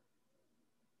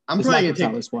 I'm probably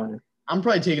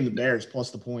taking the Bears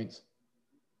plus the points.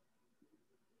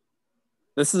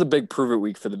 This is a big prove it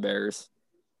week for the Bears.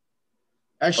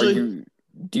 Actually,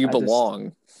 do you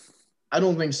belong? I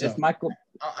don't think so. If Michael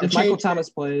Thomas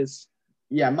plays.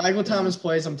 Yeah, Michael Thomas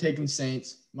plays, I'm taking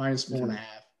Saints -4.5.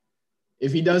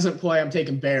 If he doesn't play, I'm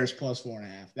taking Bears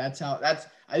 +4.5.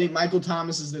 I think Michael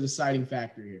Thomas is the deciding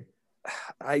factor here.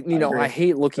 I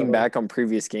hate looking back on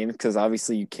previous games because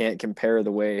obviously you can't compare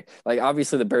the way.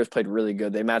 Obviously the Bears played really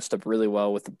good. They matched up really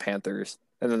well with the Panthers.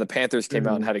 And then the Panthers came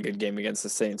out and had a good game against the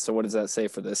Saints. So what does that say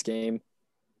for this game?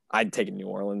 I'd take New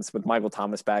Orleans. With Michael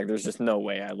Thomas back, there's just no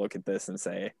way I look at this and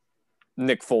say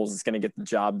Nick Foles is going to get the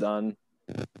job done.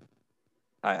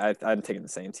 I'm taking the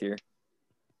Saints here.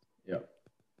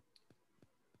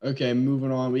 Okay,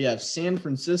 moving on. We have San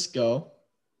Francisco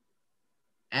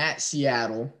at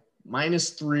Seattle,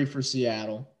 -3 for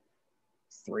Seattle.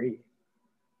 3.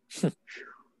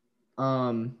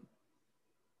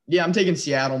 Yeah, I'm taking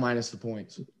Seattle minus the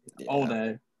points. Yeah.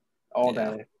 All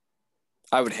day.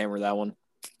 I would hammer that one.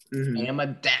 Hammer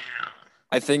down.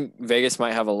 I think Vegas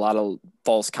might have a lot of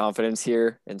false confidence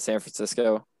here in San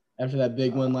Francisco. After that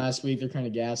big win last week, they're kind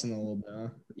of gassing a little bit. Huh?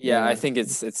 Yeah, I think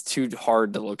it's too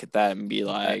hard to look at that and be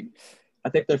like. I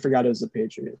think they forgot it was the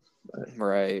Patriots. But.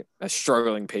 Right, a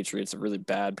struggling Patriots, a really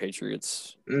bad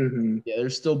Patriots. Yeah, they're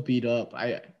still beat up.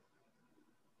 I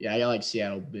like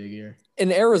Seattle big here.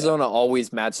 And Arizona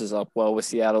always matches up well with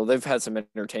Seattle. They've had some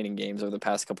entertaining games over the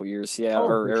past couple of years.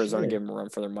 Arizona gave them a run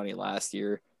for their money last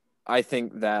year. I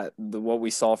think that what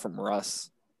we saw from Russ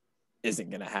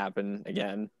isn't going to happen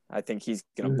again. I think he's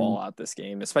going to ball out this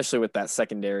game, especially with that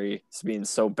secondary being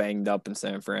so banged up in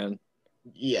San Fran.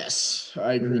 Yes,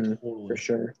 I agree totally. For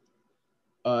sure.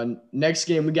 Next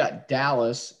game, we got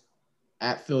Dallas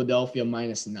at Philadelphia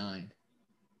 -9.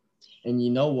 And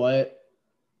you know what?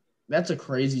 That's a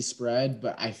crazy spread,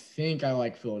 but I think I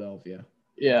like Philadelphia.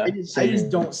 Yeah. I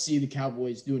just don't see the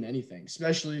Cowboys doing anything,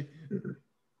 especially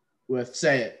with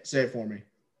say it for me.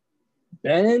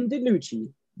 Ben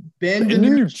DiNucci. Ben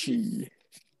DiNucci.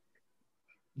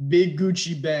 Big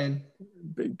Gucci Ben.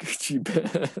 Big Gucci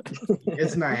Ben.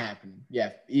 It's not happening.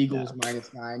 Yeah, Eagles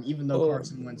 -9, even though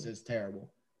Carson Wentz is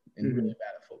terrible and really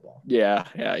bad at football.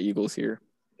 Yeah, Eagles here.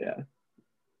 Yeah.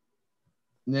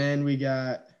 And then we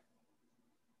got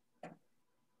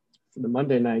for the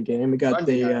Monday night game, we got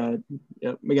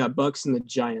we got Bucks and the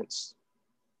Giants.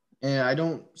 And I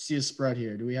don't see a spread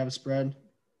here. Do we have a spread?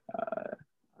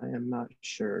 I am not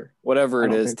sure. Whatever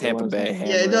it is, Tampa Bay.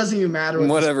 Yeah, it doesn't even matter.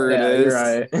 Whatever it is. You're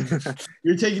right.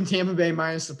 You're taking Tampa Bay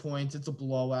minus the points. It's a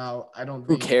blowout. I don't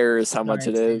think who cares how much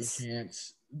it is.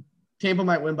 Tampa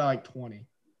might win by like 20.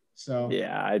 So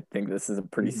yeah, I think this is a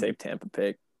pretty safe Tampa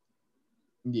pick.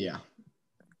 Yeah.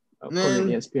 According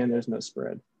to ESPN, there's no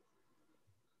spread.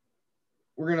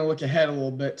 We're gonna look ahead a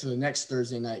little bit to the next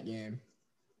Thursday night game.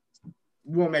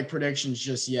 We won't make predictions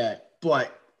just yet,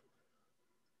 but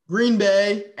Green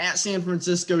Bay at San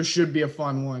Francisco should be a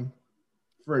fun one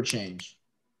for a change.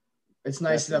 It's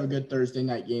nice to have a good Thursday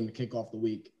night game to kick off the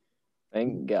week.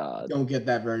 Thank God. Don't get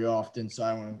that very often, so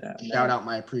I want to shout out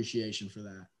my appreciation for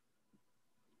that.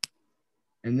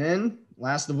 And then,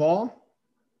 last of all,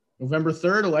 November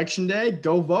 3rd, Election Day,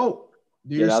 go vote.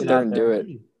 Get out there and do it.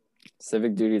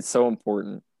 Civic duty is so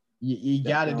important. You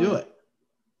got to do it.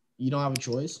 You don't have a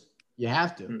choice. You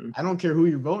have to. I don't care who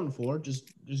you're voting for. Just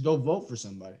go vote for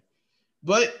somebody.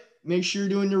 But make sure you're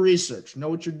doing your research. Know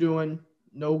what you're doing.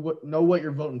 Know what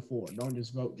you're voting for. Don't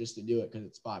just vote just to do it because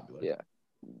it's popular. Yeah.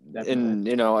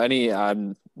 Definitely. And,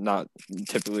 I'm not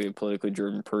typically a politically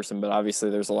driven person, but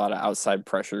obviously there's a lot of outside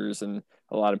pressures and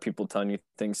a lot of people telling you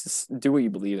things. Just do what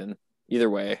you believe in. Either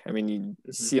way, I mean, you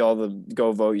see all the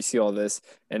go vote, you see all this,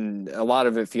 and a lot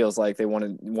of it feels like they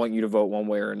want you to vote one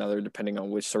way or another, depending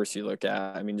on which source you look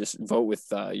at. I mean, just vote with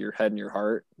your head and your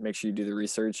heart. Make sure you do the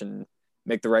research and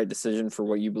make the right decision for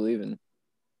what you believe in.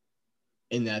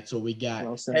 And that's what we got.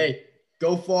 Well, hey,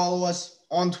 go follow us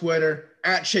on Twitter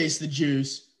at Chase the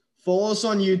Juice. Follow us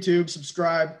on YouTube.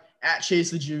 Subscribe at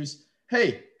Chase the Juice.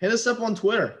 Hey, hit us up on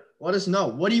Twitter. Let us know.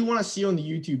 What do you want to see on the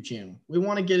YouTube channel? We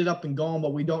want to get it up and going,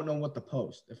 but we don't know what to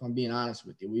post, if I'm being honest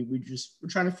with you. We're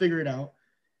trying to figure it out.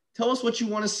 Tell us what you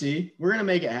want to see. We're going to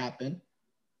make it happen.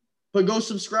 But go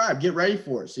subscribe. Get ready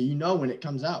for it so you know when it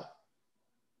comes out.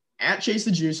 At Chase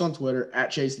the Juice on Twitter, at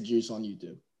Chase the Juice on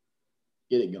YouTube.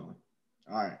 Get it going.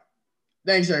 All right.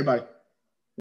 Thanks, everybody.